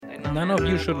None of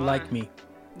you should like me.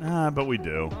 But we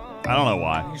do. I don't know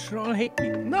why. You should all hate me.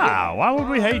 Nah, why would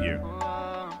we hate you?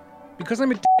 Because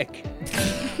I'm a dick.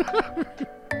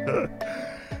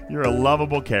 You're a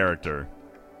lovable character.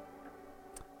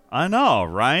 I know,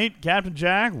 right? Captain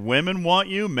Jack, women want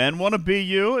you, men want to be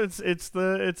you. It's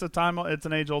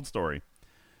an age-old story.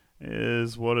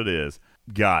 Is what it is.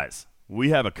 Guys,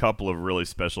 we have a couple of really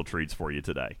special treats for you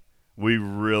today. We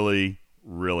really,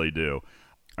 really do.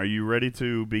 Are you ready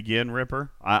to begin,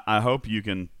 Ripper? I hope you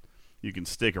can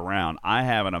stick around. I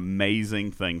have an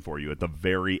amazing thing for you at the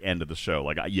very end of the show.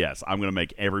 Yes, I'm going to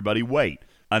make everybody wait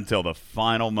until the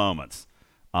final moments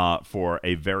for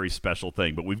a very special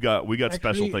thing. But we got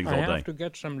special things all day. I have to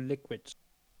get some liquids.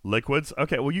 Liquids?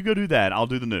 Okay, well, you go do that. I'll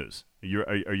do the news.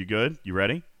 Are you good? You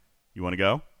ready? You want to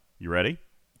go? You ready?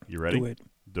 You ready? Do it.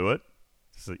 Do it.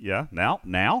 So, yeah, now.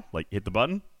 Hit the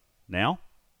button. Now.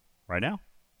 Right now.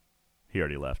 He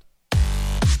already left.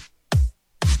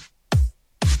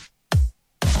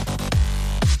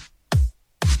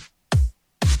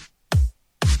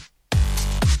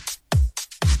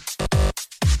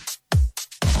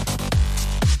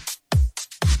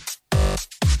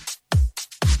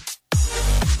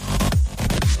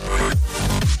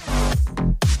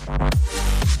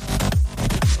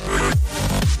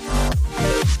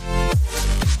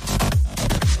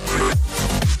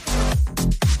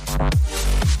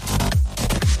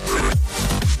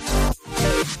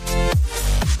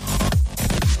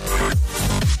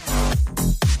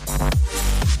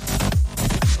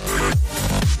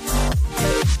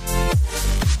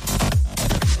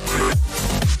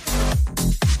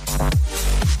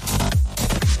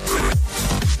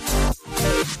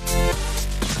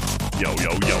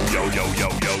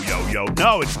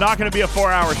 No, it's not going to be a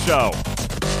 4-hour show.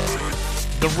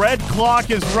 The red clock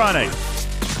is running.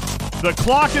 The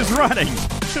clock is running.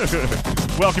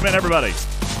 Welcome in, everybody.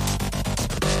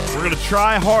 We're going to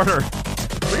try harder.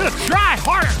 We're going to try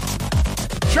harder.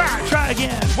 Try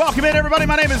again. Welcome in, everybody.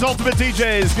 My name is Ultimate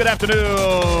DJs. Good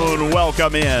afternoon.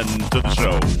 Welcome in to the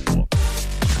show.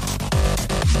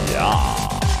 Yeah.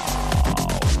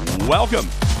 Welcome.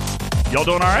 Y'all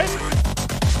doing all right?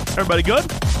 Everybody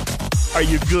good? Are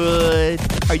you good?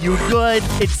 Are you good?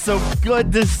 It's so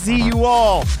good to see you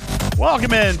all.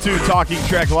 Welcome in to Talking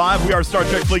Trek Live. We are Star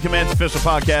Trek Fleet Command's official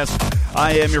podcast.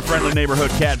 I am your friendly neighborhood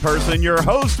cat person, your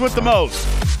host with the most.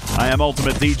 I am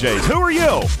Ultimate DJs. Who are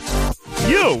you?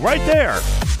 You, right there.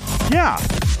 Yeah.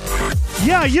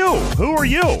 Yeah, you. Who are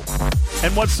you?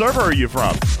 And what server are you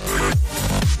from?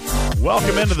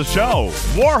 Welcome into the show.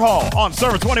 Warhol on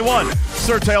server 21.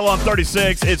 Surtail on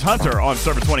 36. It's Hunter on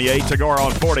server 28. Tagora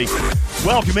on 40.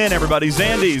 Welcome in, everybody.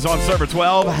 Zandy's on server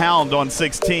 12. Hound on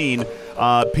 16.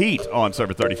 Pete on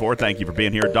server 34. Thank you for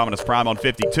being here. Dominus Prime on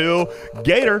 52.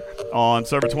 Gator on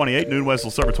server 28. Noon Wessel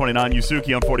server 29.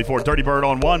 Yusuki on 44. Dirty Bird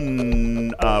on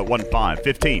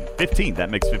 15. 15.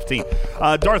 That makes 15.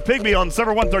 Darth Pigby on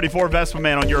server 134. Vespa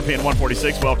Man on European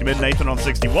 146. Welcome in. Nathan on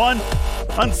 61.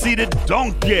 Unseated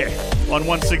Donkey on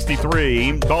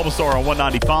 163. Bulbasaur on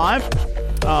 195.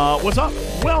 What's up?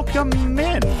 Welcome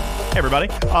in, everybody.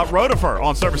 Rotifer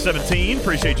on server 17.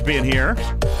 Appreciate you being here.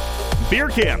 Beer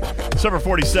Camp, server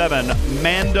 47.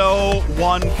 Mando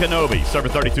 1 Kenobi, server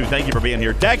 32. Thank you for being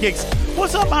here. Dakix,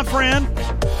 what's up, my friend?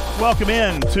 Welcome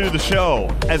in to the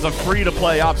show as a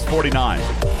free-to-play Ops 49.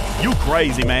 You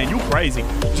crazy, man. You crazy.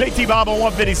 JT Bob on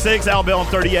 156. Al Bill on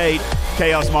 38.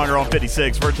 Chaos Monger on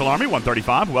 56. Virtual Army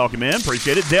 135. Welcome in.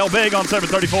 Appreciate it. Dale Big on server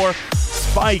 34.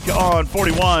 Spike on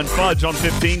 41. Fudge on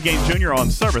 15. Game Junior on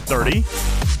server 30.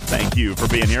 Thank you for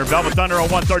being here. Velvet Thunder on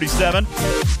 137.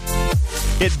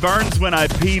 It burns when I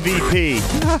PvP.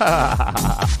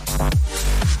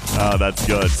 Oh, that's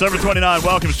good. Server 29,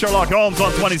 welcome. Sherlock Holmes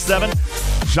on 27.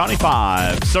 Johnny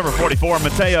 5, server 44.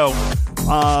 Mateo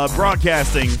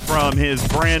broadcasting from his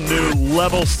brand new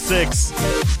level 6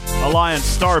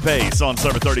 Alliance Starbase on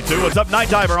server 32. What's up? Night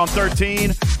Diver on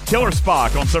 13. Killer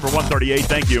Spock on server 138.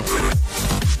 Thank you.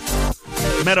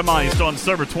 Metamice on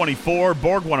server 24.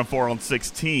 Borg 104 on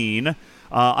 16.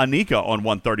 Anika on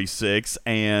 136,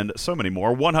 and so many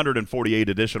more. 148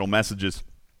 additional messages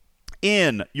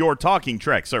in your Talking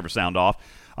Trek server sound off.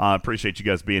 Appreciate you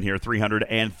guys being here.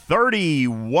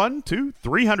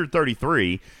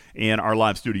 333 in our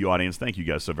live studio audience. Thank you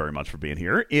guys so very much for being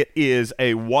here. It is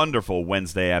a wonderful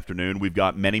Wednesday afternoon. We've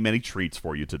got many, many treats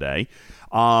for you today.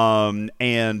 And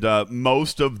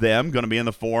most of them going to be in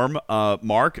the form,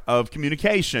 Mark, of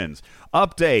communications,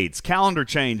 updates, calendar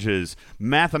changes,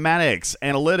 mathematics,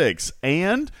 analytics,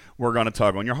 and we're going to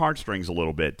tug on your heartstrings a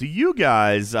little bit. Do you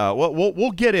guys,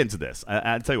 we'll get into this.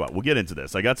 I tell you what, we'll get into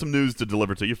this. I got some news to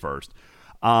deliver to you first.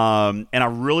 And I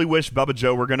really wish Bubba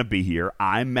Joe were going to be here.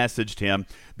 I messaged him.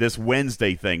 This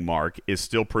Wednesday thing, Mark, is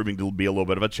still proving to be a little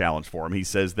bit of a challenge for him. He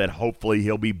says that hopefully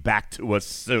he'll be back to us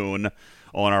soon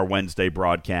on our Wednesday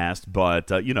broadcast. But,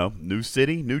 new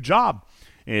city, new job.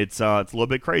 It's a little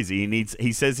bit crazy.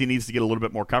 He says he needs to get a little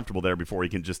bit more comfortable there before he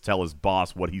can just tell his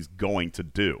boss what he's going to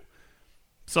do.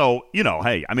 So,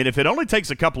 hey, I mean, if it only takes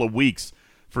a couple of weeks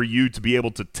for you to be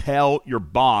able to tell your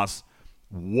boss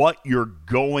what you're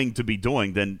going to be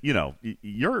doing, then you're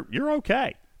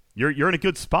okay. You're in a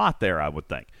good spot there, I would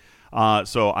think.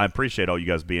 So I appreciate all you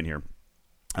guys being here.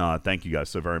 Thank you guys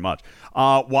so very much.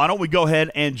 Why don't we go ahead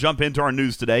and jump into our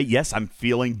news today? Yes, I'm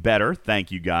feeling better.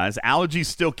 Thank you guys. Allergies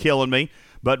still killing me,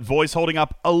 but voice holding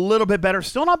up a little bit better.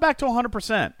 Still not back to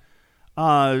 100%.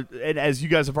 And as you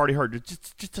guys have already heard,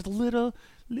 just a little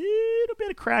bit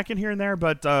of cracking here and there,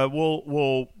 but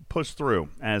we'll push through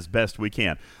as best we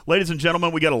can. Ladies and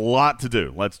gentlemen, we got a lot to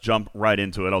do. Let's jump right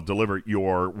into it. I'll deliver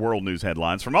your world news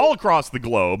headlines from all across the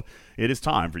globe. It is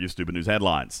time for your stupid news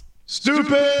headlines.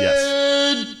 Stupid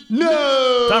Yes.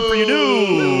 news! Time for your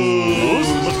news.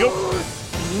 Let's go.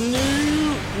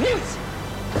 News!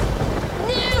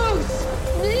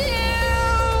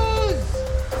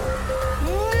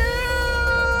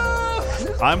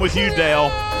 I'm with you,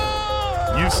 Dale.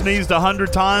 You sneezed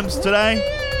 100 times today?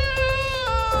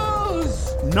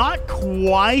 Not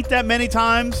quite that many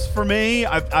times for me.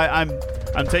 I'm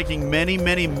taking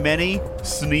many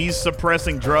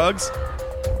sneeze-suppressing drugs.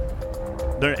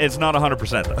 It's not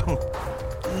 100% though.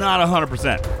 Not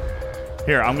 100%.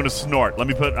 Here, I'm gonna snort. Let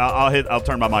me put. I'll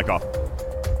turn my mic off.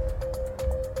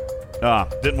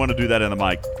 Didn't want to do that in the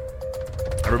mic.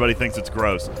 Everybody thinks it's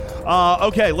gross.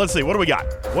 Okay, let's see. What do we got?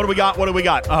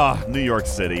 New York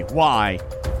City. Why?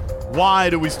 Why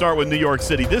do we start with New York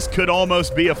City? This could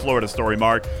almost be a Florida story,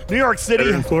 Mark. New York City.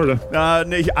 Better in Florida.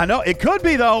 I know. It could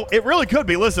be, though. It really could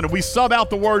be. Listen, if we sub out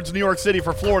the words New York City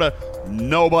for Florida,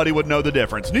 nobody would know the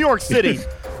difference. New York City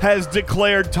has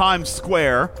declared Times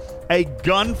Square a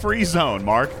gun-free zone,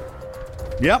 Mark.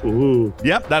 Yep. Ooh.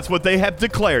 Yep, that's what they have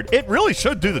declared. It really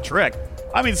should do the trick.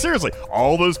 I mean, seriously,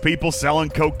 all those people selling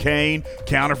cocaine,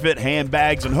 counterfeit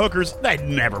handbags, and hookers, they'd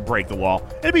never break the law.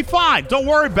 It'd be fine. Don't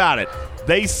worry about it.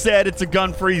 They said it's a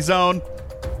gun-free zone.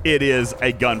 It is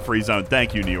a gun-free zone.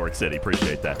 Thank you, New York City.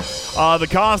 Appreciate that. The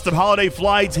cost of holiday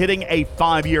flights hitting a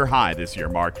 5-year high this year,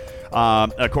 Mark.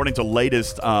 According to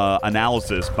latest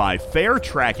analysis by fare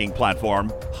tracking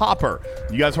platform Hopper.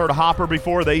 You guys heard of Hopper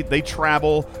before? They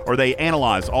travel, or they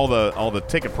analyze all the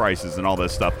ticket prices and all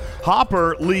this stuff.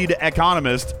 Hopper lead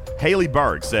economist Haley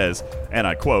Berg says, and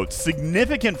I quote,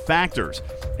 significant factors,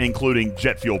 including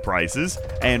jet fuel prices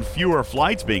and fewer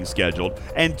flights being scheduled,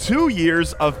 and 2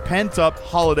 years of pent-up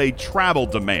holiday travel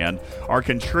demand are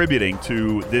contributing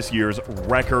to this year's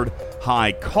record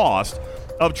high cost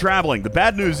of traveling. The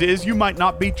bad news is you might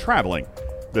not be traveling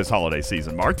this holiday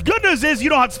season, Mark. The good news is you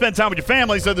don't have to spend time with your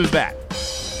family, so there's that.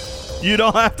 You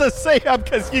don't have to save up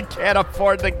because you can't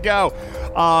afford to go.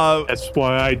 That's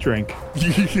why I drink.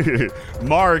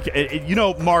 Mark,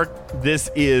 Mark, this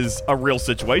is a real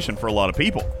situation for a lot of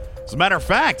people. As a matter of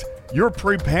fact, you're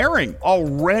preparing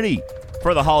already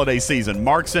for the holiday season.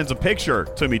 Mark sends a picture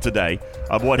to me today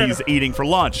of what he's eating for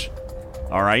lunch.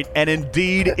 All right. And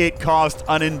indeed, it cost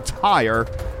an entire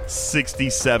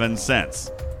 67 cents.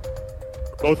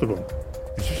 Both of them.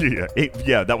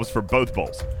 Yeah, that was for both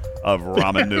bowls of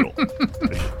ramen noodle.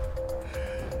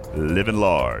 Living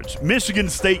large. Michigan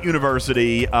State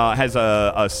University has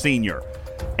a senior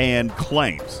and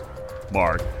claims,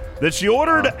 Mark, that she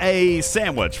ordered a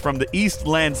sandwich from the East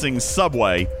Lansing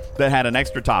subway that had an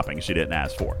extra topping she didn't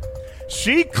ask for.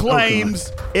 She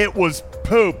claims it was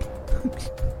poop.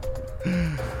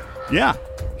 Yeah.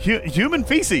 Human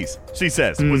feces, she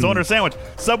says, was on her sandwich.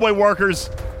 Subway workers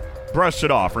brushed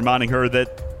it off, reminding her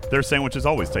that their sandwiches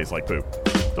always taste like poop.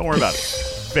 Don't worry about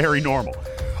it. Very normal.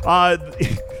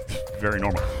 Very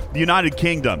normal. The United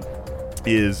Kingdom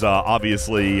is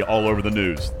obviously all over the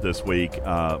news this week,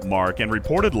 Mark, and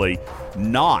reportedly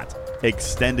not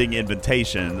extending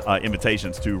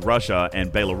invitations to Russia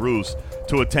and Belarus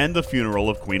to attend the funeral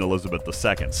of Queen Elizabeth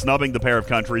II, snubbing the pair of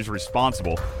countries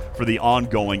responsible for the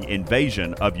ongoing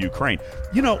invasion of Ukraine.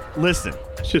 Listen.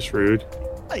 It's just rude.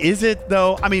 Is it,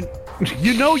 though? I mean,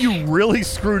 you really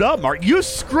screwed up, Mark. You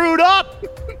screwed up.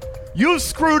 You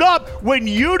screwed up when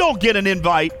you don't get an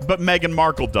invite, but Meghan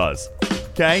Markle does.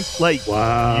 Okay?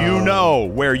 Wow. You know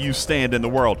where you stand in the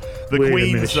world. Wait a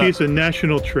minute. She's a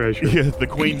national treasure. Yeah, the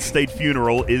Queen's state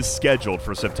funeral is scheduled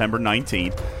for September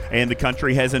 19th, and the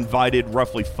country has invited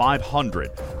roughly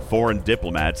 500 foreign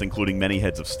diplomats, including many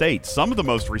heads of state. Some of the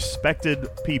most respected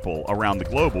people around the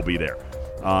globe will be there.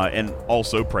 and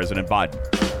also President Biden.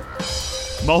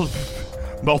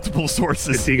 Multiple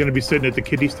sources. Is he going to be sitting at the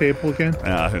kiddies table again?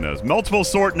 Who knows? Multiple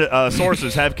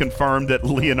sources have confirmed that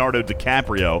Leonardo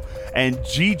DiCaprio and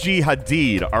Gigi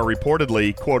Hadid are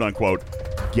reportedly, quote unquote,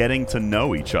 getting to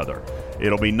know each other.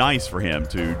 It'll be nice for him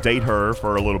to date her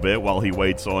for a little bit while he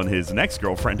waits on his next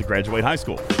girlfriend to graduate high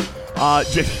school.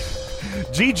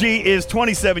 Gigi is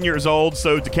 27 years old,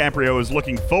 so DiCaprio is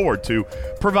looking forward to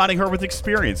providing her with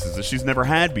experiences that she's never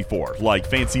had before, like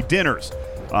fancy dinners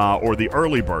or the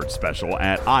early bird special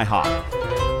at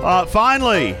IHOP.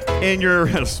 Finally, in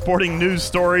your sporting news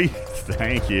story,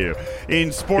 thank you.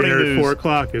 In sporting Dinner news, at 4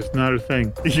 o'clock is not a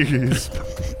thing.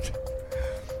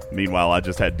 Meanwhile, I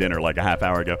just had dinner like a half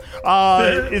hour ago.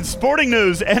 In sporting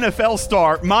news, NFL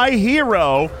star, my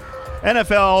hero,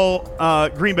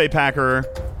 NFL Green Bay Packer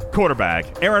quarterback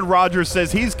Aaron Rodgers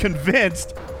says he's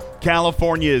convinced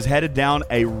California is headed down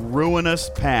a ruinous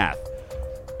path.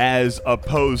 As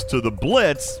opposed to the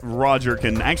blitz, Roger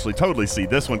can actually totally see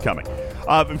this one coming. It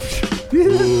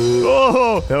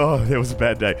was a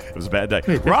bad day. It was a bad day.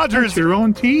 Hey, Rodgers, your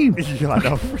own team.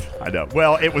 Yeah, I know.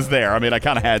 Well, it was there. I mean, I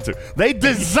kind of had to. They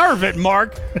deserve it,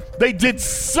 Mark. They did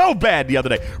so bad the other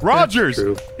day. Rodgers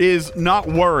is not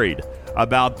worried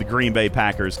about the Green Bay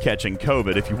Packers catching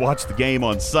COVID. If you watch the game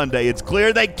on Sunday, it's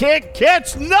clear they can't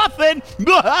catch nothing.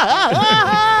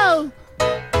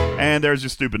 And there's your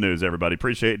stupid news, everybody.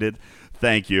 Appreciate it.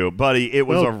 Thank you. Buddy, it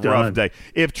was a rough day.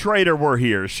 If Trader were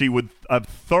here, she would have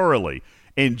thoroughly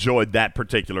enjoyed that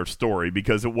particular story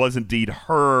because it was indeed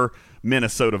her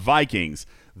Minnesota Vikings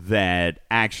that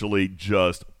actually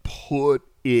just put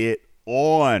it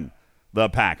on the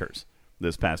Packers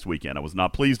this past weekend. I was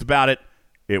not pleased about it.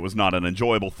 It was not an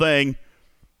enjoyable thing.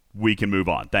 We can move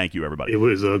on. Thank you, everybody. It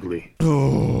was ugly.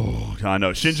 Oh, I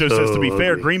know. Shinjo says, to be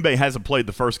fair, Green Bay hasn't played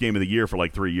the first game of the year for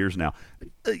like 3 years now.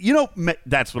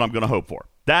 That's what I'm going to hope for.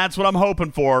 That's what I'm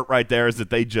hoping for right there is that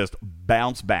they just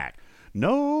bounce back.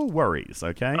 No worries,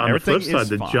 okay? On Everything the flip side,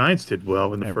 the fine. Giants did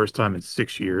well in the first time in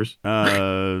 6 years.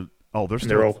 They're still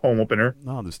their home opener.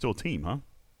 No, they're still a team, huh?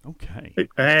 Okay.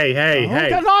 Hey. I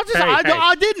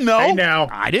didn't know. Hey, now.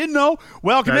 I didn't know.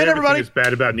 Welcome Not in, everybody. It's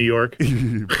bad about New York.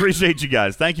 Appreciate you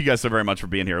guys. Thank you guys so very much for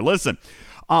being here. Listen,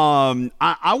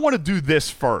 I want to do this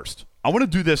first.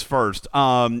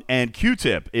 And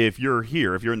Q-Tip, if you're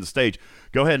here, if you're in the stage,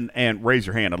 go ahead and raise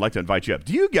your hand. I'd like to invite you up.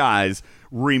 Do you guys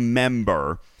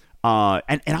remember,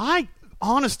 and I,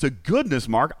 honest to goodness,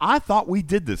 Mark, I thought we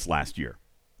did this last year.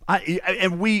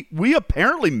 And we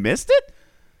apparently missed it?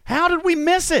 How did we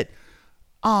miss it?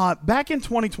 Back in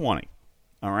 2020,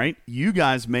 all right, you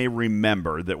guys may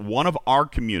remember that one of our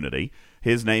community,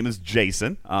 his name is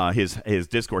Jason, his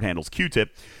Discord handle's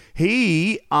Q-Tip,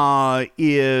 he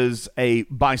is a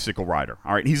bicycle rider,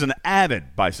 all right? He's an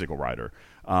avid bicycle rider,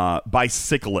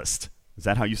 bicyclist. Is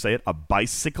that how you say it? A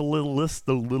bicyclist?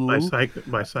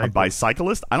 A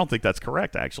bicyclist? I don't think that's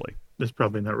correct, actually. That's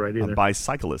probably not right either. A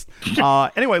bicyclist.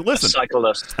 Anyway, listen.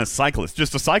 A cyclist.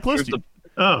 Just a cyclist?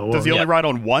 Does he only ride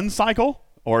on one cycle?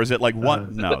 Or is it like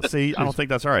one? No, see, I don't think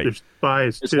that's right. It's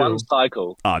one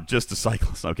cycle. Just a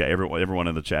cyclist. Okay, everyone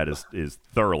in the chat is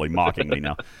thoroughly mocking me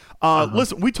now.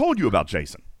 Listen, we told you about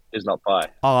Jason. He's not bi.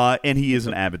 And he is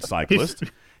an avid cyclist.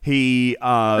 He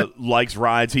likes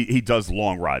rides. He does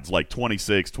long rides, like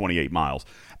 26, 28 miles.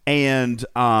 And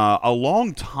a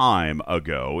long time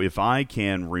ago, if I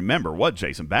can remember,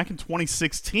 Jason? Back in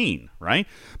 2016, right?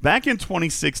 Back in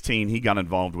 2016, he got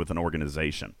involved with an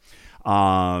organization.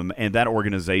 And that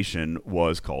organization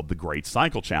was called the Great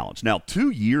Cycle Challenge. Now,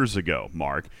 2 years ago,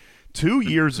 Mark,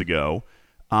 Jason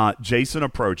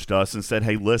approached us and said,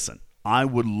 hey, listen, I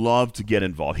would love to get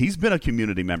involved. He's been a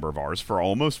community member of ours for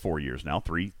almost 4 years now,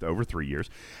 over 3 years,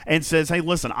 and says, hey,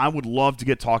 listen, I would love to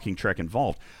get Talking Trek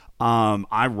involved.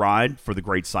 I ride for the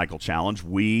Great Cycle Challenge.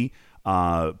 We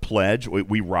pledge,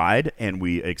 we ride, and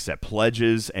we accept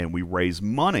pledges, and we raise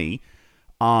money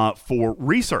for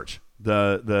research,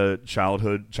 the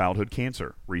childhood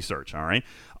cancer research, all right?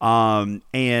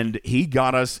 And he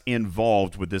got us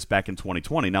involved with this back in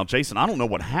 2020. Now, Jason, I don't know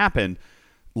what happened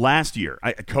last year.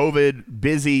 COVID,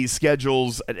 busy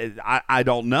schedules, I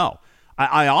don't know.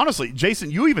 I honestly,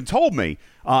 Jason, you even told me,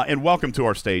 and welcome to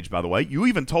our stage, by the way, you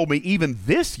even told me even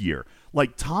this year,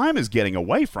 like time is getting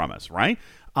away from us, right?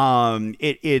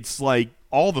 It's like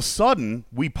all of a sudden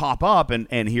we pop up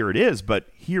and here it is, but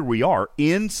here we are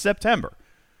in September,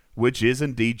 which is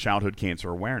indeed Childhood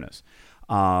Cancer Awareness,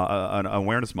 an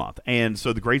awareness month. And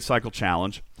so the Great Cycle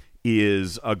Challenge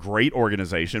is a great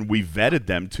organization. We vetted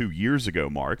them 2 years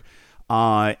ago, Mark,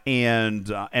 and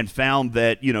found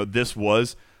that, this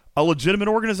was a legitimate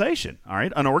organization, all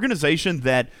right? An organization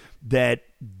that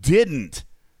didn't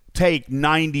take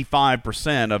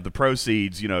 95% of the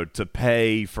proceeds, to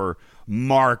pay for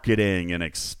marketing and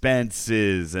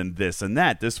expenses and this and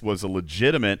that. This was a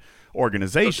legitimate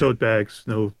organization. No tote bags,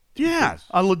 no. Yeah,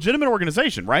 a legitimate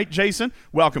organization, right, Jason?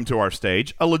 Welcome to our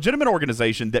stage. A legitimate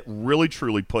organization that really,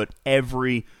 truly put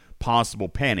every possible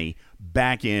penny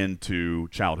back into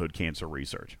childhood cancer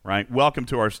research, right? Welcome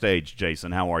to our stage,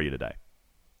 Jason. How are you today?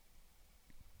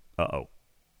 Uh-oh.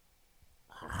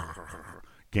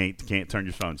 Can't turn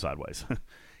your phone sideways.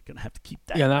 Gonna have to keep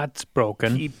that. Yeah, that's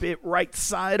broken. Keep it right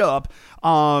side up.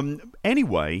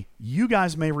 Anyway, you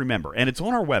guys may remember, and it's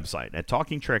on our website at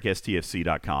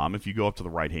TalkingTrekSTFC.com. If you go up to the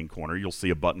right-hand corner, you'll see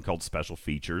a button called Special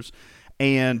Features.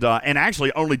 And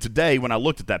actually, only today, when I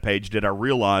looked at that page, did I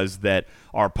realize that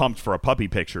our Pumped for a Puppy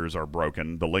pictures are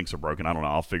broken. The links are broken. I don't know.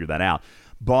 I'll figure that out.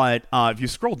 But if you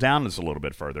scroll down just a little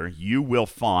bit further, you will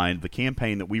find the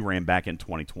campaign that we ran back in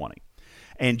 2020.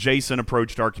 And Jason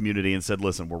approached our community and said,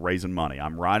 listen, we're raising money.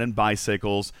 I'm riding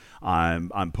bicycles.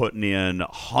 I'm putting in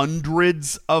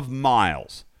hundreds of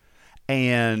miles.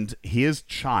 And his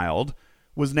child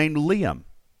was named Liam.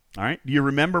 All right. Do you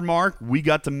remember, Mark? We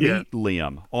got to meet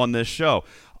Liam on this show.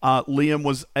 Liam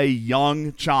was a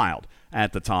young child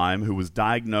at the time who was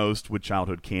diagnosed with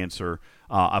childhood cancer,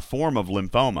 a form of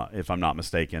lymphoma, if I'm not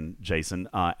mistaken, Jason,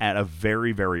 at a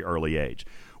very, very early age.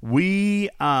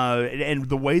 And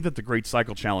the way that the Great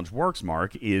Cycle Challenge works,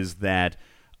 Mark, is that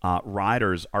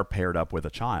riders are paired up with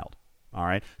a child. All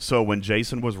right. So when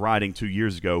Jason was riding 2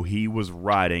 years ago, he was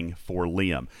riding for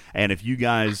Liam. And if you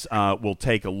guys will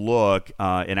take a look,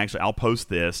 and actually I'll post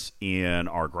this in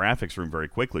our graphics room very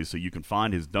quickly so you can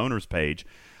find his donors page.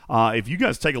 If you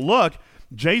guys take a look,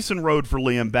 Jason rode for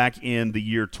Liam back in the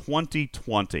year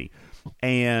 2020.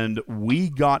 And we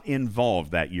got involved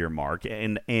that year, Mark.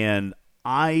 And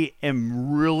I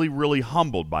am really, really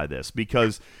humbled by this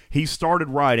because he started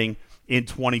riding in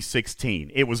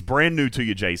 2016. It was brand new to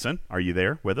you, Jason. Are you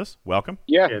there with us? Welcome.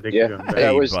 Yeah. Hey,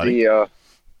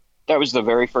 That was the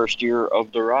very first year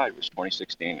of the ride. Was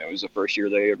 2016. It was the first year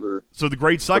they ever. So the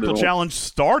Great Cycle Challenge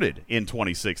started in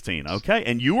 2016. Okay,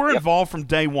 and you were involved from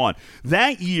day one.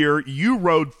 That year, you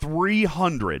rode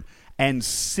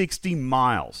 360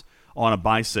 miles on a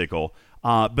bicycle.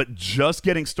 But just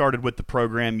getting started with the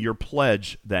program, your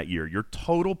pledge that year, your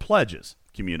total pledges,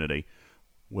 community,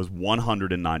 was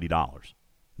 $190.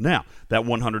 Now, that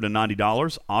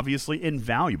 $190, obviously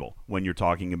invaluable when you're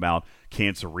talking about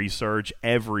cancer research.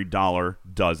 Every dollar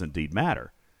does indeed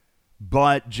matter.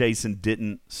 But Jason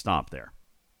didn't stop there.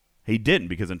 He didn't,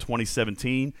 because in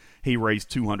 2017, he raised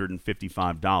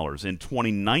 $255. In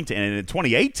 2019, and in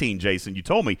 2018, Jason, you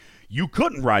told me you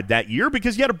couldn't ride that year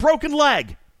because you had a broken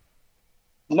leg.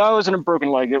 No, it wasn't a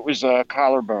broken leg. It was a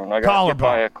collarbone. I got hit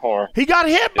by a car. He got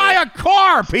hit by a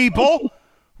car, people,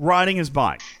 riding his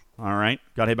bike. All right,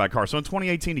 got hit by a car. So in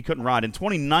 2018, he couldn't ride. In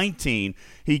 2019,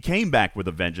 he came back with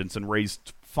a vengeance and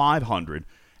raised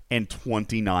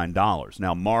 $529.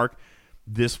 Now, Mark,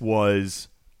 this was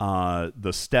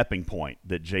the stepping point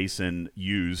that Jason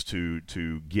used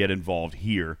to get involved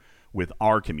here with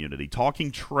our community.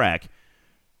 Talking Trek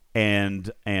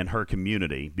and her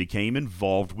community became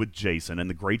involved with Jason in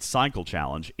the Great Cycle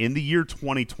Challenge in the year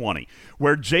 2020,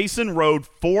 where Jason rode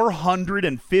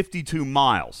 452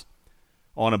 miles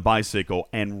on a bicycle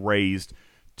and raised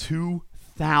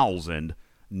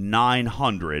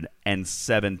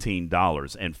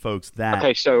 $2,917. And folks, that...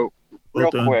 Okay, so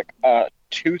real quick,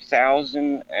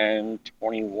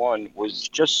 2021 was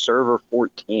just server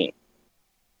 14.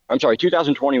 I'm sorry,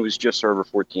 2020 was just server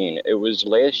 14. It was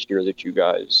last year that you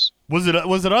guys... Was it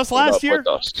us last year?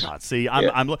 Us. God, see,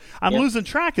 I'm losing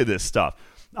track of this stuff.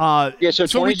 So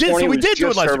we did do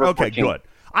it last year. Okay, 14. Good.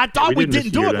 I thought we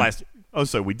didn't do it last year. Oh,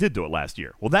 so we did do it last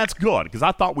year. Well, that's good, because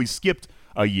I thought we skipped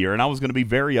a year, and I was going to be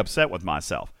very upset with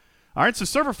myself. All right, so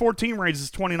server 14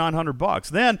 raises $2,900.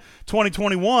 Then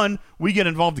 2021, we get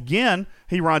involved again.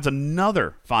 He rides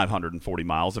another 540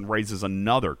 miles and raises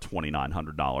another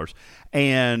 $2,900.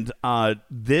 And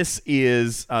this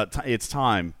is it's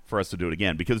time for us to do it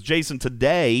again, because Jason,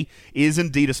 today is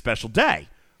indeed a special day.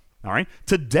 All right,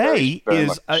 today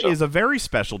is a very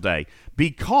special day,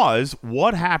 because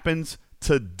what happens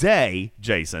today,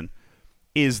 Jason,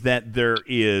 is that there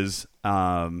is.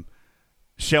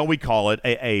 Shall we call it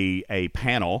a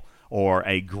panel or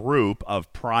a group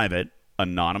of private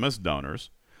anonymous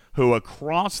donors who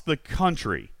across the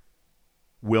country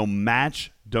will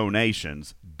match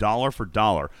donations dollar for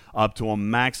dollar up to a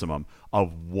maximum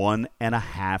of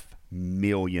 $1.5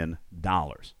 million.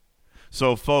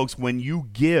 So, folks, when you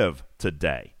give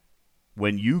today,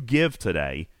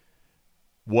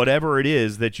 whatever it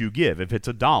is that you give, if it's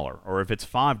 $1 or if it's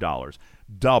 $5,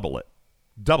 double it.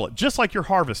 Double it. Just like your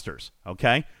harvesters,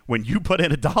 okay? When you put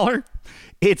in $1,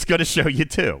 it's going to show you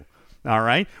 2. All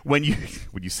right? When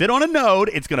you sit on a node,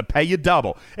 it's going to pay you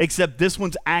double. Except this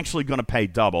one's actually going to pay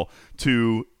double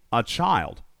to a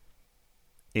child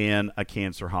in a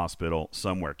cancer hospital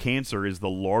somewhere. Cancer is the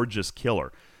largest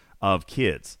killer of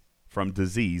kids from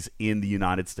disease in the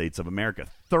United States of America.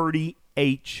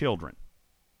 38 children,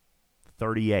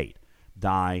 38,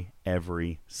 die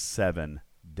every 7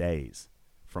 days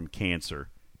from cancer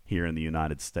here in the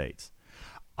United States.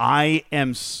 I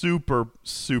am super,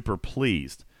 super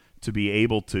pleased to be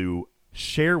able to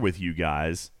share with you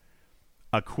guys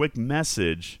a quick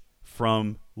message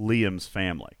from Liam's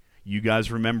family. You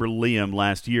guys remember Liam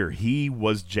last year. He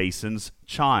was Jason's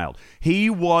child. He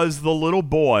was the little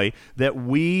boy that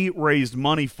we raised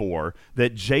money for,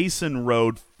 that Jason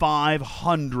rode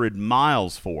 500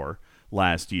 miles for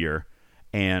last year.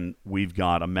 And we've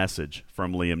got a message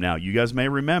from Liam now. You guys may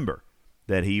remember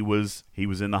that he was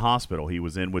in the hospital. He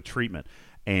was in with treatment.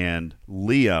 And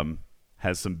Liam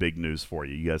has some big news for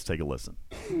you. You guys take a listen.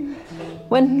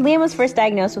 When Liam was first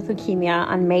diagnosed with leukemia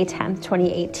on May 10th,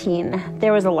 2018,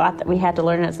 there was a lot that we had to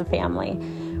learn as a family.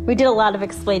 We did a lot of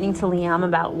explaining to Liam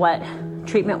about what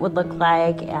treatment would look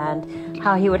like and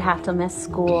how he would have to miss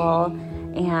school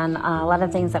and a lot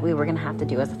of things that we were going to have to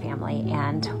do as a family.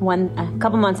 And a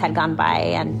couple months had gone by,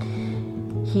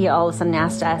 and he all of a sudden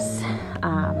asked us,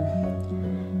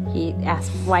 he asked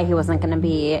why he wasn't going to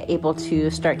be able to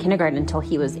start kindergarten until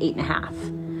he was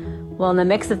 8.5. Well, in the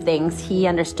mix of things, he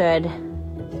understood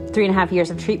 3.5 years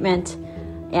of treatment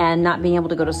and not being able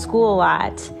to go to school a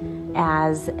lot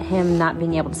as him not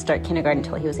being able to start kindergarten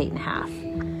until he was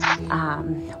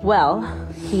 8.5. Well,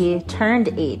 he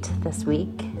turned 8 this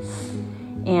week,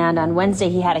 and on Wednesday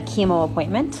he had a chemo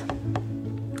appointment.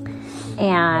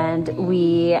 And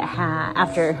we,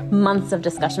 after months of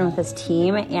discussion with his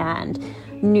team and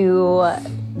new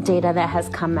data that has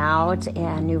come out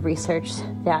and new research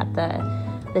that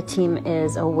the team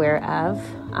is aware of,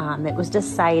 it was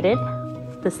decided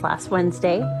this last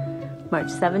Wednesday, March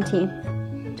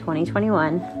 17th,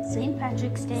 2021. St.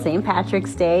 Patrick's Day. St.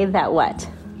 Patrick's Day, that what?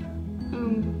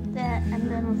 That I'm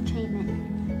done with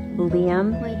treatment.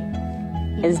 Liam Wait.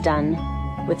 is done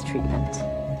with treatment.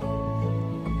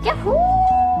 Yahoo!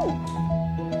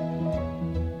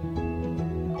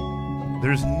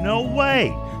 There's no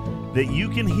way that you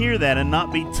can hear that and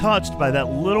not be touched by that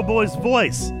little boy's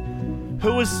voice,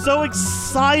 who was so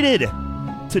excited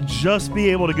to just be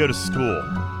able to go to school,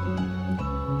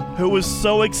 who was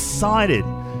so excited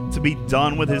to be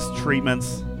done with his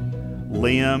treatments.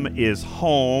 Liam is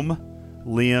home,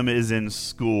 Liam is in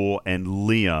school, and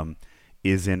Liam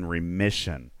is in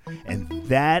remission. And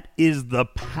that is the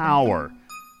power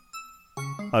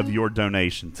of your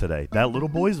donation today. That little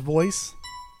boy's voice,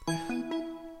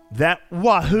 that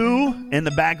wahoo in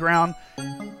the background,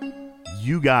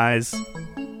 you guys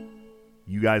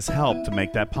help to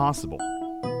make that possible.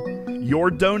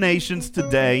 Your donations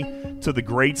today to the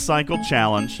Great Cycle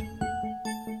Challenge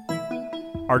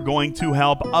are going to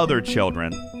help other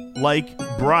children like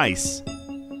Bryce.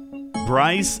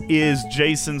 Bryce is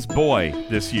Jason's boy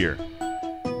this year.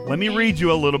 Let me read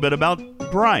you a little bit about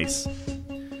Bryce.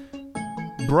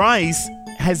 Bryce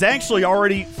has actually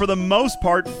already, for the most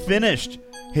part, finished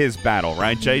his battle,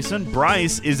 right, Jason?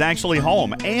 Bryce is actually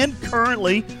home and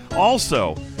currently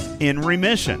also in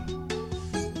remission.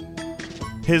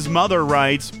 His mother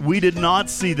writes, "We did not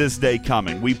see this day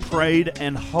coming. We prayed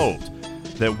and hoped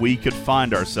that we could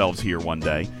find ourselves here one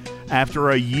day.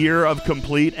 After a year of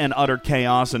complete and utter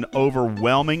chaos and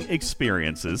overwhelming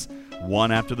experiences,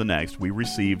 one after the next, we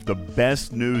received the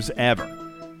best news ever,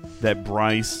 that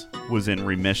Bryce was in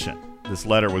remission." This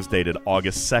letter was dated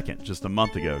August 2nd, just a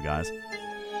month ago, guys.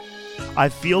 "I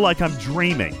feel like I'm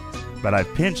dreaming, but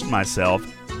I've pinched myself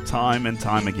time and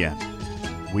time again.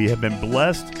 We have been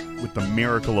blessed with the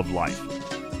miracle of life.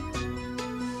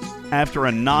 After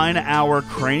a 9-hour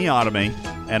craniotomy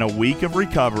and a week of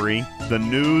recovery, the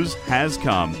news has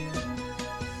come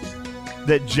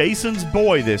that Jason's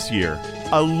boy this year,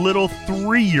 a little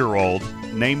 3-year-old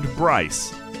named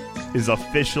Bryce, is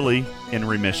officially in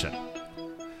remission.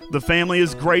 The family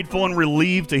is grateful and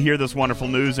relieved to hear this wonderful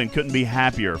news and couldn't be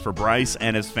happier for Bryce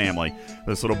and his family.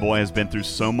 This little boy has been through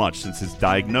so much since his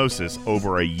diagnosis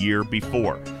over a year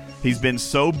before. He's been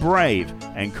so brave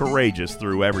and courageous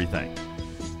through everything.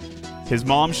 His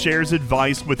mom shares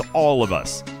advice with all of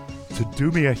us to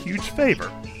do me a huge favor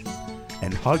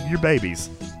and hug your babies.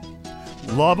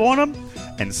 Love on them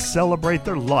and celebrate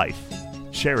their life.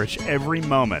 Cherish every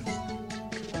moment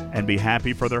and be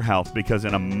happy for their health, because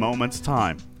in a moment's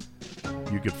time,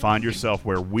 you could find yourself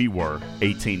where we were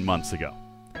 18 months ago.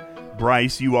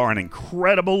 Bryce, you are an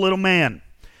incredible little man.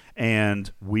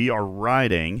 And we are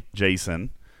riding Jason.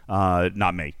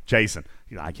 Not me. Jason.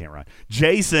 I can't ride.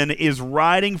 Jason is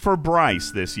riding for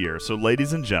Bryce this year. So,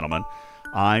 ladies and gentlemen,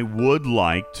 I would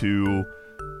like to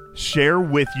share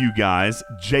with you guys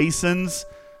Jason's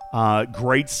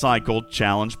Great Cycle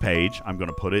Challenge page. I'm going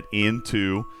to put it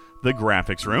into the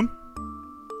graphics room.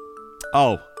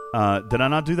 Oh, did I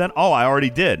not do that? Oh, I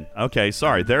already did. Okay,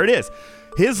 sorry. There it is.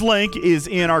 His link is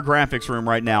in our graphics room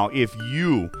right now if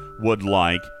you would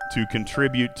like to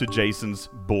contribute to Jason's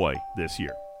boy this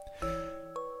year.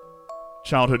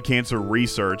 Childhood cancer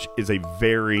research is a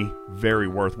very, very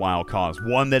worthwhile cause.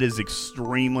 One that is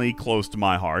extremely close to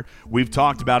my heart. We've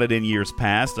talked about it in years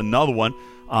past. Another one,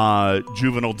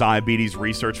 Juvenile Diabetes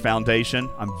Research Foundation.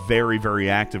 I'm very, very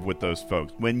active with those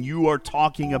folks. When you are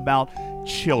talking about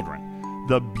children,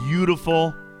 the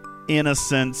beautiful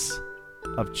innocence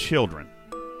of children,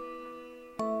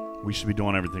 we should be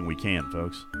doing everything we can,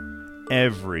 folks.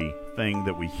 Everything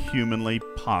that we humanly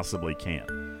possibly can.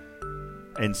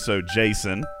 And so,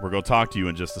 Jason, we're going to talk to you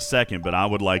in just a second, but I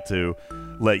would like to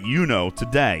let you know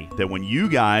today that when you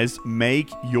guys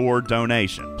make your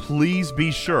donation, please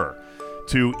be sure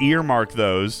to earmark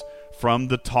those from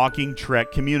the Talking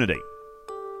Trek community.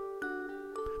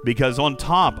 Because on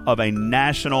top of a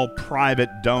national private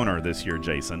donor this year,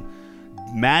 Jason,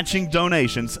 matching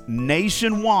donations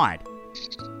nationwide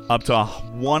up to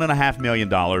 $1.5 million,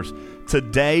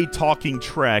 today Talking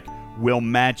Trek will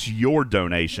match your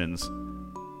donations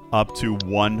up to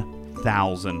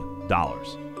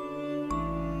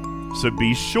 $1,000. So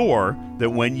be sure that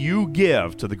when you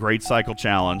give to the Great Cycle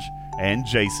Challenge and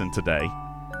Jason today,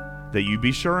 that you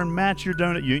be sure and match your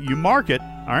donation. You mark it.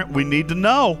 All right, we need to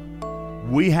know.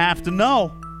 We have to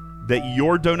know that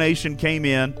your donation came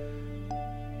in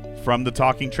from the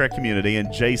Talking Trek community.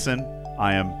 And Jason,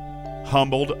 I am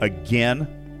humbled again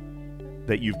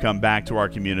that you've come back to our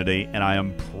community, and I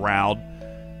am proud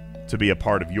to be a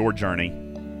part of your journey.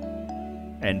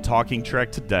 And Talking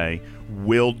Trek today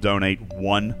will donate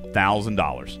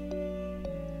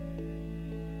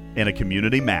 $1,000 in a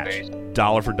community match,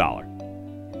 dollar for dollar.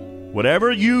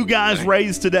 Whatever you guys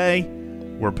raise today,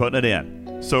 we're putting it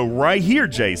in. So right here,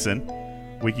 Jason,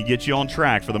 we can get you on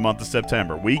track for the month of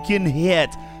September. We can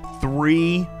hit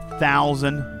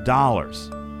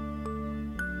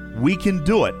 $3,000. We can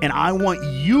do it. And I want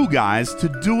you guys to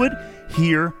do it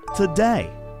here today.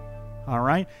 All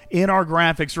right, in our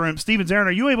graphics room. Steven Zarin,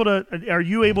 are you able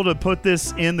to put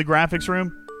this in the graphics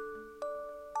room?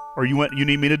 Or you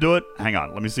need me to do it? Hang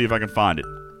on, let me see if I can find it.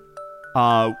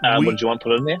 What do you want to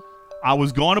put in there? I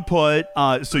was going to put,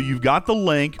 so you've got the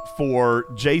link for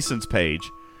Jason's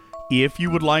page. If you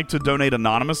would like to donate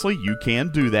anonymously, you can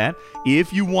do that.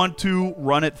 If you want to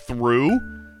run it through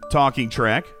Talking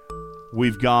Trek,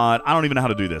 we've got, I don't even know how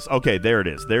to do this. Okay, there it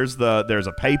is. There's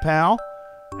a PayPal.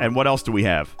 And what else do we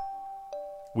have?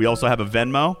 We also have a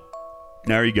Venmo.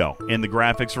 There you go, in the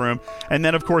graphics room. And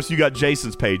then, of course, you got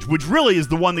Jason's page, which really is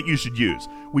the one that you should use.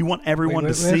 We want everyone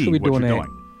to see what you're doing.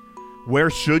 Where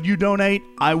should you donate?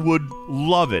 I would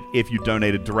love it if you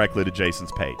donated directly to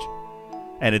Jason's page.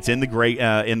 And it's in the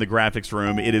graphics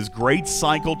room. It is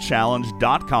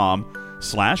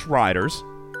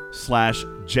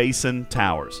greatcyclechallenge.com/riders/Jason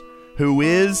Towers, who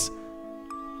is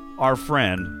our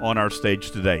friend on our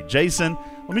stage today. Jason,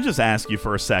 let me just ask you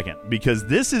for a second, because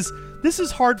this is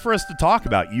hard for us to talk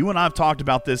about. You and I have talked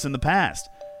about this in the past.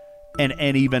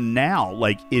 And even now,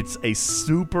 like, it's a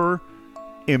super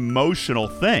emotional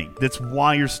thing. That's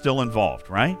why you're still involved,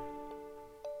 right?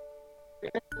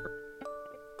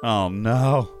 Oh,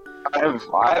 no. I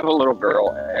have a little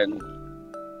girl, and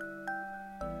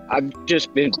I've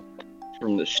just been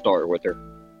from the start with her.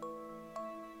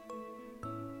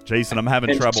 Jason, I'm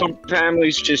having trouble. Some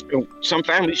families just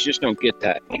don't get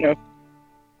that, you know.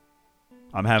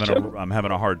 I'm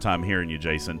having a hard time hearing you,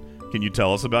 Jason. Can you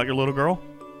tell us about your little girl?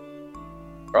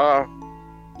 I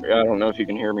don't know if you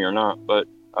can hear me or not, but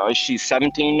she's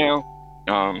 17 now.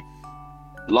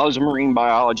 Loves marine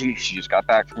biology. She just got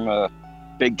back from a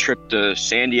big trip to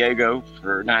San Diego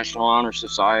for National Honor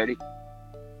Society,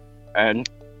 and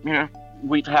you know,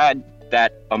 we've had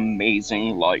that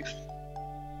amazing life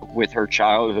with her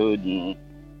childhood and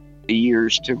the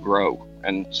years to grow.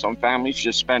 And some families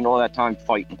just spend all that time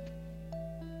fighting.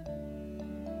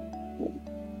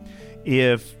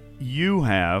 If you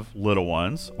have little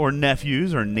ones or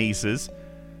nephews or nieces,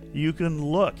 you can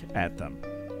look at them.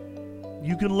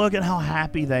 You can look at how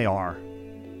happy they are.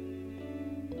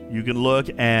 You can look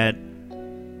at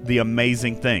the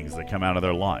amazing things that come out of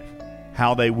their life,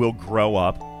 how they will grow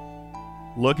up.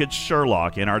 Look at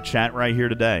Sherlock in our chat right here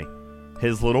today.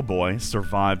 his little boy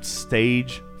survived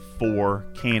stage 4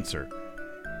 cancer.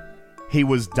 He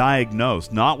was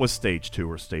diagnosed not with stage 2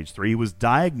 or stage 3. He was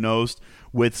diagnosed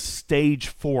with stage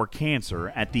 4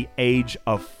 cancer at the age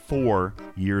of 4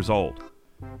 years old.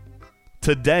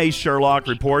 Today, Sherlock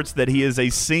reports that he is a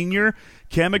senior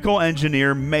chemical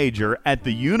engineer major at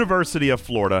the University of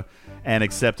Florida and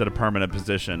accepted a permanent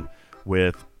position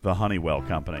with the Honeywell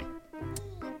Company.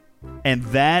 And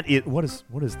that is what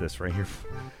is this right here?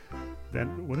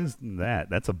 What is that?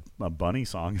 That's a bunny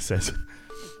song. It says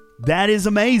that is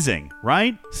amazing,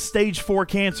 right? Stage 4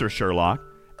 cancer, Sherlock,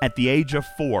 at the age of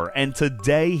 4, and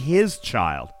today his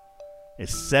child is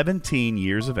 17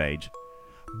 years of age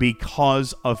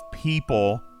because of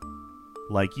people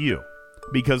like you,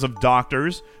 because of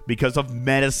doctors, because of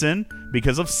medicine,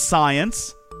 because of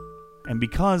science, and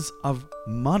because of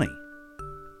money.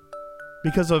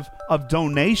 Because of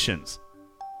donations.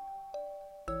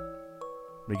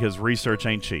 Because research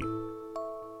ain't cheap.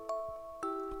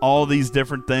 All these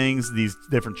different things, these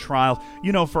different trials.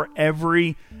 You know, for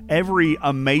every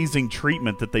amazing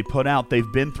treatment that they put out,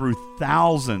 they've been through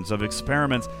thousands of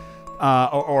experiments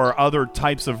or other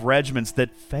types of regimens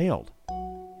that failed.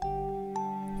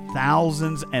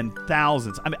 Thousands and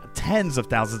thousands, I mean, tens of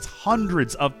thousands,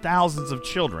 hundreds of thousands of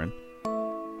children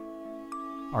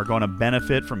are going to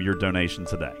benefit from your donation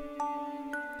today.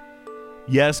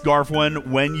 Yes, Garfwin,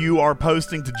 when you are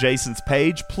posting to Jason's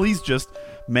page, please just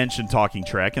mention Talking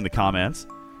Trek in the comments.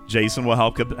 Jason will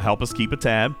help us keep a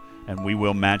tab, and we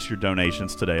will match your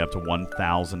donations today up to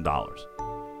 $1,000.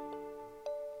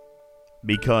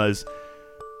 Because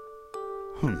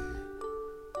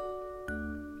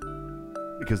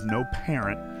no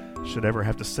parent should ever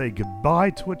have to say goodbye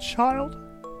to a child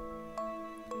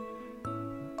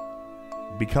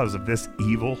because of this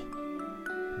evil,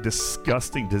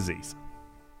 disgusting disease.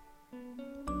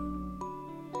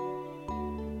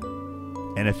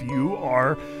 And if you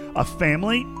are a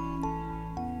family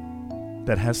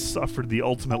that has suffered the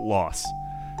ultimate loss,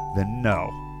 then know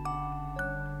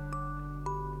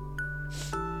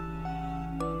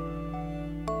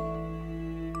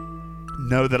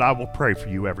that I will pray for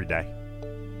you every day.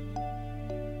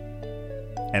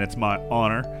 And it's my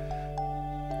honor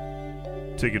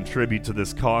to contribute to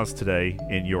this cause today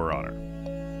in your honor.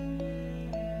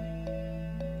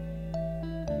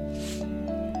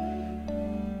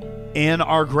 In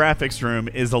our graphics room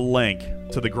is a link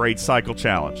to the Great Cycle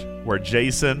Challenge, where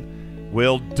Jason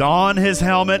will don his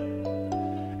helmet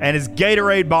and his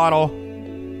Gatorade bottle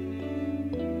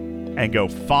and go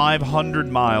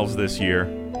 500 miles this year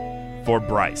for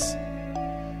Bryce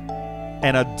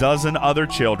and a dozen other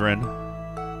children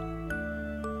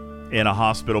in a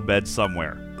hospital bed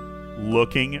somewhere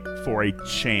looking for a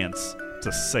chance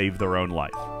to save their own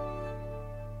life.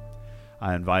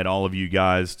 I invite all of you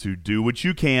guys to do what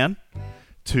you can,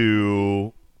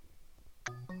 to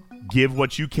give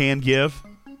what you can give,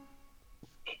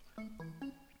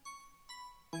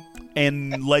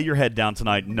 and lay your head down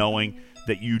tonight knowing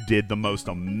that you did the most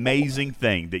amazing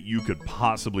thing that you could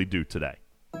possibly do today.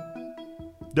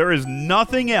 There is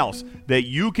nothing else that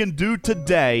you can do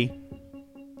today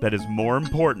that is more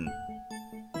important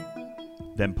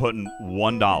than putting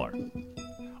 $1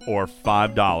 or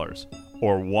 $5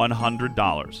 or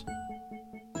 $100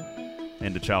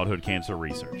 into childhood cancer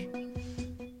research.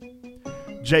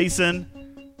 Jason,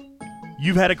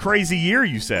 you've had a crazy year,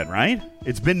 you said, right?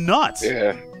 It's been nuts.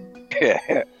 Yeah,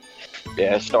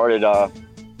 it started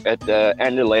at the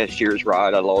end of last year's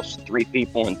ride. I lost 3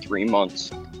 people in 3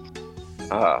 months.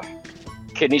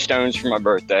 Kidney stones for my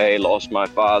birthday, lost my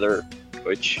father,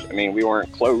 which, I mean, we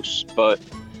weren't close, but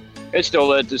it still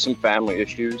led to some family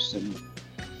issues. And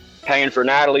paying for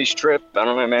Natalie's trip, I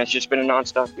don't know, man, it's just been a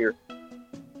nonstop year.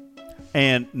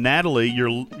 And Natalie,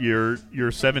 your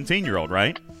 17-year-old,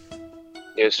 right?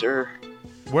 Yes, sir.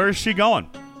 Where is she going?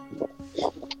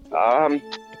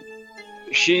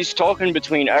 She's talking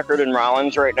between Eckerd and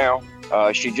Rollins right now.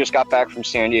 She just got back from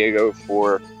San Diego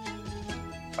for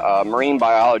a marine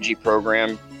biology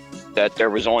program that there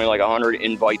was only like 100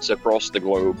 invites across the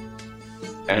globe.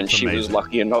 And That's she amazing. was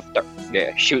lucky enough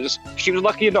she was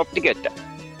lucky enough to get that.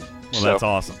 Well, that's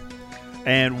awesome.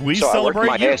 And we so celebrate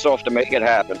I worked my ass off to make it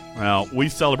happen. Well, we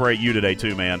celebrate you today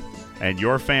too, man. And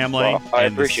your family. Well, I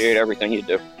and appreciate everything you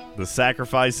do. The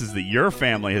sacrifices that your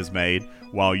family has made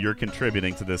while you're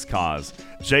contributing to this cause.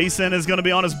 Jason is going to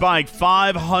be on his bike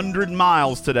 500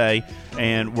 miles today,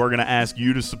 and we're going to ask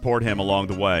you to support him along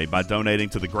the way by donating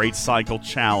to the Great Cycle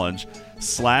Challenge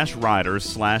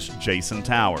 /riders/Jason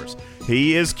Towers.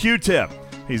 He is Q-Tip.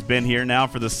 He's been here now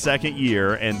for the 2nd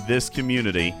year, and this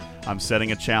community, I'm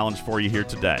setting a challenge for you here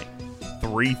today.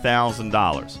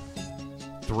 $3,000.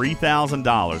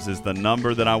 $3,000 is the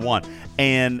number that I want.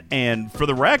 And for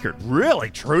the record, really,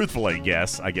 truthfully,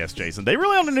 I guess, Jason, they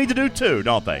really only need to do 2,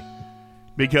 don't they?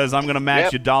 Because I'm going to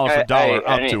match you dollar for dollar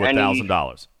up to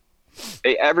 $1,000.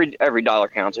 Every dollar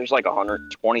counts. There's like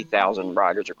 120,000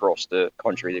 riders across the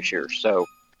country this year. So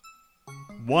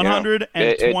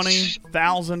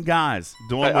 120,000 guys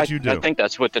doing what you do. I think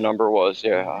that's what the number was.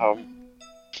 Yeah.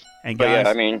 And guys,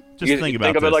 I mean, just think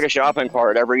of it like a shopping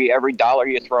cart. Every dollar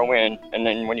you throw in, and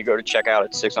then when you go to check out,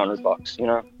 it's $600. You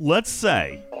know. Let's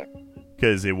say,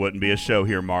 because it wouldn't be a show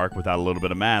here, Mark, without a little bit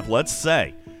of math. Let's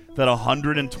say that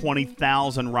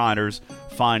 120,000 riders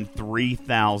find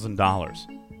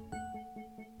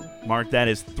 $3,000. Mark, that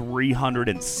is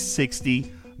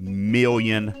 $360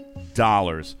 million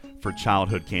for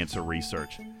childhood cancer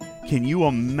research. Can you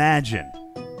imagine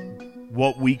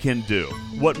what we can do,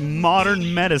 what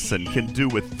modern medicine can do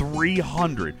with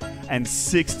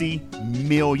 $360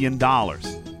 million?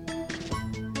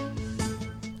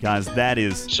 Guys, that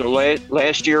is... So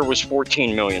last year was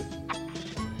 $14 million.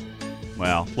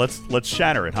 Well, let's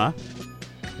shatter it, huh?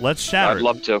 Let's shatter it. I'd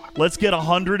love to. Let's get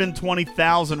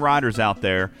 120,000 riders out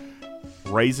there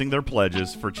raising their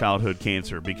pledges for childhood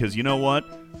cancer, because you know what?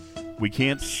 We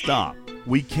can't stop.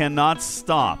 We cannot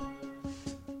stop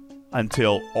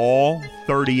until all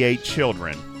 38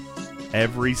 children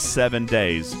every 7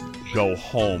 days go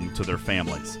home to their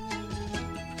families.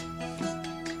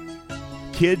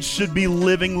 Kids should be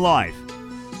living life,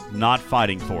 not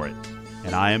fighting for it.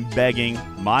 And I am begging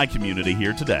my community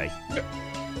here today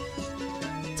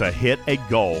to hit a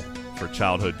goal for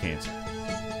childhood cancer.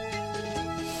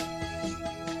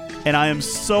 And I am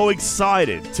so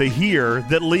excited to hear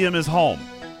that Liam is home.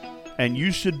 And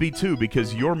you should be too,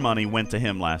 because your money went to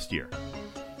him last year.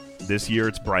 This year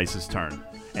it's Bryce's turn,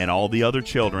 and all the other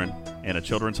children in a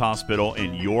children's hospital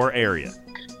in your area.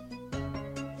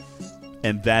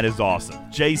 And that is awesome.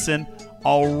 Jason,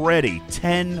 already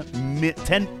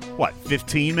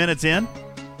 15 minutes in?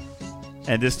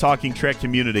 And this Talking Trek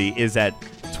community is at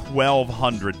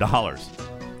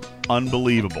 $1,200.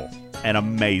 Unbelievable and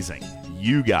amazing.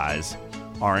 You guys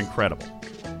are incredible.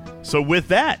 So with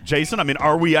that, Jason, I mean,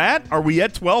 are we at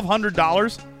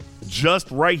 $1,200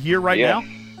 just right here, now?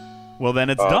 Well,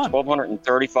 then it's done.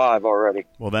 1,235 already.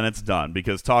 Well, then it's done,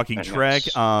 because Talking Trek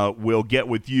will get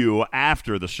with you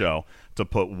after the show to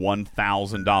put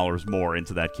 $1,000 more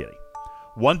into that kitty.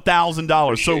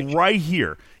 $1,000. So right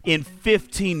here in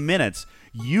 15 minutes,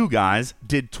 you guys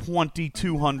did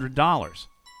 $2,200.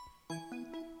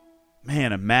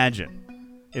 Man, imagine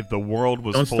if the world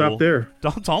was full. Don't stop there.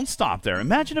 Don't stop there.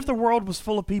 Imagine if the world was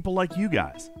full of people like you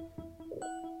guys.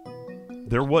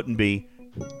 There wouldn't be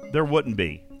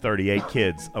 38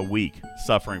 kids a week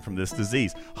suffering from this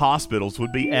disease. Hospitals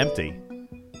would be empty.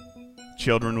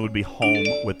 Children would be home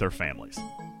with their families.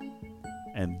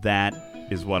 And that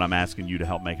is what I'm asking you to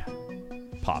help make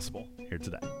possible here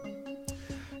today.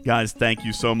 Guys, thank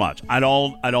you so much.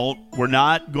 We're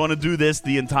not going to do this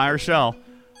the entire show.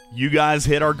 You guys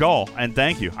hit our goal, and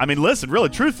thank you. I mean, listen, really,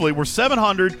 truthfully, we're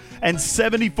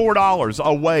 $774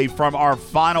 away from our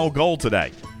final goal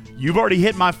today. You've already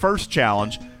hit my first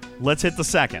challenge. Let's hit the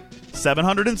second.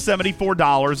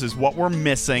 $774 is what we're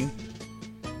missing.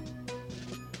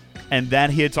 And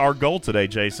that hits our goal today,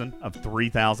 Jason, of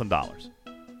 $3,000.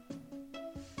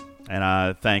 And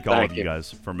I thank all of you guys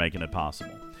for making it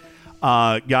possible.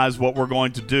 Guys, what we're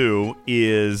going to do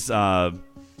is...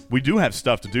 we do have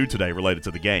stuff to do today related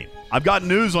to the game. I've got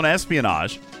news on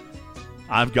espionage.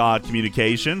 I've got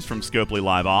communications from Scopely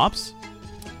Live Ops.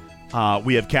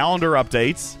 We have calendar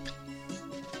updates.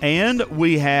 And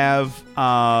we have...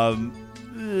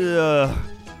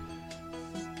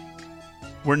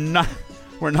 we're not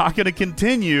going to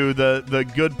continue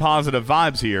the good positive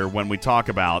vibes here when we talk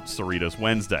about Cerritos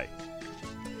Wednesday.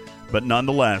 But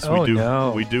nonetheless,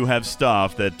 we do have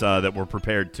stuff that we're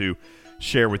prepared to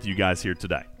share with you guys here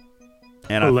today.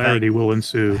 And hilarity will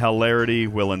ensue. Hilarity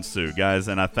will ensue, guys,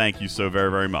 and I thank you so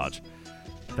very, very much.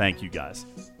 Thank you, guys.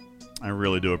 I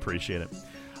really do appreciate it.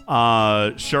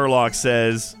 Sherlock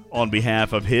says, on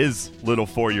behalf of his little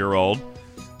 4-year-old,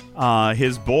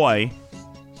 his boy,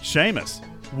 Seamus,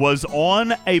 was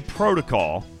on a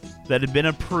protocol that had been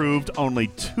approved only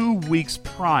 2 weeks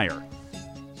prior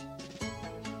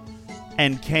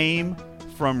and came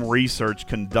from research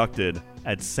conducted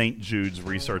at St. Jude's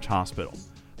Research Hospital.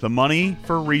 The money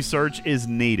for research is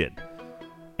needed,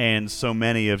 and so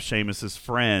many of Seamus's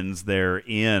friends there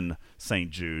in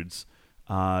St. Jude's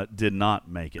did not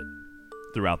make it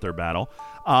throughout their battle.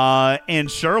 And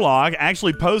Sherlock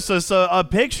actually posts us a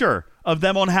picture of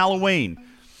them on Halloween.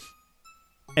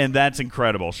 And that's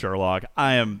incredible, Sherlock.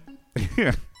 I am...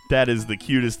 That is the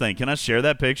cutest thing. Can I share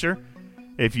that picture?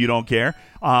 If you don't care,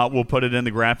 we'll put it in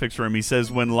the graphics room. He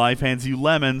says, when life hands you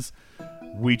lemons,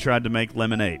 we tried to make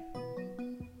lemonade.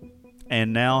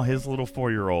 And now his little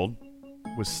 4-year-old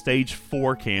with stage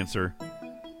 4 cancer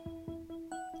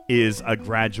is a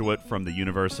graduate from the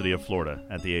University of Florida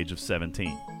at the age of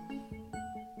 17.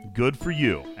 Good for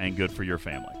you and good for your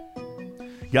family.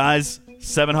 Guys,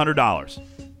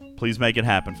 $700. Please make it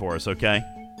happen for us, okay?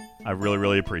 I really,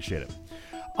 really appreciate it.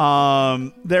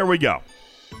 There we go.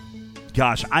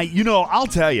 Gosh, I'll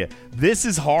tell you, this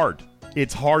is hard.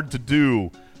 It's hard to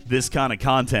do this kind of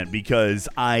content because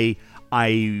I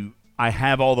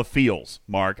have all the feels,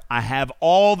 Mark. I have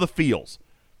all the feels.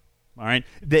 All right?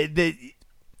 It hits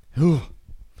you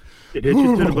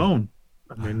to the bone.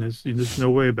 I mean, there's no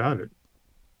way about it.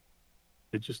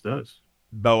 It just does.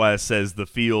 Boaz says the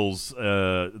feels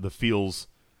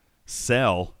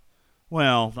sell.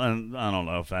 Well, I don't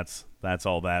know if that's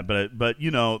all that, but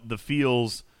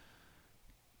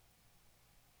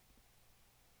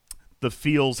the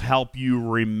feels help you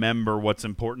remember what's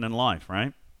important in life,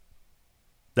 right?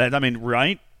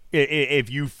 Right? If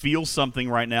you feel something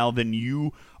right now, then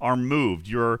you are moved.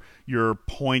 You're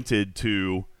pointed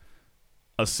to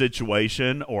a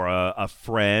situation or a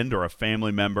friend or a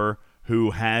family member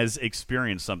who has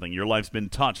experienced something. Your life's been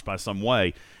touched by some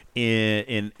way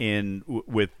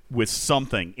with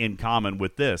something in common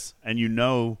with this, and you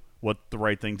know what the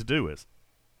right thing to do is.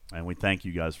 And we thank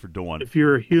you guys for doing. If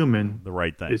you're a human, the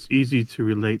right thing. It's easy to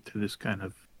relate to this kind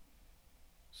of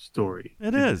story.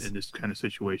 It is in this kind of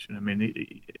situation. I mean,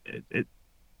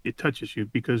 it touches you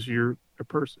because you're a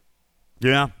person.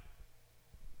 Yeah,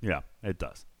 it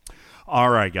does. All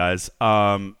right, guys.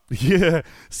 Yeah,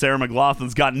 Sarah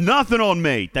McLaughlin's got nothing on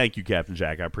me. Thank you, Captain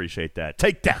Jack. I appreciate that.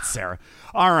 Take that, Sarah.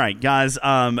 All right, guys.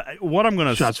 What I'm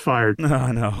gonna shots fired.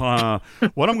 No.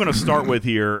 What I'm gonna start with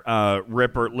here,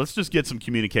 Ripper. Let's just get some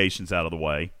communications out of the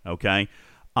way, okay?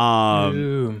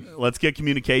 Let's get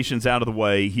communications out of the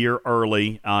way here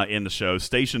early in the show.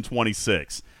 Station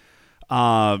 26.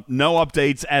 No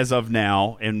updates as of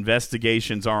now.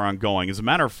 Investigations are ongoing. As a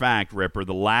matter of fact, Ripper,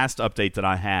 the last update that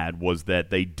I had was that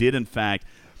they did, in fact,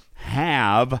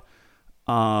 have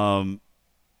something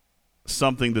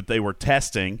that they were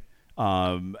testing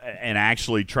and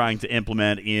actually trying to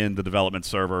implement in the development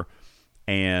server.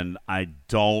 And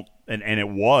it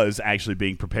was actually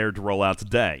being prepared to roll out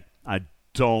today. I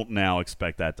don't now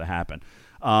expect that to happen.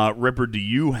 Ripper, do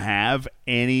you have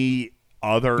any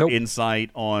other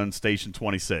insight on Station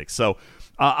 26? So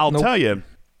I'll tell you,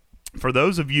 for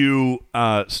those of you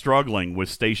struggling with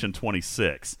Station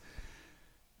 26,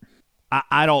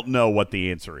 I don't know what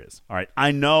the answer is. All right,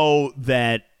 I know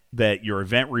that your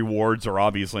event rewards are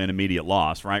obviously an immediate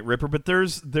loss, right, Ripper? But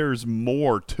there's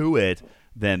more to it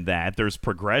than that. There's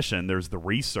progression. There's the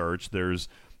research. There's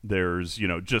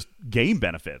just game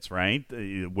benefits, right?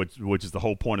 Which is the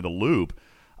whole point of the loop.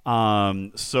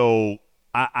 So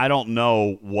I don't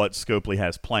know what Scopely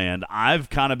has planned. I've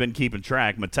kind of been keeping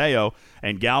track. Mateo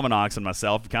and Galvanox and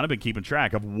myself have kind of been keeping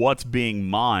track of what's being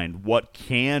mined, what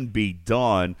can be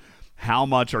done, how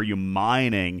much are you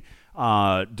mining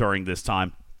during this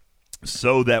time,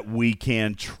 so that we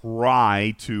can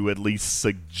try to at least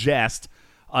suggest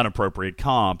an appropriate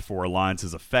comp for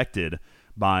alliances affected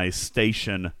by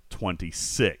Station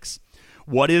 26.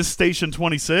 What is Station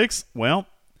 26? Well,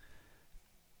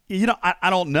 I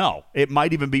don't know. It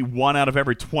might even be 1 out of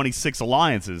every 26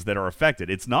 alliances that are affected.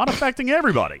 It's not affecting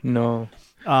everybody. No.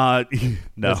 No.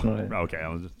 That's not it. Okay, I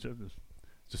was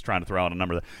just trying to throw out a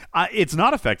number. It's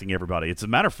not affecting everybody. It's a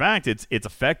matter of fact, it's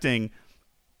affecting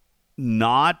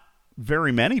not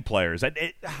very many players.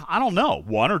 I don't know,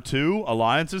 1 or 2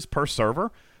 alliances per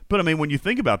server. But I mean, when you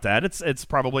think about that, it's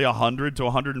probably 100 to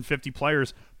 150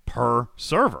 players per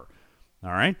server.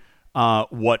 All right.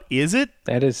 What is it?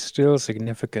 That is still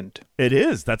significant. It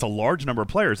is. That's a large number of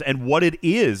players. And what it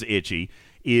is, Itchy,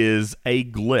 is a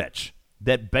glitch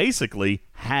that basically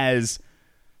has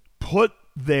put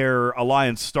their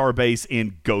Alliance Starbase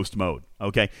in ghost mode.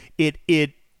 Okay? It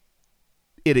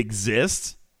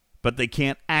exists, but they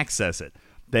can't access it.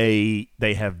 They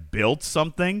have built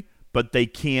something, but they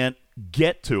can't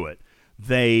get to it.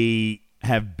 They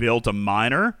have built a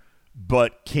miner,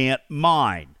 but can't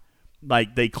mine.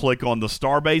 Like, they click on the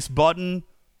Starbase button,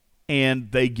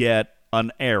 and they get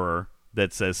an error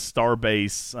that says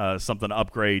Starbase, something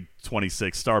upgrade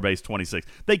 26, Starbase 26.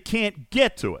 They can't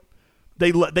get to it.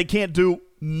 They can't do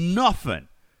nothing,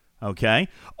 okay?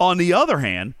 On the other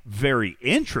hand, very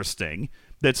interesting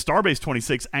that Starbase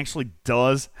 26 actually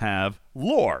does have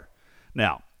lore.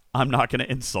 Now, I'm not going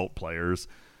to insult players.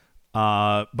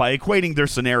 by equating their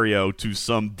scenario to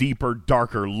some deeper,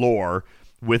 darker lore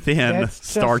within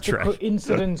Star Trek. That's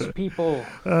coincidence, people.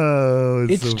 Oh,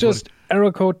 it's just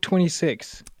error code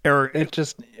 26. Error. It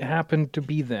just happened to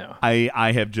be there.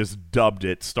 I have just dubbed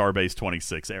it Starbase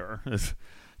 26 error.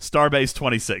 Starbase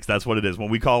 26. That's what it is. When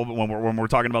we're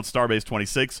talking about Starbase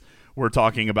 26, we're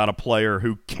talking about a player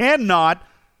who cannot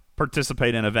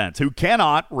participate in events, who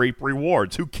cannot reap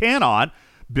rewards, who cannot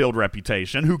build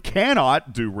reputation, who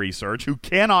cannot do research, who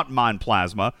cannot mine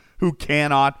plasma, who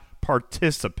cannot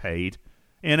participate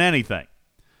in anything.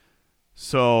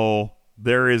 So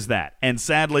there is that. And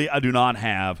sadly, I do not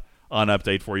have an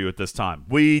update for you at this time.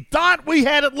 We thought we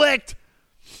had it licked.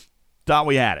 Thought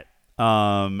we had it.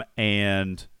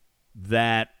 And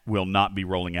that will not be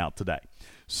rolling out today.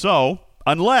 So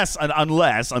unless,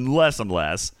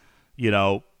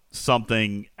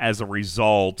 something as a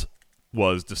result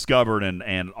was discovered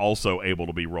and also able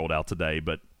to be rolled out today.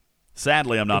 But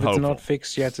sadly, I'm not hopeful. If it's not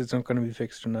fixed yet, it's not going to be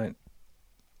fixed tonight.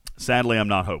 Sadly, I'm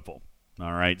not hopeful.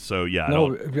 All right. So, yeah.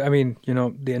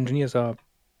 The engineers are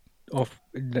off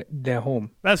their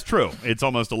home. That's true. It's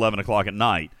almost 11 o'clock at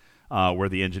night where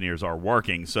the engineers are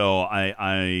working. So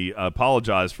I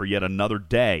apologize for yet another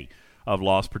day of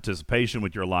lost participation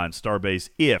with your Alliance Starbase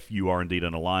if you are indeed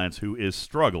an Alliance who is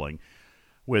struggling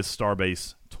with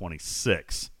Starbase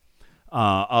 26.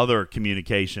 Other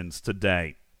communications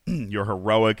today. Your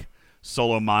heroic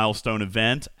solo milestone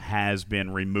event has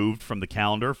been removed from the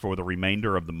calendar for the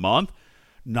remainder of the month.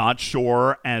 Not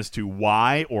sure as to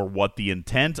why or what the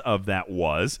intent of that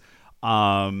was.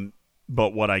 But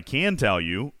what I can tell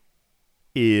you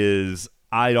is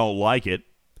I don't like it,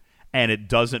 and it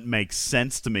doesn't make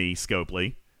sense to me,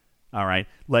 Scopely. All right?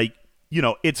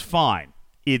 It's fine.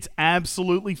 It's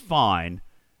absolutely fine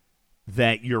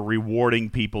that you're rewarding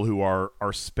people who are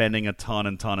spending a ton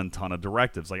of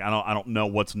directives. I don't know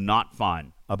what's not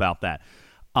fine about that.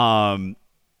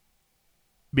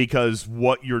 Because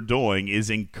what you're doing is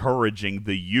encouraging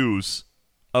the use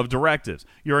of directives.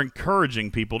 You're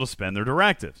encouraging people to spend their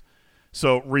directives.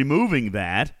 So removing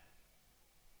that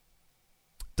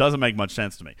doesn't make much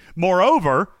sense to me.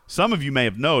 Moreover, some of you may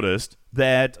have noticed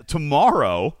that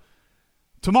tomorrow,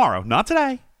 not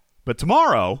today, but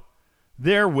tomorrow,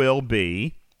 there will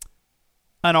be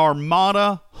an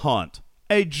Armada hunt,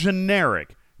 a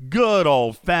generic, good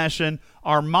old-fashioned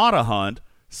Armada hunt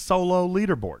solo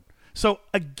leaderboard. So,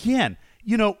 again,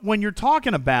 when you're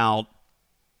talking about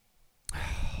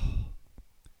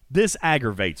this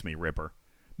aggravates me, Ripper,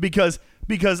 because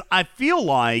I feel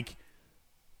like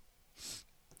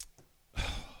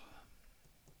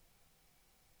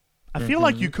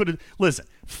you could have listen.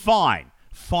 Fine.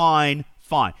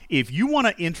 If you want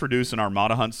to introduce an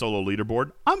Armada Hunt solo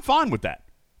leaderboard, I'm fine with that.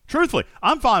 Truthfully,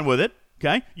 I'm fine with it.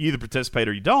 Okay, you either participate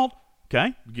or you don't.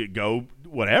 Okay, go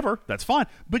whatever. That's fine.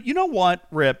 But you know what,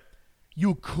 Rip?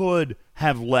 You could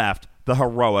have left the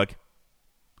heroic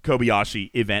Kobayashi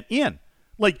event in.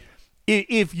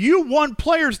 If you want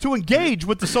players to engage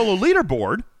with the solo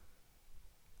leaderboard,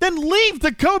 then leave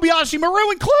the Kobayashi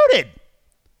Maru included.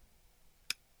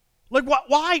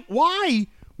 Why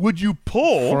would you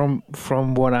pull?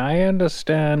 From what I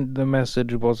understand, the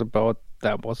message was about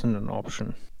that wasn't an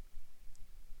option.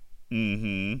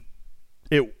 Mm-hmm.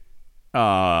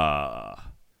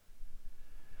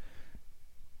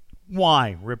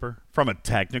 Why, Ripper? From a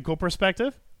technical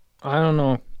perspective? I don't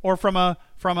know. Or from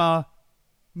a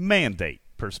mandate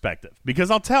perspective? Because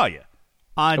I'll tell you,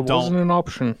 it wasn't an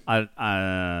option.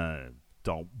 I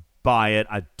don't buy it.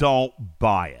 I don't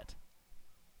buy it.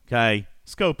 Okay?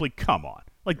 Scopely, come on.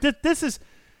 This is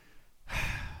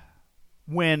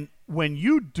when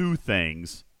you do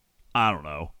things, I don't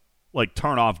know,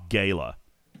 turn off Gala,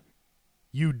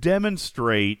 you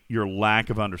demonstrate your lack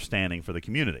of understanding for the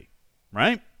community,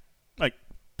 right?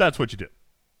 That's what you do.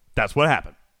 That's what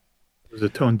happened. It was a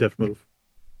tone-deaf move.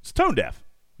 It's tone-deaf.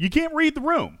 You can't read the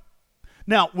room.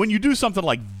 Now, when you do something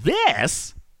like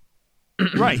this,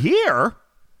 right here,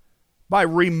 by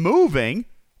removing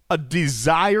a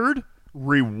desired,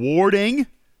 rewarding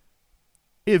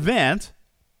event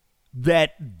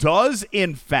that does,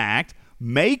 in fact,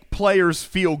 make players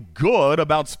feel good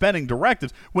about spending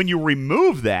directives, when you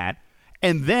remove that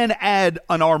and then add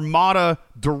an Armada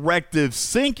directive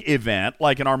sync event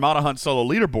like an Armada Hunt solo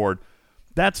leaderboard,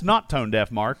 that's not tone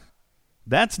deaf, Mark.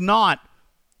 That's not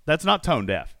tone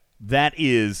deaf. That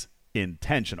is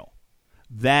intentional.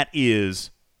 That is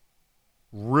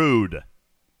rude.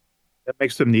 That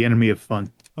makes them the enemy of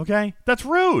fun. Okay? That's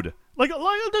rude.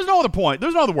 There's no other point.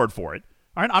 There's no other word for it.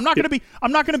 All right? I'm not going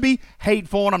to be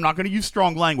hateful, and I'm not going to use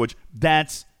strong language.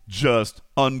 That's just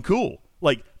uncool.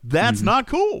 That's not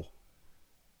cool.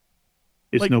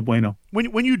 It's no bueno.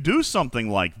 When you do something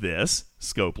like this,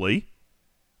 Scopely,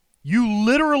 you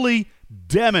literally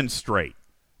demonstrate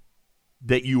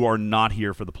that you are not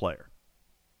here for the player.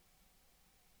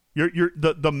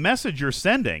 The message you're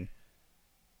sending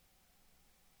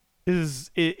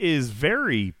is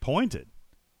very pointed.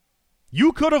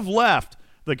 You could have left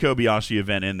the Kobayashi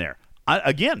event in there.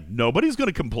 Again, nobody's going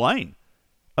to complain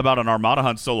about an Armada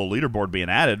Hunt solo leaderboard being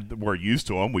added. We're used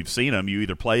to them. We've seen them. You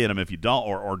either play in them if you don't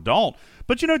or don't.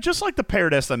 But, just like the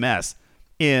paired SMS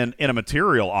in a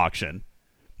material auction,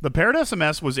 the paired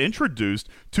SMS was introduced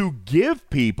to give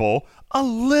people a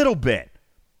little bit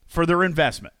for their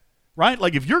investment, right?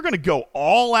 Like if you're going to go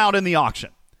all out in the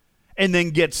auction and then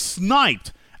get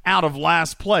sniped out of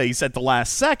last place at the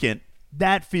last second,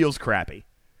 that feels crappy.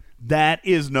 That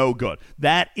is no good.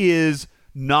 That is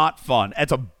not fun.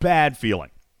 That's a bad feeling.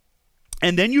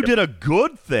 And then you did a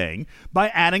good thing by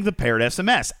adding the paired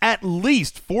SMS. At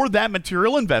least for that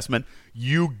material investment,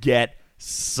 you get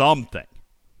something.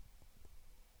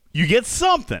 You get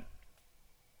something.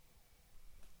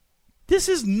 This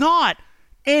is not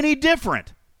any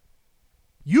different.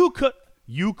 You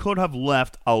could have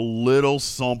left a little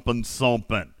something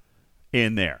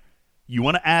in there. You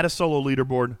want to add a solo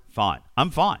leaderboard? Fine. I'm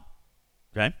fine.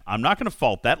 Okay? I'm not going to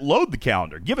fault that. Load the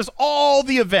calendar. Give us all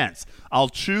the events. I'll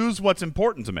choose what's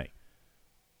important to me.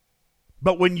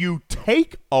 But when you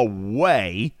take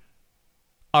away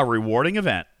a rewarding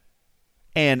event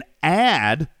and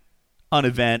add an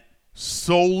event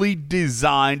solely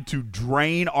designed to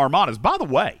drain armadas. By the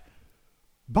way,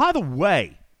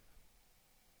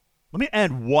 let me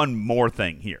add one more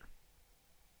thing here.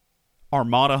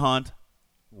 Armada Hunt,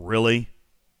 really?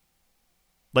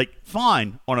 Like,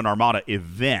 fine on an Armada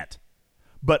event.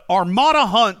 But Armada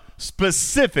Hunt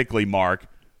specifically, Mark,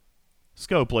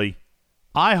 Scopely,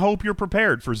 I hope you're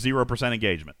prepared for 0%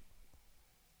 engagement.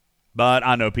 But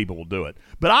I know people will do it.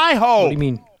 But I hope... What do you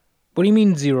mean? What do you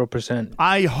mean 0%?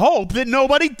 I hope that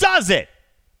nobody does it.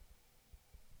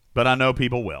 But I know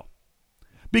people will.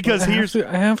 Because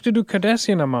I have to do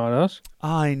Cardassian Armadas.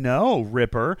 I know,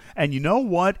 Ripper. And you know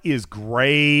what is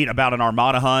great about an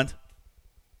Armada Hunt?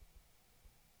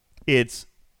 It's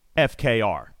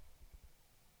FKR.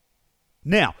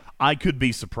 Now, I could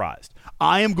be surprised.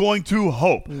 I am going to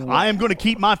hope. I am going to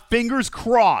keep my fingers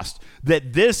crossed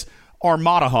that this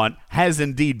Armada Hunt has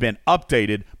indeed been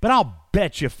updated, but I'll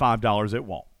bet you $5 it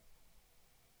won't.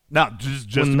 Now,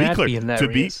 just to be clear,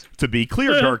 to be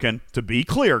clear, Durkin, to be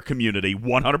clear, community,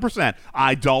 100%,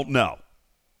 I don't know.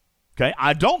 Okay,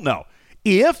 I don't know.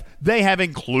 If they have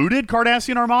included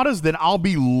Cardassian Armadas, then I'll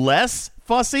be less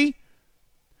fussy.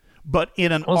 But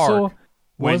in an arc,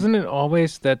 wasn't it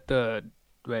always that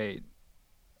wait,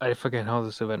 I forget how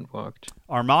this event worked.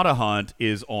 Armada Hunt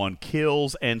is on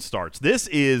kills and starts. This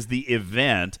is the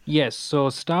event. Yes,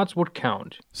 so starts would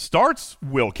count. Starts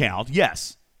will count,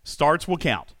 yes. Starts will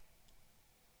count.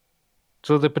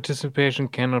 So the participation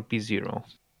cannot be 0.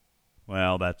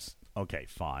 Well, that's... Okay,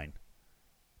 fine.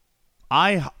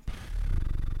 Well,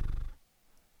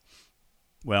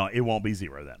 it won't be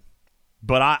 0 then.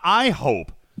 But I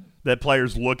hope that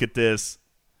players look at this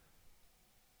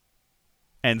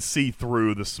and see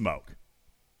through the smoke.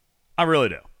 I really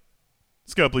do.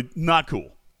 Scopely, not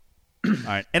cool. All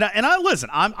right, and I listen.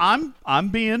 I'm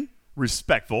being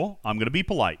respectful. I'm going to be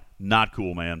polite. Not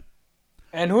cool, man.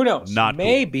 And who knows? Not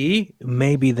maybe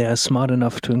they're smart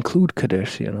enough to include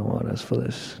Cardassian Armadas for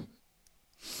this.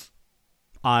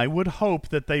 I would hope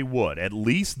that they would. At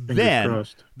least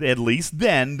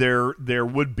then there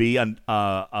would be an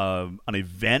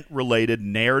event-related,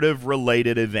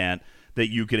 narrative-related event that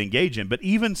you could engage in. But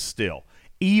even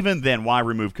then, why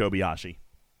remove Kobayashi?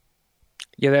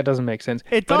 Yeah, that doesn't make sense.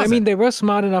 It doesn't. But I mean, they were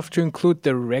smart enough to include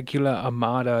the regular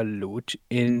Armada loot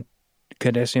in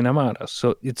Cardassian Armada.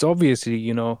 So it's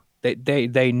obviously,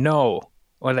 they know,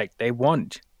 or like they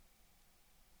want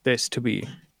this to be,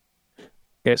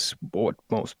 what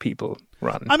most people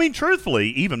run. I mean, truthfully,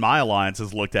 even my alliance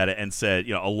has looked at it and said,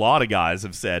 a lot of guys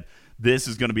have said, this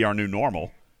is going to be our new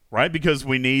normal, right? Because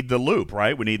we need the loop,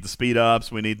 right? We need the speed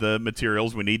ups, we need the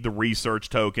materials, we need the research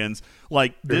tokens.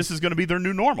 Like, this is going to be their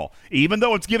new normal. Even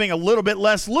though it's giving a little bit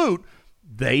less loot,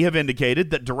 they have indicated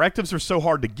that directives are so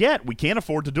hard to get, we can't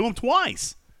afford to do them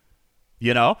twice.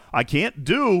 I can't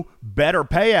do better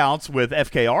payouts with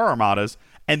FKR Armadas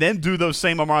and then do those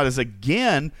same Armadas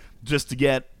again just to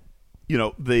get,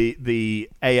 the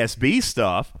ASB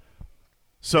stuff.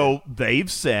 So they've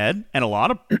said, and a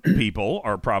lot of people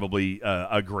are probably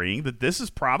agreeing, that this is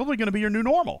probably going to be your new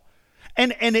normal.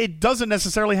 And it doesn't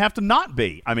necessarily have to not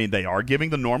be. I mean, they are giving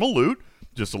the normal loot,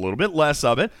 just a little bit less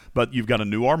of it, but you've got a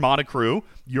new Armada crew.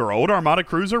 Your old Armada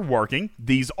crews are working.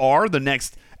 These are the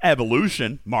next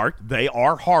evolution, Mark. They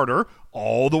are harder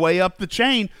all the way up the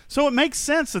chain. So it makes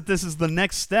sense that this is the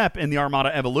next step in the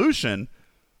Armada evolution.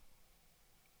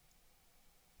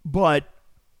 But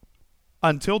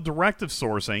until directive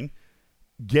sourcing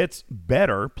gets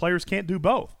better, players can't do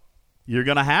both. You're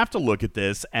going to have to look at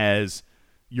this as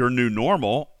your new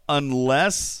normal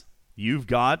unless you've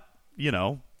got,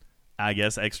 I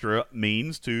guess, extra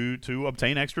means to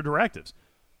obtain extra directives.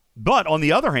 But on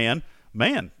the other hand,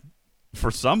 man,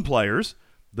 for some players,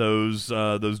 those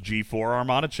G4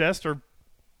 Armada chests are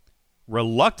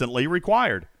reluctantly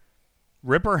required.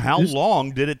 Ripper, how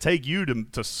long did it take you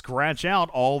to scratch out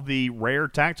all the rare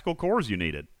tactical cores you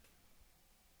needed?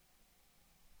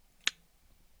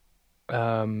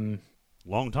 Long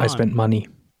time. I spent money.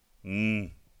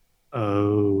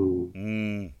 Oh,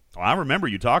 I remember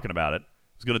you talking about it.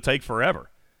 It's going to take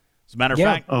forever. As a matter of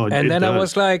fact. And then I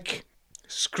was like,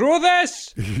 screw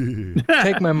this!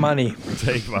 Take my money.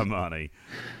 Take my money.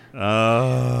 Oh.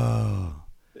 All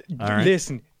right.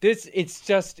 Listen, it's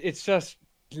just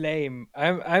lame.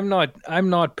 I'm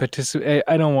not participating.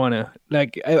 I don't want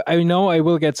to. I know I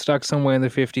will get stuck somewhere in the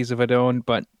 50s if I don't,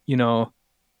 but,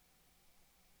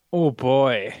 oh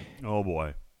boy. Oh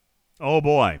boy. Oh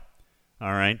boy.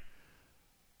 All right.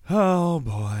 Oh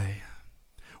boy.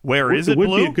 Where is it, Blue? It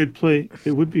would be a good play.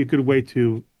 It would be a good way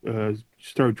to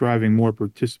start driving more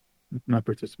not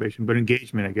participation, but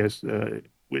engagement, I guess,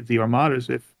 with the Armadas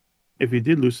if you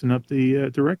did loosen up the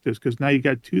directives, because now you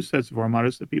got two sets of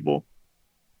Armadas that people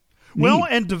need. Well,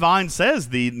 and Divine says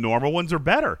the normal ones are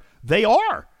better. They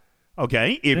are.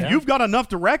 Okay? If you've got enough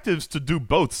directives to do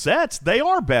both sets, they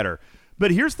are better.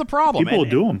 But here's the problem. People will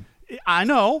do them. I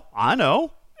know.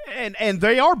 And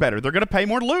they are better. They're going to pay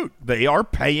more loot. They are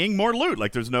paying more loot.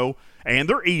 And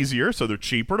they're easier, so they're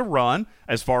cheaper to run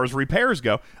as far as repairs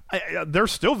go. They're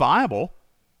still viable.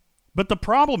 But the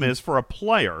problem is for a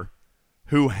player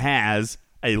who has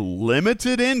a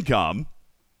limited income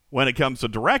when it comes to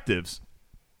directives,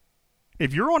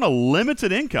 if you're on a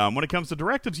limited income when it comes to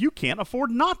directives, you can't afford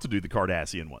not to do the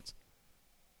Cardassian ones.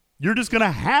 You're just going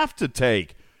to have to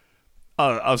take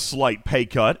a slight pay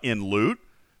cut in loot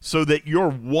so that your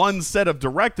one set of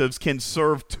directives can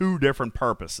serve two different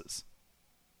purposes.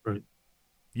 Right.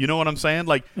 You know what I'm saying?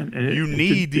 You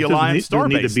need the Alliance Alliance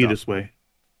Starbase. It doesn't need to be stuff. This way.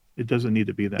 It doesn't need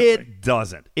to be that way. It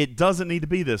doesn't. It doesn't need to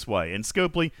be this way. And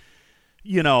Scopely,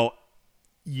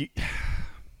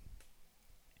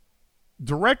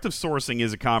 directive sourcing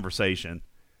is a conversation.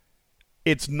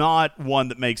 It's not one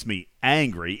that makes me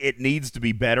angry. It needs to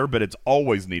be better, but it's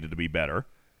always needed to be better.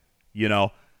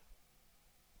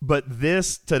 But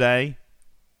this today,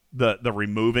 the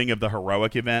removing of the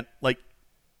heroic event,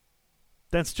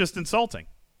 that's just insulting.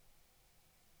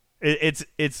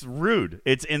 It's rude.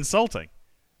 It's insulting.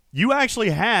 You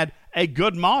actually had a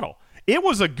good model. It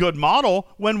was a good model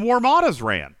when Warmadas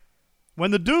ran,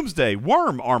 when the Doomsday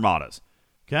Worm Armadas.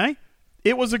 Okay?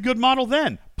 It was a good model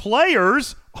then.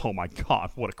 Players, oh my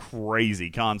God, what a crazy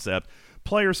concept.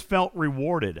 Players felt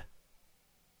rewarded.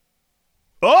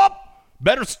 Oh,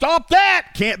 better stop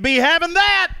that. Can't be having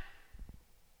that.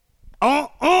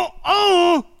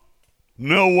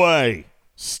 No way.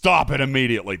 Stop it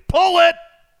immediately. Pull it.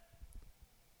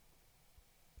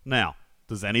 Now,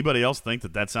 does anybody else think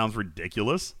that sounds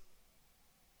ridiculous?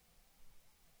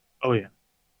 Oh, yeah.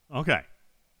 Okay.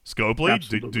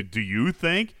 Scopely, do you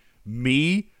think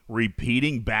me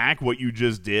repeating back what you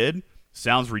just did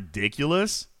sounds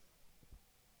ridiculous?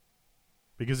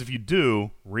 Because if you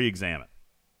do, re-examine.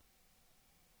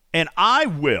 And I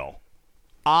will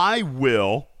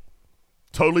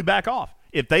totally back off.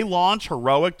 If they launch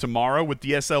Heroic tomorrow with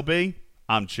the SLB,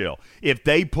 I'm chill. If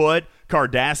they put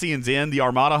Cardassians in the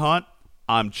Armada hunt,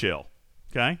 I'm chill.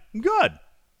 Okay? I'm good.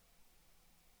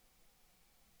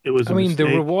 The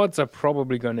rewards are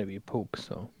probably going to be poop,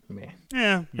 so meh.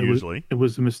 Yeah, usually. It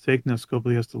was a mistake. Now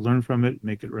Scopely has to learn from it,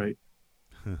 make it right.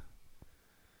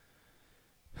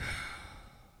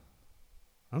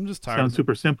 I'm just tired. Sounds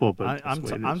super simple, but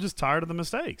I'm just tired of the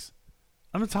mistakes.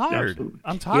 I'm tired. Absolutely.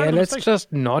 I'm tired. Yeah, let's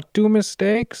just not do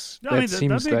mistakes. No,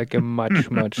 seems like a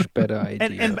much better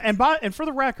idea. And for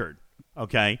the record,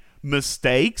 okay,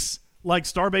 mistakes like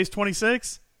Starbase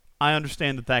 26, I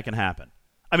understand that can happen.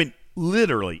 I mean,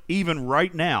 literally, even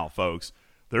right now, folks,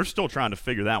 they're still trying to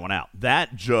figure that one out.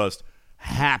 That just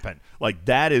happened.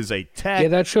 That is a tech. Yeah,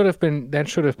 that should have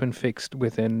been fixed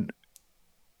within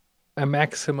a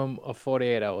maximum of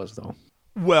 48 hours, though.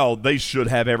 Well, they should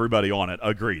have everybody on it.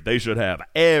 Agreed. They should have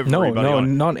everybody on it.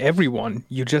 No, not everyone.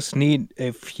 You just need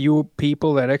a few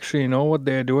people that actually know what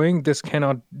they're doing. This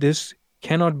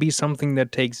cannot be something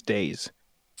that takes days.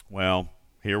 Well,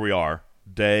 here we are.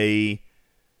 Day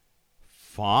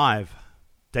 5.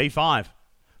 Day 5.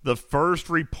 The first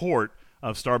report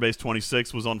of Starbase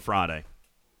 26 was on Friday.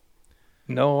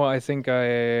 No, I think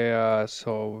I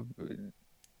saw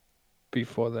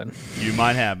before then. You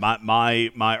might have.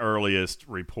 My earliest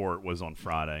report was on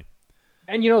Friday.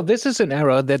 And this is an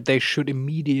error that they should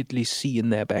immediately see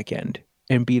in their back end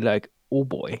and be like, oh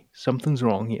boy, something's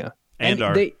wrong here.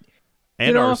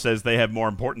 Andar says they have more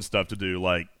important stuff to do,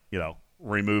 like,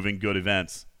 removing good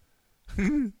events.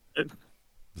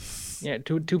 Yeah,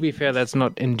 to be fair, that's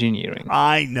not engineering.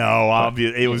 I know.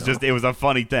 It was a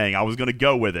funny thing. I was going to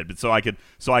go with it, but so I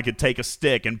could take a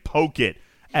stick and poke it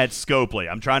at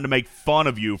Scopely. I'm trying to make fun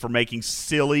of you for making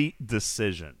silly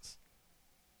decisions.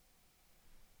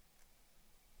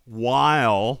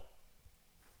 While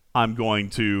I'm going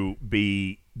to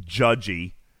be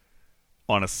judgy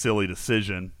on a silly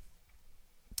decision,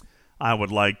 I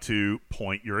would like to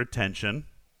point your attention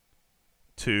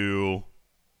to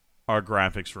our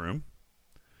graphics room,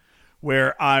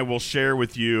 where I will share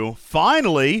with you,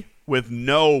 finally, with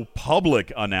no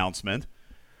public announcement,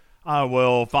 I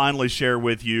will finally share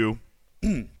with you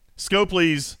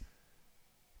Scopely's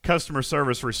customer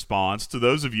service response to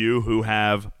those of you who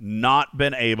have not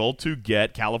been able to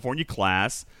get California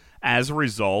Class as a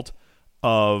result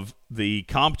of the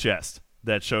comp chest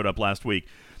that showed up last week.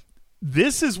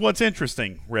 This is what's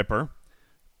interesting, Ripper.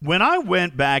 When I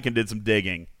went back and did some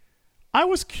digging, I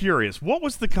was curious, what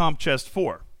was the comp chest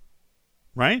for?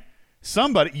 Right?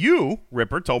 You,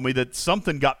 Ripper, told me that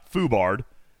something got foobarred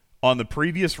on the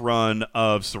previous run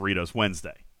of Cerritos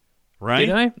Wednesday. Right?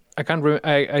 Did I? I can't.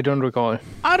 I don't recall.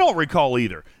 I don't recall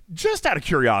either. Just out of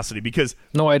curiosity, because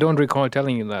no, I don't recall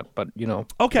telling you that. But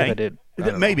okay, I did.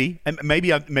 Maybe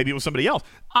it was somebody else.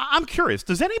 I'm curious.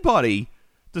 Does anybody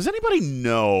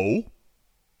know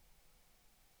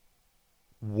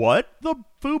what the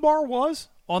foobar was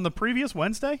on the previous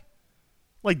Wednesday?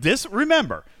 Like this.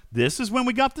 Remember, this is when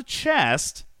we got the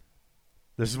chest.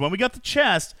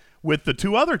 With the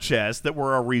two other chests that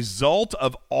were a result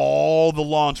of all the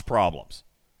launch problems.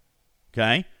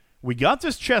 Okay? We got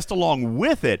this chest along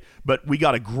with it, but we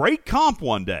got a great comp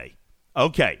one day.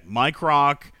 Okay, Mike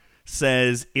Rock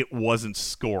says it wasn't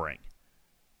scoring.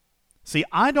 See,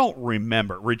 I don't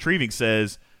remember. Retrieving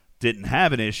says didn't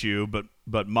have an issue,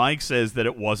 but Mike says that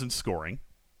it wasn't scoring.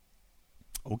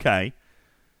 Okay.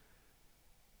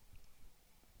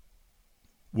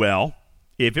 Well,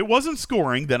 if it wasn't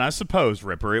scoring, then I suppose,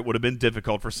 Ripper, it would have been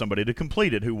difficult for somebody to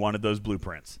complete it who wanted those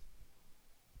blueprints.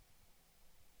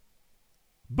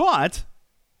 But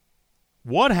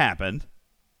what happened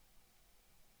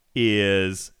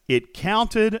is it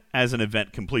counted as an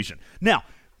event completion. Now,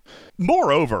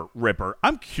 moreover, Ripper,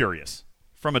 I'm curious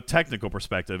from a technical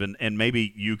perspective, and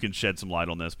maybe you can shed some light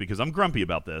on this because I'm grumpy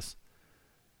about this.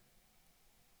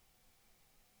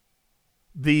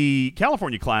 The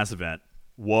California Class event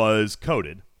was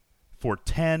coded for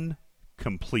 10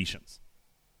 completions,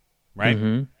 right?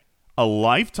 Mm-hmm. A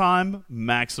lifetime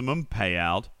maximum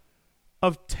payout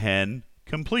of 10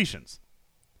 completions.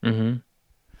 Mm-hmm.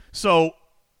 So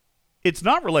it's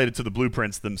not related to the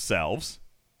blueprints themselves.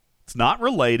 It's not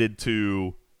related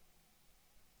to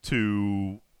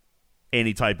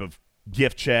any type of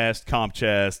gift chest, comp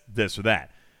chest, this or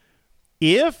that.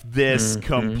 If this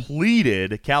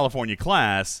completed California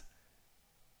Class,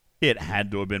 it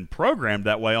had to have been programmed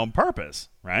that way on purpose,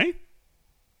 right?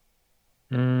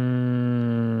 I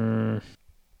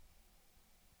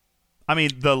mean,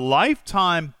 the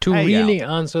lifetime to payout. really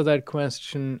answer that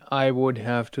question, I would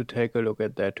have to take a look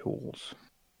at their tools.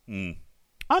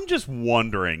 I'm just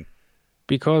wondering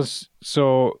because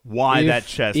why that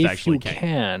chest actually came. If you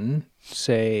can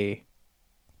say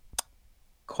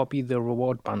copy the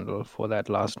reward bundle for that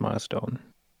last milestone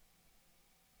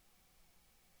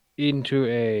into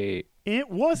a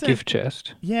gift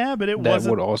chest. Yeah, but it that wasn't. That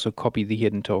would also copy the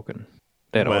hidden token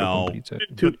that auto completes it.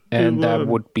 That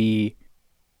would be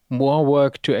more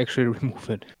work to actually remove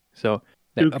it. So,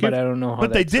 but I don't know how.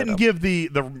 But they didn't give the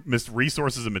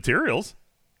resources and materials.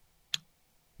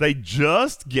 They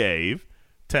just gave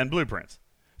 10 blueprints.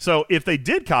 So if they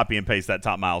did copy and paste that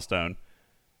top milestone,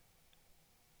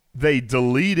 they took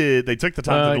the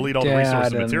time to delete all the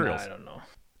resources and materials. I don't know.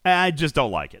 I just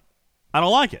don't like it. I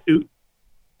don't like it.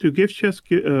 Do gift chests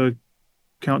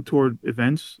count toward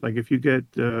events? Like if you get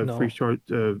free short,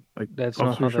 that's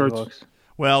not how that works.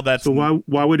 Well, that's so.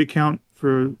 Why would it count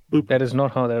for blueprints? That is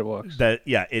not how that works.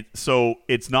 So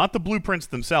it's not the blueprints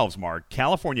themselves, Mark.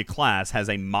 California Class has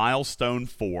a milestone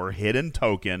 4 hidden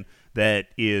token that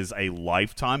is a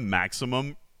lifetime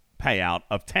maximum payout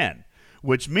of 10.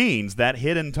 which means that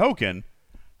hidden token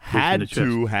had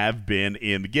to have been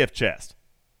in the gift chest.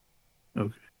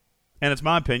 Okay. And it's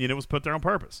my opinion it was put there on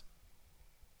purpose.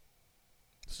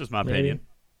 It's just my opinion.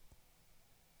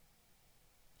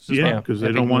 Yeah, because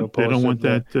they don't want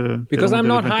that. Because I'm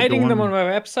not hiding them on my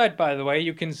website, by the way.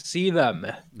 You can see them.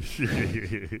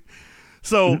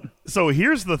 So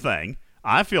here's the thing.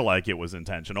 I feel like it was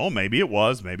intentional. Maybe it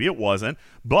was. Maybe it wasn't.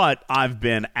 But I've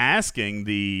been asking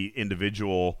the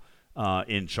individual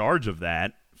in charge of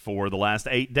that for the last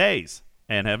 8 days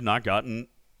and have not gotten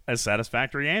a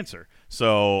satisfactory answer.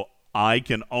 So I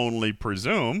can only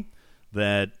presume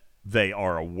that they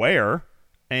are aware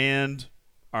and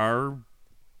are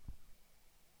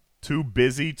too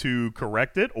busy to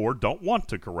correct it or don't want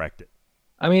to correct it.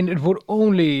 I mean, it would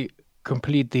only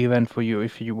complete the event for you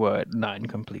if you were at 9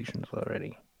 completions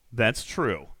already. That's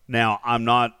true. Now, I'm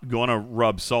not going to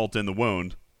rub salt in the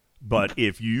wound, but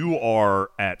if you are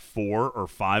at 4 or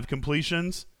 5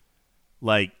 completions,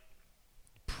 like,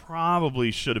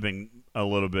 probably should have been a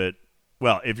little bit...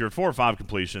 Well, if you're at 4 or 5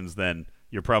 completions, then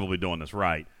you're probably doing this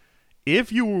right.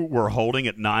 If you were holding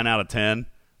at 9 out of 10,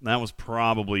 that was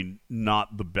probably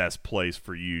not the best place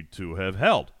for you to have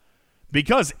held.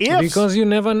 Because you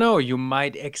never know, you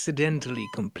might accidentally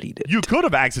complete it. You could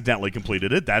have accidentally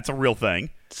completed it. That's a real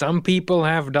thing. Some people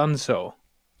have done so.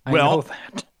 I know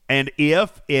that. And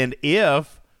if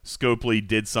Scopely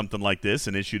did something like this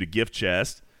and issued a gift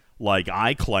chest, like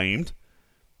I claimed,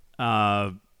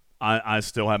 I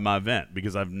still have my event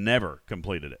because I've never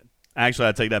completed it. Actually,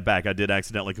 I take that back. I did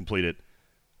accidentally complete it,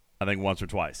 I think, once or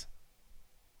twice.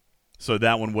 So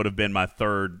that one would have been my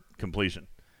 3rd completion.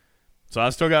 So I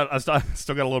still got a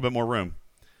little bit more room.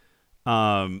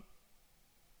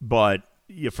 But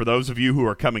for those of you who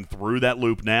are coming through that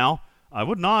loop now, I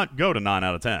would not go to 9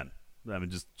 out of 10. I mean,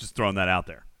 just throwing that out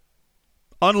there.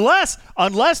 Unless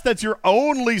that's your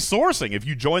only sourcing. If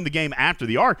you join the game after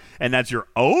the arc and that's your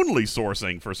only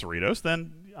sourcing for Cerritos,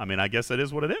 then, I mean, I guess that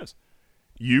is what it is.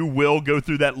 You will go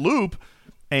through that loop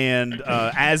and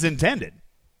as intended,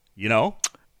 you know?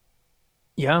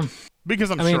 Yeah. Because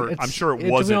I'm sure it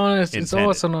wasn't to be honest, intended. It's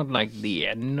also not like the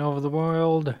end of the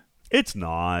world. It's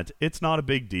not. It's not a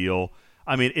big deal.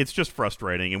 I mean, it's just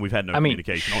frustrating, and we've had no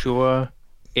communication. Sure,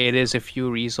 it is a few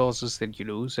resources that you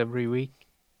lose every week.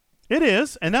 It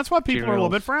is, and that's why people are a little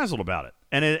bit frazzled about it.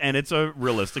 And it's a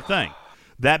realistic thing.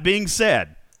 That being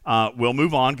said, we'll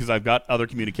move on because I've got other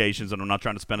communications, and I'm not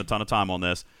trying to spend a ton of time on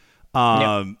this.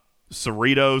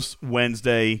 Cerritos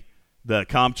Wednesday. The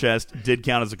comp chest did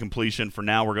count as a completion. For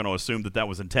now, we're going to assume that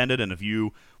was intended, and if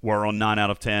you were on 9 out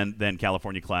of 10, then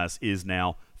California class is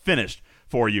now finished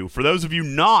for you. For those of you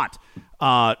not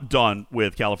done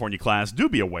with California class, do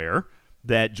be aware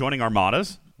that joining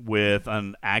Armadas with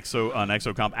an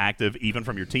Exocomp active, even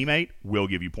from your teammate, will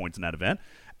give you points in that event.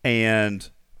 And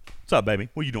what's up, baby?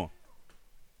 What are you doing?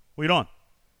 What are you doing?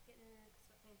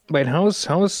 Wait, how is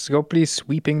Scopely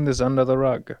sweeping this under the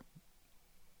rug?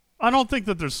 I don't think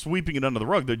that they're sweeping it under the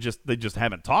rug. They just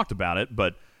haven't talked about it.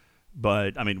 But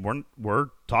I mean, we're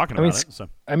talking about it. So.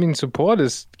 I mean, support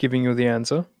is giving you the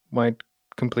answer. Might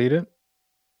complete it.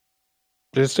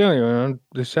 Just telling you,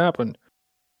 this happened.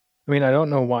 I mean, I don't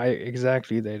know why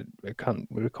exactly I can't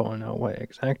recall now why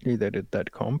exactly they did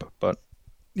that comp, but.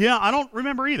 Yeah, I don't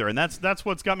remember either, and that's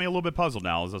what's got me a little bit puzzled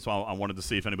now. That's why I wanted to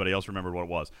see if anybody else remembered what it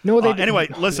was. No, they didn't. Anyway,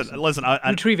 listen.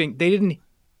 Retrieving. They didn't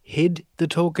hid the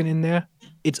token in there.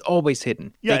 It's always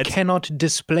hidden. Yeah, they cannot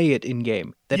display it in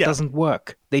game. That doesn't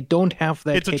work. They don't have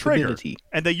that capability. A trigger,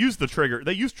 and they use the trigger.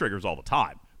 They use triggers all the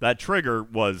time. That trigger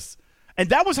was, and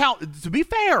that was how. To be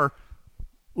fair,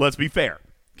 let's be fair.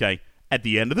 Okay, at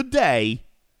the end of the day,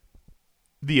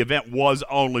 the event was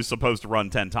only supposed to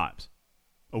run 10 times.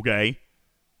 Okay.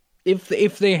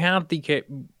 If they had the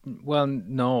well,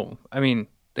 no. I mean,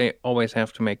 they always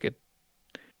have to make it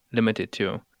limited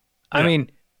too. I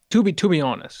mean, to be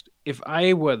honest, if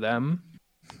I were them,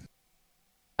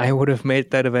 I would have made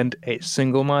that event a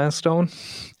single milestone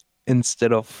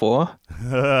instead of 4.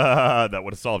 That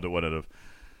would have solved it, wouldn't it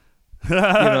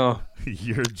have?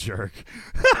 You're a jerk.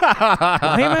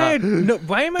 Why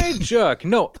am I a jerk?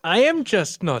 No, I am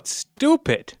just not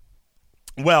stupid.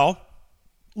 Well,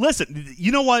 listen,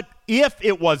 you know what? If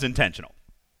it was intentional,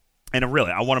 and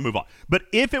really, I want to move on, but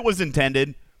if it was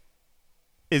intended,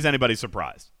 is anybody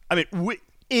surprised? I mean,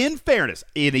 in fairness,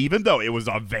 even though it was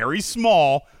a very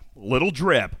small little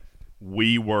drip,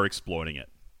 we were exploiting it.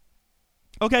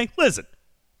 Okay, listen.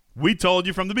 We told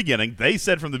you from the beginning, they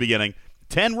said from the beginning,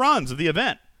 10 runs of the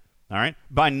event. All right?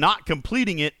 By not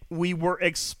completing it, we were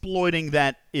exploiting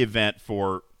that event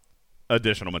for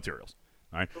additional materials.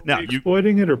 All right? Now,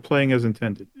 exploiting it or playing as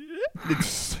intended?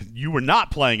 You were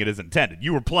not playing it as intended.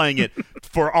 You were playing it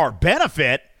for our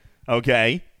benefit,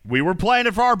 okay? We were playing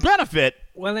it for our benefit.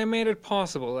 Well, they made it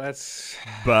possible.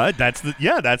 But that's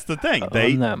the thing.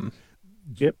 On them.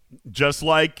 Yep. Just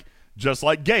like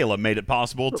Gala made it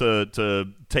possible to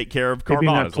take care of Carvana. Maybe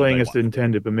not playing as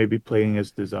intended, but maybe playing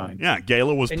as designed. Yeah,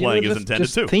 Gala was playing as intended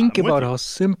just too. Think about how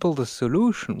simple the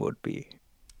solution would be.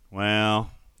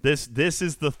 Well, this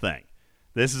is the thing.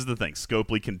 This is the thing.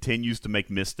 Scopely continues to make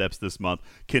missteps this month,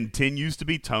 continues to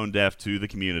be tone deaf to the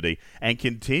community, and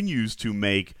continues to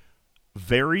make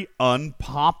very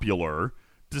unpopular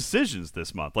decisions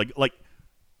this month. Like,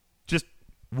 just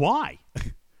why?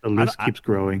 The list keeps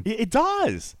growing. It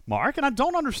does, Mark, and I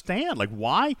don't understand. Like,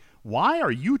 why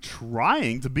are you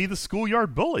trying to be the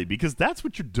schoolyard bully? Because that's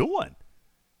what you're doing.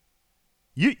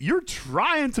 You're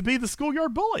trying to be the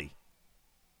schoolyard bully.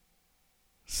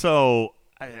 So,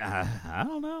 I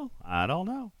don't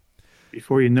know.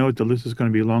 Before you know it, the list is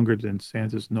going to be longer than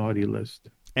Santa's naughty list.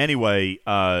 Anyway,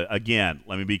 again,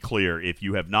 let me be clear. If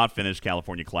you have not finished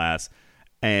California class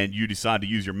and you decide to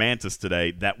use your Mantis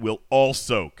today, that will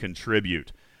also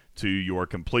contribute to your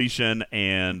completion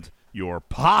and your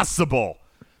possible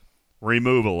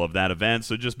removal of that event.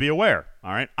 So just be aware,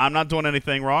 all right? I'm not doing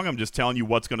anything wrong. I'm just telling you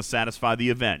what's going to satisfy the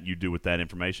event. You do with that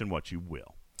information what you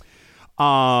will.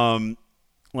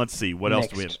 Let's see. What else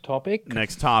do we have?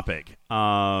 Next topic.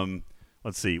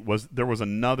 Let's see. There was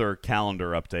another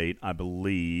calendar update, I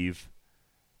believe.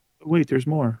 Wait, there's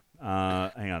more.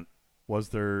 Hang on. Was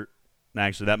there?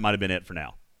 Actually, that might have been it for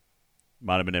now.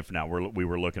 We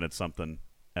were looking at something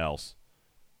else.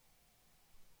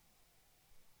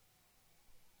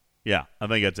 Yeah, I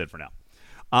think that's it for now.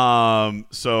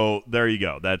 So there you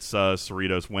go. That's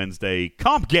Cerritos Wednesday.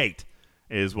 Compgate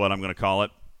is what I'm going to call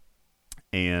it.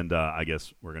 And I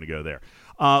guess we're going to go there.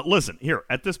 Listen, here,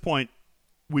 at this point,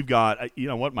 we've got, you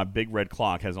know what? My big red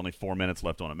clock has only 4 minutes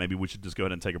left on it. Maybe we should just go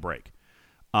ahead and take a break.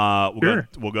 We'll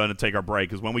go ahead and take our break,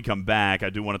 because when we come back, I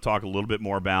do want to talk a little bit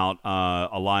more about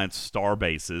Alliance Star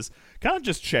Bases. Kind of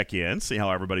just check in, see how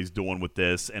everybody's doing with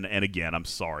this. And again, I'm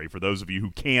sorry for those of you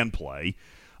who can play.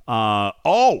 And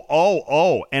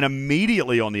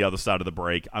immediately on the other side of the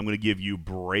break, I'm going to give you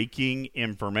breaking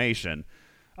information.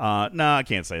 No, I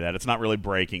can't say that. It's not really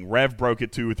breaking. Rev broke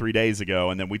it 2 or 3 days ago,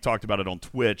 and then we talked about it on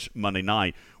Twitch Monday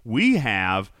night. We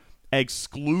have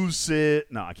exclusive.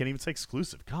 No, I can't even say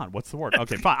exclusive. God, what's the word?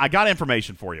 Okay, fine. I got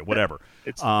information for you. Whatever.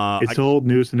 It's old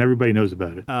news, and everybody knows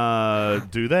about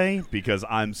it. Do they? Because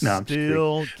I'm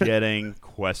still getting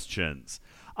questions.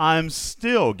 I'm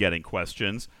still getting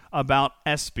questions about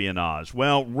espionage.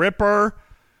 Well, Ripper,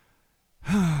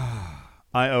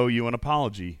 I owe you an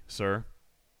apology, sir.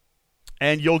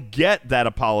 And you'll get that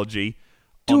apology.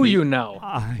 Do you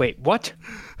now? Wait, what?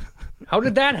 How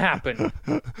did that happen?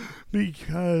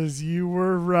 Because you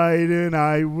were right and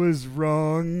I was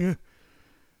wrong.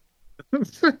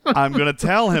 I'm going to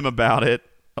tell him about it.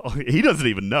 Oh, he doesn't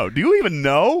even know. Do you even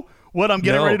know what I'm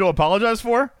getting ready to apologize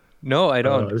for? No, I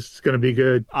don't. This is going to be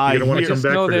good. I just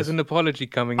know there's an apology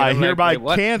coming. I hereby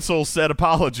cancel said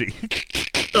apology.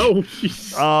 Oh,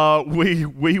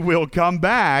 jeez. We will come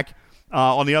back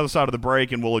on the other side of the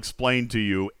break, and we'll explain to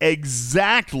you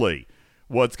exactly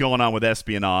what's going on with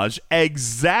espionage,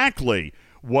 exactly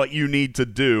what you need to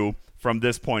do from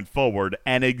this point forward,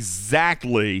 and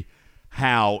exactly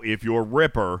how, if you're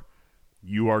Ripper,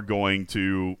 you are going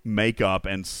to make up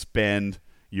and spend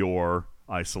your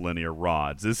isolinear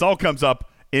rods. This all comes up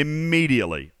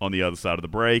immediately on the other side of the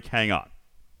break. Hang on.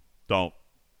 Don't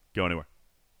go anywhere.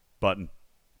 Button.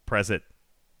 Press it.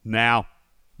 Now.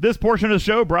 This portion of the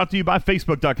show brought to you by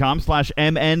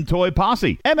Facebook.com/MN Toy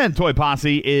Posse. MN Toy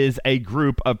Posse is a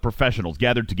group of professionals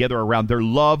gathered together around their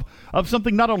love of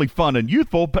something not only fun and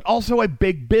youthful, but also a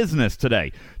big business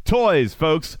today. Toys,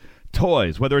 folks.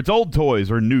 Toys. Whether it's old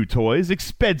toys or new toys,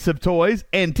 expensive toys,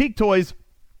 antique toys,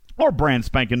 or brand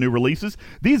spanking new releases,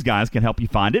 these guys can help you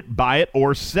find it, buy it,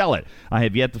 or sell it. I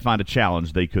have yet to find a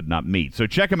challenge they could not meet. So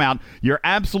check them out, your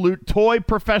absolute toy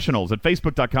professionals, at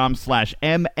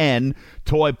Facebook.com/MN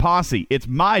Toy Posse. It's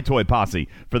my toy posse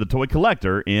for the toy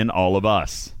collector in all of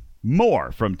us.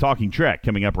 More from Talking Trek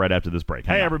coming up right after this break.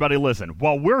 Hey, everybody, listen.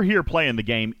 While we're here playing the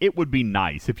game, it would be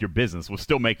nice if your business was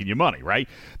still making you money, right?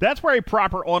 That's where a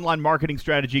proper online marketing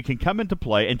strategy can come into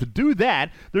play, and to do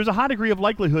that, there's a high degree of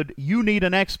likelihood you need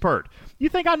an expert. You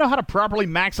think I know how to properly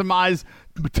maximize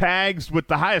tags with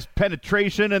the highest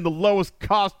penetration and the lowest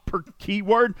cost per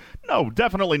keyword? No,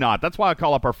 definitely not. That's why I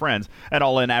call up our friends at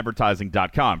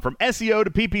allinadvertising.com. From SEO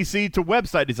to PPC to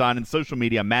website design and social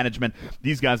media management,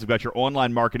 these guys have got your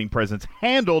online marketing presence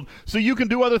handled so you can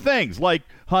do other things like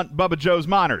hunt Bubba Joe's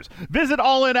minors. Visit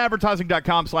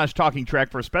allinadvertising.com/talkingtrek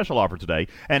for a special offer today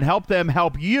and help them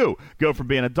help you go from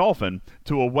being a dolphin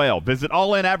to a whale. Visit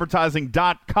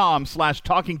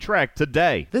allinadvertising.com/talkingtrek today.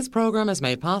 This program is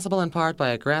made possible in part by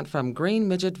a grant from Green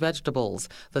Midget Vegetables,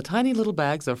 the tiny little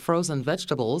bags of frozen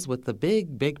vegetables with the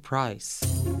big, big price.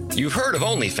 You've heard of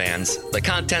OnlyFans, the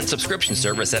content subscription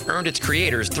service that earned its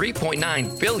creators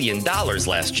 $3.9 billion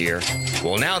last year.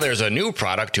 Well, now there's a new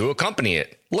product to accompany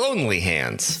it. Lonely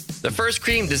Hands, the first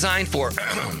cream designed for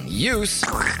use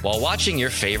while watching your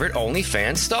favorite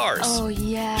OnlyFans stars. Oh,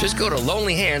 yeah. Just go to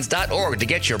lonelyhands.org to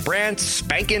get your brand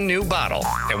spanking new bottle,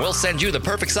 and we'll send you the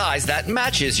perfect size that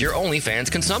matches your OnlyFans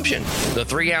consumption. The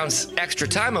 3-ounce extra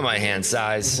time on my hand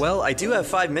size. Well, I do have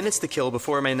 5 minutes to kill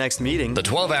before my next meeting. The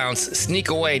 12-ounce sneak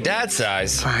away dad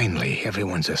size. Finally,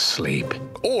 everyone's asleep.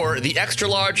 Or the extra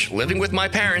large living with my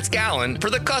parents gallon for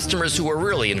the customers who are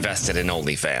really invested in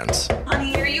OnlyFans.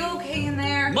 Honey, are you okay in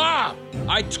there? Mom,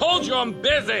 I told you I'm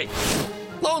busy.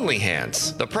 Lonely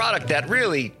Hands, the product that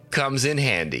really comes in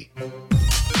handy.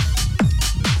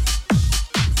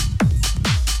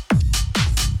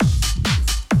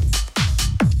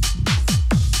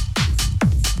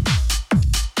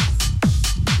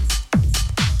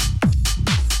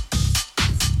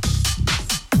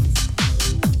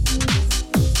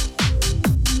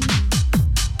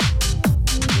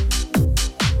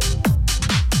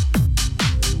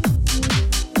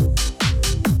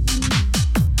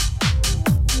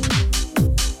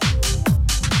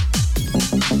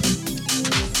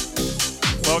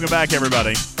 Welcome back,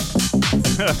 everybody.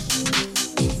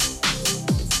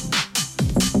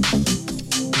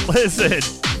 Listen,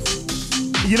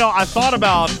 you know, I thought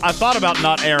about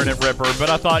not airing it, Ripper,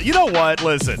 but I thought, you know what?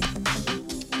 Listen,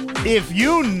 if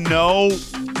you know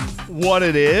what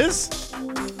it is,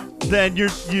 then you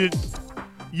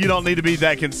don't need to be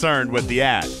that concerned with the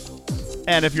ad.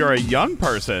 And if you're a young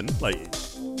person, like,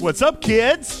 what's up,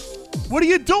 kids? What are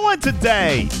you doing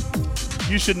today?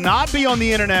 You should not be on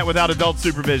the internet without adult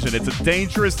supervision. It's a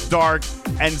dangerous, dark,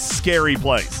 and scary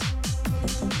place.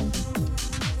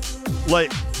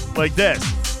 Like this.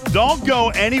 Don't go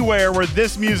anywhere where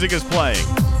this music is playing.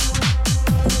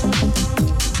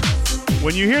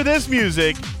 When you hear this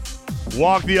music,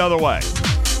 walk the other way.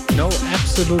 No,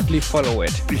 absolutely follow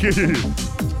it.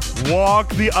 Walk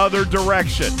the other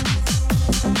direction.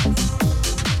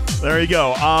 There you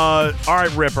go. All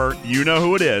right, Ripper, you know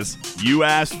who it is. You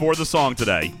asked for the song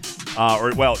today.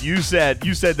 You said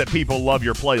that people love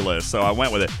your playlist, so I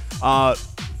went with it.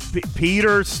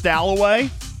 Peter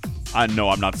Stalloway? I know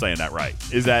I'm not saying that right.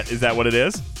 Is that what it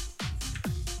is?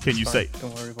 Can you say?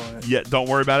 Don't worry about it. Yeah, don't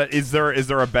worry about it. Is there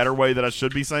a better way that I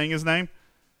should be saying his name?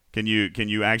 Can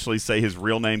you actually say his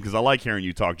real name? Because I like hearing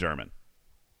you talk German.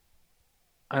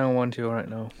 I don't want to right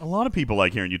now. A lot of people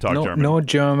like hearing you talk German. No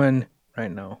German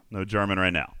right now. No German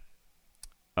right now.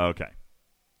 Okay.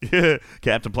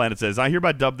 Captain Planet says, I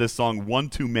hereby dub this song One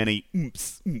Too Many.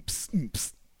 Oops, oops,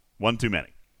 oops. One Too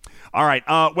Many. All right.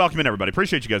 Welcome in, everybody.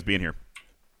 Appreciate you guys being here.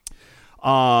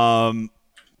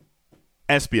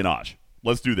 Espionage.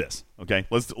 Let's do this. Okay.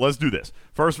 Let's do this.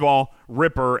 First of all,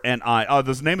 Ripper and I.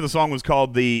 The name of the song was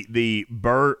called the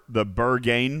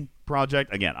Berghain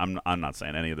Project. Again, I'm not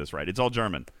saying any of this right. It's all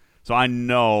German, so I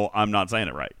know I'm not saying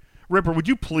it right. Ripper, would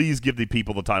you please give the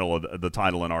people the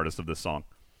title and artist of this song?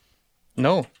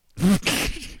 No.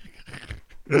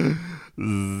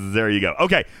 There you go.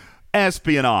 Okay.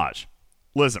 Espionage.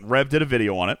 Listen, Rev did a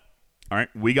video on it. All right.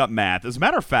 We got math. As a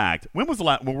matter of fact, when was the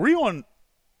last? Were we on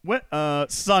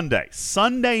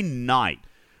Sunday night?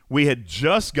 We had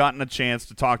just gotten a chance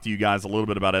to talk to you guys a little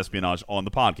bit about espionage on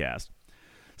the podcast.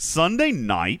 Sunday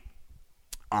night,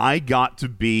 I got to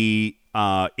be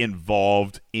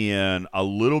involved in a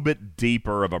little bit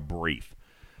deeper of a brief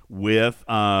with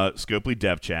Scopely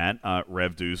Dev Chat.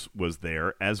 Rev Deuce was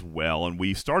there as well, and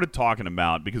we started talking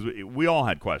about, because we all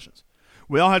had questions.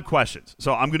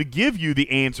 So I'm going to give you the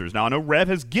answers. Now, I know Rev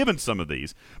has given some of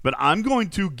these, but I'm going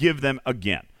to give them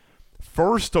again.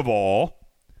 First of all,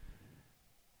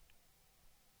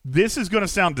 this is going to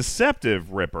sound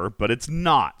deceptive, Ripper, but it's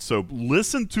not. So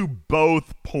listen to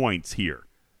both points here,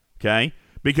 okay?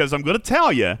 Because I'm going to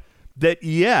tell you that,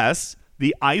 yes,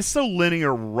 the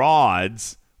isolinear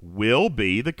rods will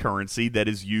be the currency that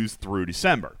is used through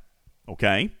December,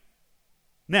 okay?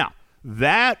 Now,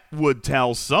 that would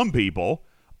tell some people,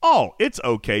 oh, it's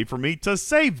okay for me to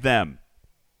save them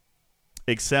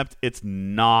except it's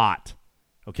not.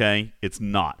 Okay? It's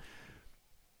not.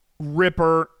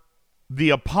 Ripper,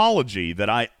 the apology that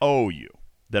I owe you,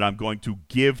 that I'm going to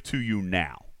give to you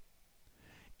now,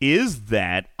 is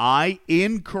that I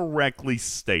incorrectly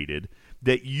stated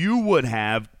that you would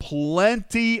have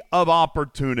plenty of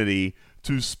opportunity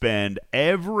to spend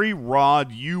every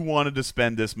rod you wanted to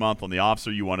spend this month on the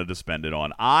officer you wanted to spend it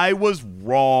on. I was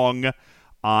wrong.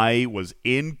 I was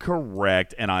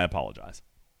incorrect, and I apologize.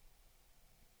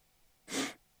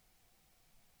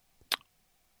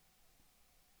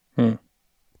 All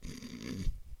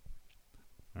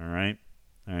right.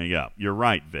 There you go. You're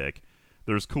right, Vic.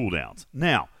 There's cooldowns.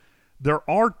 Now, there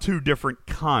are two different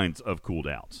kinds of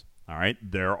cooldowns. All right.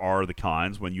 There are the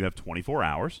kinds when you have 24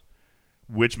 hours,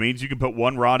 which means you can put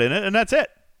one rod in it, and that's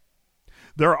it.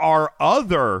 There are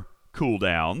other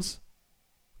cooldowns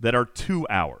that are 2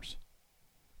 hours.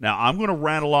 Now, I'm going to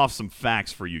rattle off some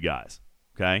facts for you guys,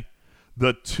 okay?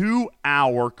 The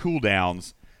 2-hour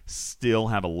cooldowns still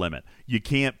have a limit. You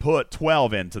can't put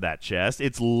 12 into that chest.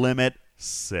 It's limit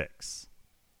 6.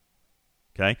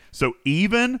 Okay? So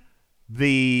even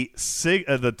the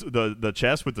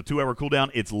chest with the 2-hour cooldown,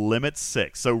 it's limit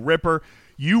 6. So, Ripper,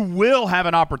 you will have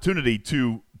an opportunity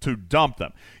to dump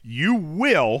them. You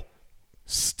will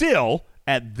still,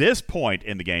 at this point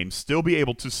in the game, still be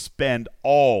able to spend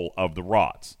all of the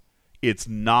rods. It's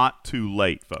not too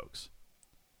late, folks.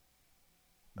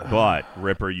 But,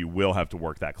 Ripper, you will have to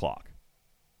work that clock.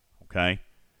 Okay?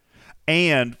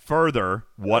 And further,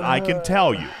 what I can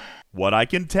tell you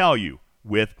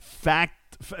with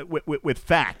fact,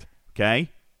 okay?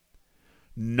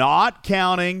 Not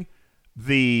counting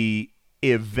the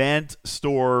event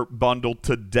store bundle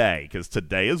today, because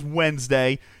today is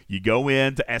Wednesday. You go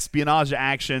into Espionage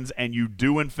Actions, and you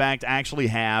do, in fact, actually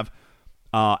have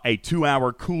a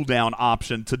 2-hour cooldown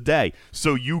option today.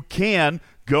 So you can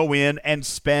go in and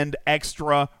spend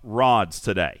extra rods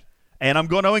today. And I'm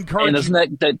going to encourage And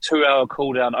isn't that 2-hour